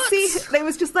 What? To see, there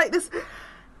was just like this.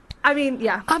 I mean,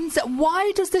 yeah.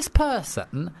 Why does this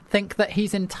person think that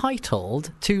he's entitled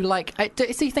to, like...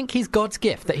 Does he think he's God's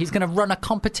gift, that he's going to run a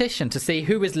competition to see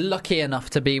who is lucky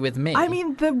enough to be with me? I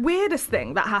mean, the weirdest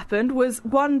thing that happened was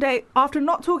one day, after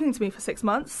not talking to me for 6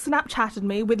 months, Snapchatted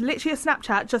me with literally a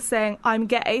Snapchat just saying, I'm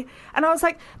gay. And I was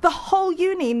like, the whole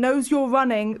uni knows you're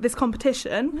running this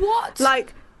competition. What?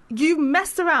 Like, you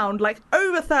messed around, like,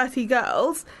 over 30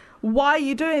 girls... Why are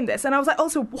you doing this? And I was like,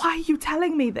 also, why are you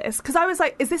telling me this? Because I was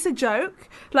like, is this a joke?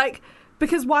 Like,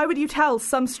 because why would you tell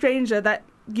some stranger that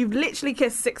you've literally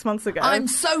kissed 6 months ago. I'm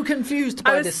so confused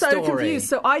by this story. I was so confused.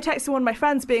 So I texted one of my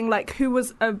friends being like, who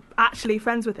was actually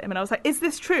friends with him. And I was like, is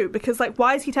this true? Because, like,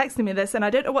 why is he texting me this? And I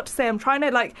don't know what to say. I'm trying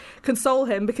to, like, console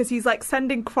him because he's, like,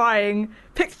 sending crying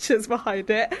pictures behind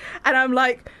it. And I'm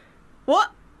like,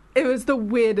 what? It was the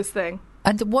weirdest thing.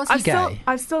 And was he gay?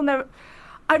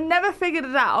 I've never figured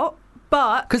it out.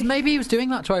 But because maybe he was doing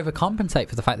that to overcompensate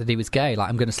for the fact that he was gay. Like,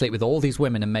 I'm going to sleep with all these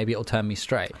women and maybe it'll turn me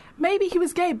straight. Maybe he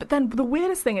was gay, but then the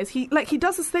weirdest thing is he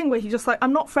does this thing where he just, like,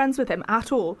 I'm not friends with him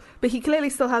at all, but he clearly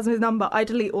still has his number. I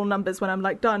delete all numbers when I'm,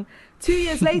 like, done. 2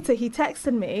 years later, he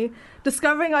texted me,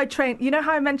 discovering I trained. You know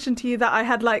how I mentioned to you that I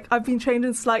had, like, I've been trained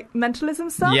in, like, mentalism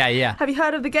stuff? Yeah. Have you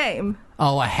heard of the game?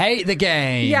 Oh, I hate the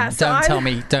game. Yeah, so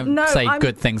don't say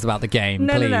good things about the game,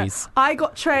 please. No. I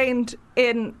got trained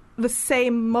in the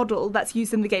same model that's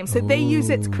used in the game. So they use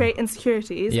it to create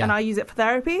insecurities and I use it for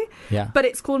therapy. Yeah. But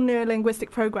it's called neurolinguistic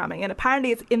programming, and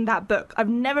apparently it's in that book. I've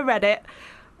never read it,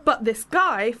 but this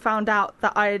guy found out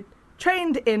that I had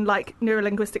trained in, like,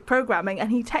 neurolinguistic programming, and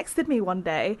he texted me one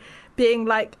day being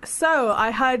like, so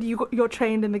I heard you're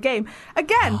trained in the game.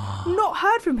 Again, not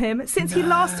heard from him since he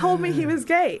last told me he was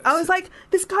gay. I was like,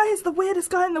 this guy is the weirdest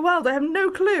guy in the world. I have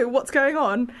no clue what's going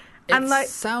on. And, like,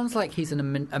 sounds like he's a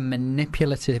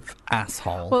manipulative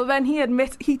asshole. Well, then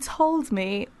he told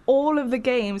me all of the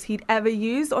games he'd ever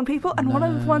used on people, and one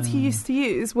of the ones he used to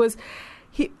use was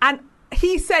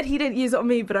he said he didn't use it on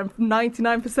me, but I'm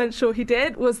 99% sure he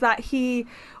did, was that he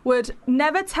would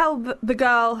never tell the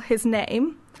girl his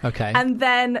name. Okay. And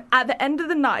then at the end of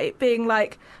the night being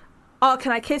like, oh,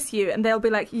 can I kiss you? And they'll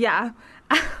be like, yeah.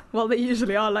 Well, they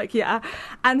usually are like, yeah.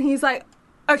 And he's like,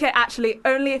 okay, actually,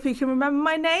 only if you can remember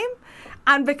my name.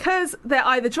 And because they're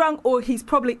either drunk or he's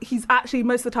actually,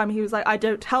 most of the time he was like, I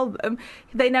don't tell them,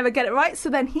 they never get it right. So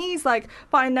then he's like,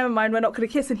 fine, never mind, we're not going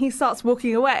to kiss. And he starts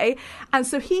walking away. And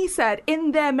so he said,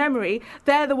 in their memory,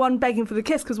 they're the one begging for the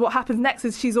kiss, because what happens next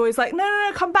is she's always like,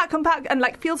 no, come back. And,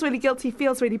 like, feels really guilty,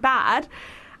 feels really bad.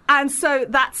 And so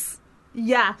that's...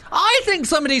 Yeah. I think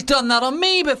somebody's done that on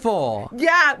me before.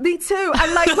 Yeah, me too.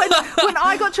 And, like, when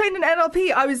I got trained in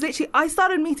NLP, I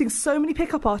started meeting so many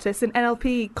pickup artists in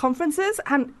NLP conferences,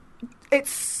 and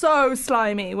it's so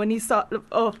slimy when you start...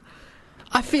 Oh.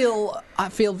 I feel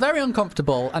very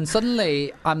uncomfortable, and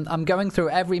suddenly I'm going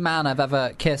through every man I've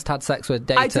ever kissed, had sex with,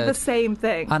 dated. I did the same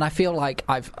thing. And I feel like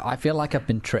I've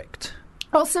been tricked.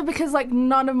 Also because, like,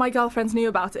 none of my girlfriends knew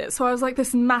about it. So I was like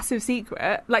this massive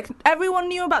secret. Like, everyone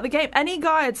knew about the game. Any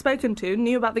guy I'd spoken to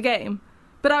knew about the game.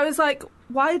 But I was like,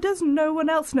 why does no one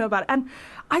else know about it? And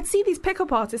I'd see these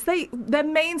pickup artists. Their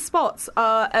main spots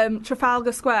are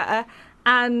Trafalgar Square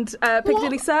and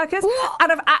Piccadilly Circus.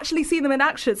 And I've actually seen them in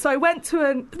action. So I went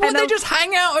to they just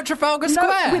hang out at Trafalgar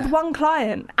Square? No, with one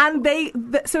client. And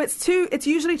so it's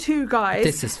usually two guys.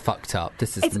 This is fucked up.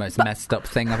 This is the most messed up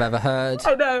thing I've ever heard.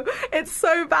 I know. It's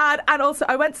so bad. And also,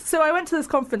 I went to this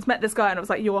conference, met this guy, and I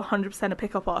was like, you're 100% a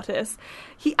pickup artist.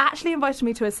 He actually invited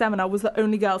me to a seminar. I was the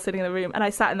only girl sitting in the room, and I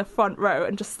sat in the front row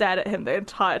and just stared at him the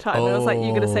entire time. And I was like, you're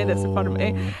going to say this in front of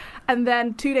me? And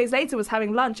then 2 days later was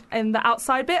having lunch in the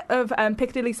outside bit of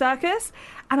Piccadilly Circus.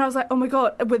 And I was like, oh my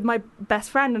God, with my best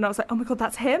friend. And I was like, oh my God,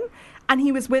 that's him. And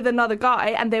he was with another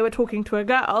guy and they were talking to a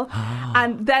girl.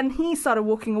 And then he started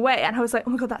walking away. And I was like,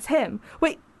 oh my God, that's him.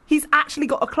 Wait, he's actually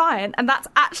got a client. And that's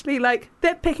actually, like,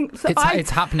 they're picking... So it's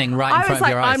happening right in front of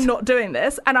your eyes. I'm not doing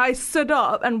this. And I stood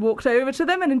up and walked over to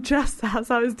them. And just as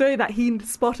I was doing that, he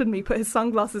spotted me, put his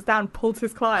sunglasses down, pulled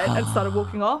his client and started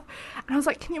walking off. And I was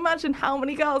like, can you imagine how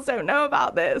many girls don't know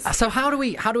about this? So how do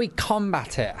we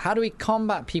combat it? How do we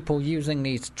combat people using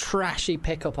these trashy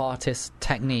pickup artist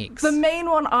techniques? The main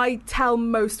one I tell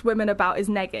most women about is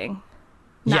negging.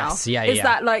 Now. Yes, yeah. Is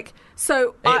that, like,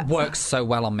 so... It works so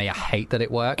well on me. I hate that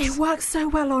it works. It works so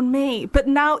well on me. But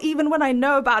now, even when I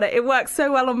know about it, it works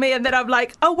so well on me. And then I'm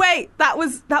like, oh, wait, that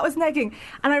was negging.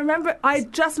 And I remember I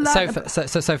just learned...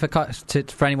 So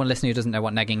for anyone listening who doesn't know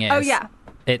what negging is... Oh, yeah.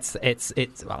 It's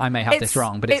I may have this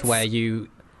wrong, but it's where you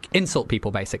insult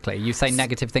people, basically. You say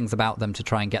negative things about them to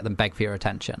try and get them beg for your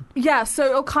attention. Yeah, so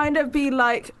it'll kind of be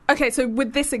like... Okay, so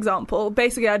with this example,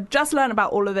 basically I just learned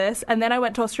about all of this, and then I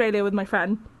went to Australia with my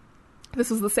friend. This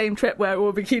was the same trip where we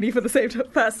wore bikini for the same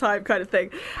first time kind of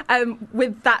thing,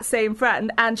 with that same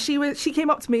friend. And she came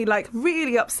up to me, like,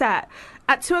 really upset.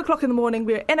 At 2:00 in the morning,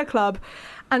 we were in a club,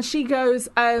 and she goes...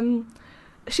 oh,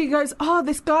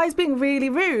 this guy's being really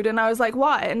rude. And I was like,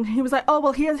 why? And he was like, oh,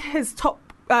 well, he has his top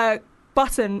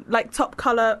button, like top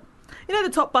colour, you know, the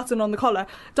top button on the collar,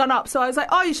 done up. So I was like,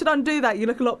 oh, you should undo that. You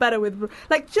look a lot better with,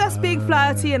 like, just being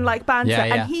flirty and, like, banter. Yeah.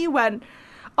 And he went,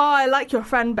 oh, I like your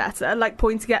friend better, like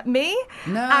pointing at me.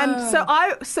 No.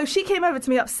 And so she came over to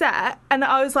me upset, and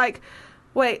I was like,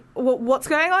 wait, what's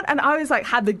going on? And I was like,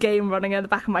 had the game running in the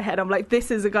back of my head. I'm like,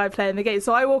 this is a guy playing the game.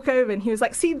 So I walk over and he was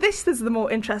like, see, this is the more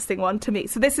interesting one to me.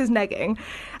 So this is negging.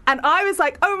 And I was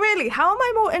like, oh, really? How am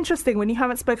I more interesting when you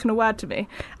haven't spoken a word to me?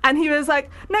 And he was like,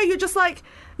 no, you're just like,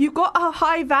 you've got a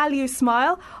high value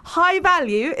smile. High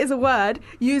value is a word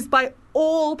used by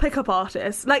all pickup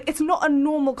artists. Like, it's not a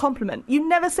normal compliment. You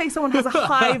never say someone has a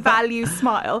high value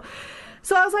smile.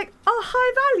 So I was like, oh,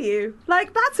 high value.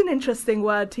 Like, that's an interesting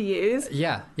word to use.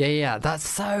 Yeah. That's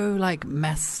so, like,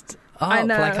 messed up. I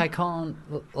know. Like, I can't,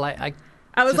 like,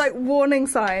 I was like, warning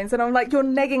signs. And I'm like, you're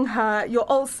negging her. You're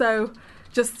also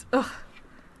just, ugh.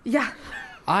 Yeah.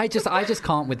 I just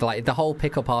can't with, like, the whole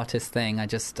pickup artist thing. I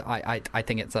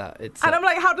think it's And I'm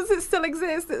like, how does it still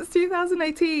exist? It's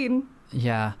 2018.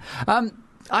 Yeah.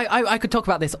 I could talk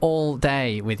about this all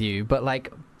day with you, but,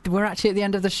 like, we're actually at the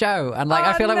end of the show, and like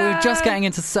I feel like we were just getting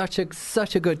into such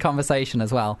a good conversation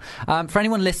as well. For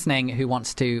anyone listening who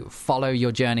wants to follow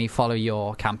your journey, follow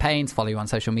your campaigns, follow you on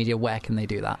social media, where can they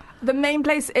do that? The main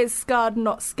place is Scarred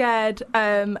Not Scared,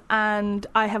 and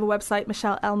I have a website,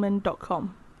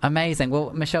 michelleelman.com. Amazing.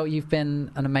 Well, Michelle, you've been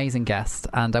an amazing guest,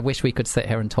 and I wish we could sit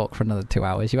here and talk for another 2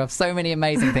 hours. You have so many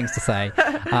amazing things to say.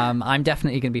 I'm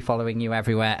definitely going to be following you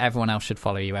everywhere. Everyone else should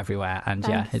follow you everywhere. And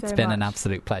it's been an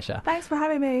absolute pleasure. Thanks for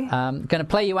having me. Going to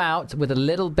play you out with a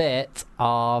little bit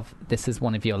of, this is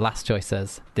one of your last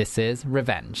choices. This is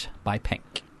Revenge by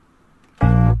Pink.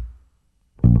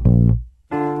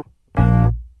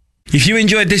 If you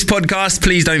enjoyed this podcast,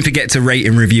 please don't forget to rate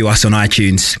and review us on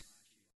iTunes.